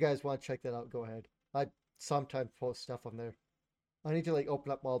if you guys want to check that out, go ahead. I sometimes post stuff on there. I need to like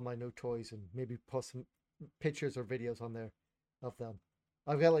open up all my new toys and maybe post some pictures or videos on there of them.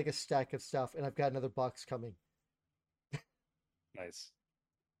 I've got like a stack of stuff, and I've got another box coming. Nice.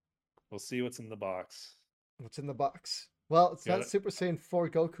 We'll see what's in the box. What's in the box? Well, it's Got not it. Super Saiyan 4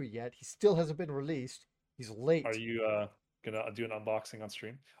 Goku yet. He still hasn't been released. He's Are late. you gonna do an unboxing on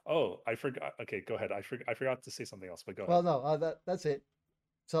stream? Oh, I forgot. Okay, go ahead. I forgot to say something else, but go Well, ahead. no, that's it.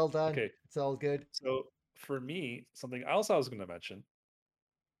 It's all done. Okay, It's all good. so for me, something else I was gonna mention,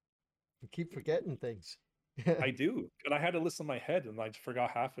 You keep forgetting things. I do, and I had a list in my head, and I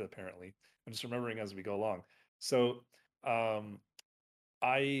forgot half of it apparently. I'm just remembering as we go along. So, um,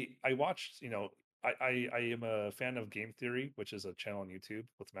 I watched, I am a fan of Game Theory, which is a channel on YouTube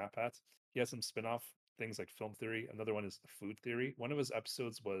with MatPat. He has some spin-off things like Film Theory. Another one is Food Theory. One of his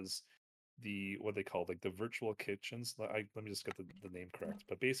episodes was the what they call like the virtual kitchens. Let me just get the name correct.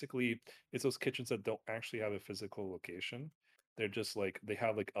 But basically, it's those kitchens that don't actually have a physical location. They're just like they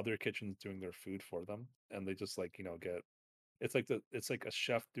have like other kitchens doing their food for them, and they just like get it's like a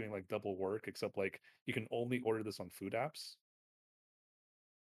chef doing like double work, except like you can only order this on food apps.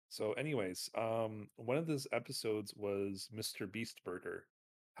 So, anyways, one of those episodes was Mr. Beast Burger.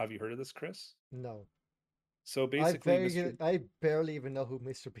 Have you heard of this, Chris? No. So basically, Mr. I barely even know who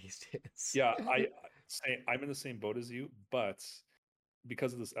Mr. Beast is. Yeah, I'm in the same boat as you, but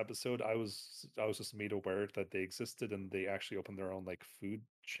because of this episode, I was just made aware that they existed and they actually opened their own like food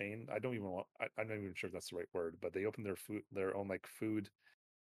chain. I'm not even sure if that's the right word, but they opened their own like food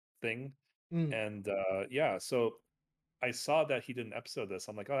thing. Mm, And yeah, so I saw that he did an episode of this.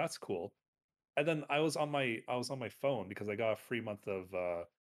 I'm like, oh, that's cool. And then I was on my phone because I got a free month of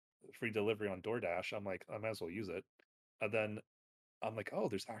free delivery on DoorDash. I'm like, I might as well use it. And then I'm like, oh,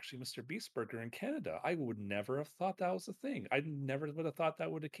 there's actually Mr. Beast Burger in Canada. I would never have thought that was a thing. I never would have thought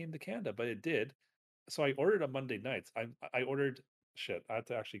that would have came to Canada, but it did. So I ordered on Monday nights. I ordered shit. I have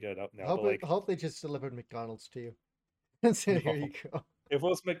to actually get it up now. But I like, hope they just delivered McDonald's to you. And so here no, you go. if it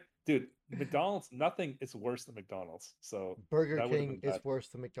was dude, McDonald's, nothing is worse than McDonald's. So Burger that would have King been bad. is worse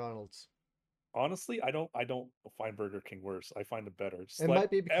than McDonald's. Honestly, I don't find Burger King worse. I find it better. It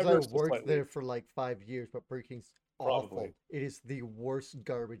might be because I Ever so worked slightly, there for like 5 years, but Burger King's probably, awful. It is the worst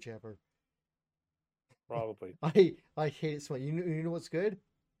garbage ever. probably. I hate it so much. You know what's good?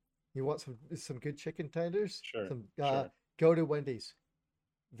 You want some good chicken tenders? Sure, Some sure. go to Wendy's.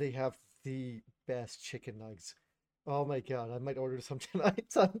 They have the best chicken nugs. Oh my god, I might order some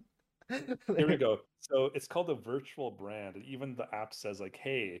tonight. Here we go. So it's called a virtual brand, and even the app says like,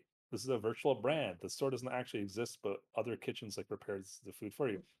 "Hey, this is a virtual brand. The store doesn't actually exist, but other kitchens like prepares the food for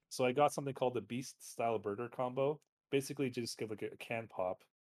you." So I got something called the Beast Style Burger Combo. Basically, just give like a can pop,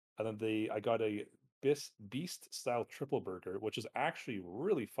 and then I got a Beast Style Triple Burger, which is actually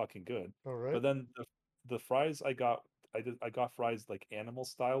really fucking good. All right. But then the fries I got fries like animal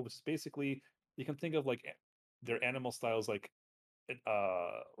style, which is basically you can think of like their animal styles like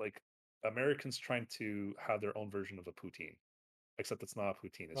Americans trying to have their own version of a poutine, except it's not a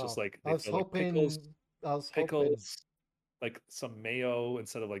poutine. It's just Oh, like I they was throw like hoping. I was hoping. pickles, like some mayo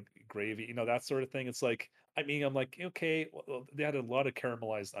instead of like gravy, that sort of thing. It's like, I mean, I'm like, okay, well, they had a lot of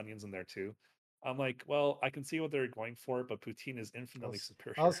caramelized onions in there too. I'm like, well, I can see what they're going for, but poutine is I infinitely was, I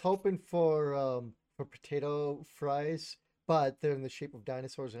superior. was hoping for potato fries, but they're in the shape of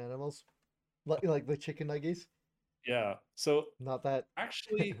dinosaurs and animals, like the chicken nuggies. Yeah. So Not that.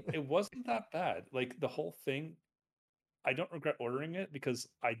 actually, it wasn't that bad. Like the whole thing, I don't regret ordering it because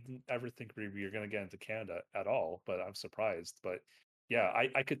I didn't ever think we were going to get into Canada at all, but I'm surprised. But yeah,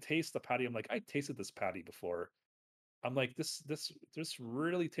 I could taste the patty. I'm like, I tasted this patty before. I'm like, this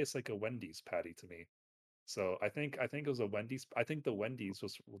really tastes like a Wendy's patty to me. So I think it was a Wendy's. I think the Wendy's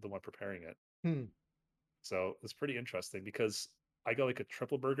was the one preparing it. Hmm. So it's pretty interesting because I got like a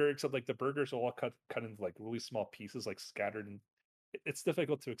triple burger, except like the burgers are all cut into like really small pieces, like scattered. And it's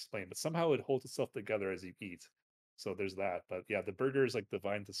difficult to explain, but somehow it holds itself together as you eat. So there's that. But yeah, the burger is like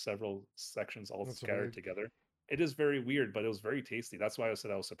divided into several sections, all That's scattered weird. together. It is very weird, but it was very tasty. That's why I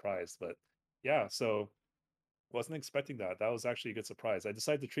said I was surprised. But yeah, so wasn't expecting that. That was actually a good surprise. I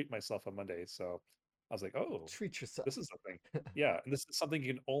decided to treat myself on Monday, so I was like, oh, Treat yourself. this is a thing. Yeah, and this is something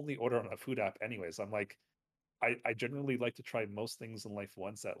you can only order on a food app anyways. I'm like, I generally like to try most things in life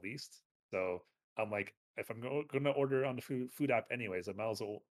once at least. So I'm like, if I'm going to order on the food app anyways, I might as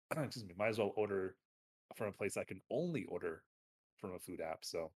well excuse me, might as well order from a place I can only order from a food app.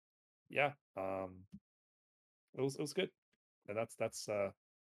 So yeah, it was good, and that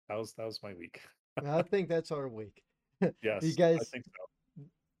was my week. I think that's our week. You Yes, I guys think so.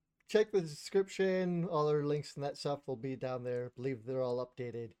 check the description. All our links and that stuff will be down there. I believe they're all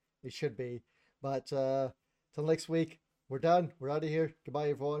updated. They should be. But till next week, we're done. We're out of here. Goodbye,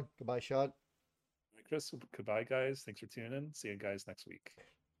 everyone. Goodbye, Sean. Chris, goodbye, guys. Thanks for tuning in. See you guys next week.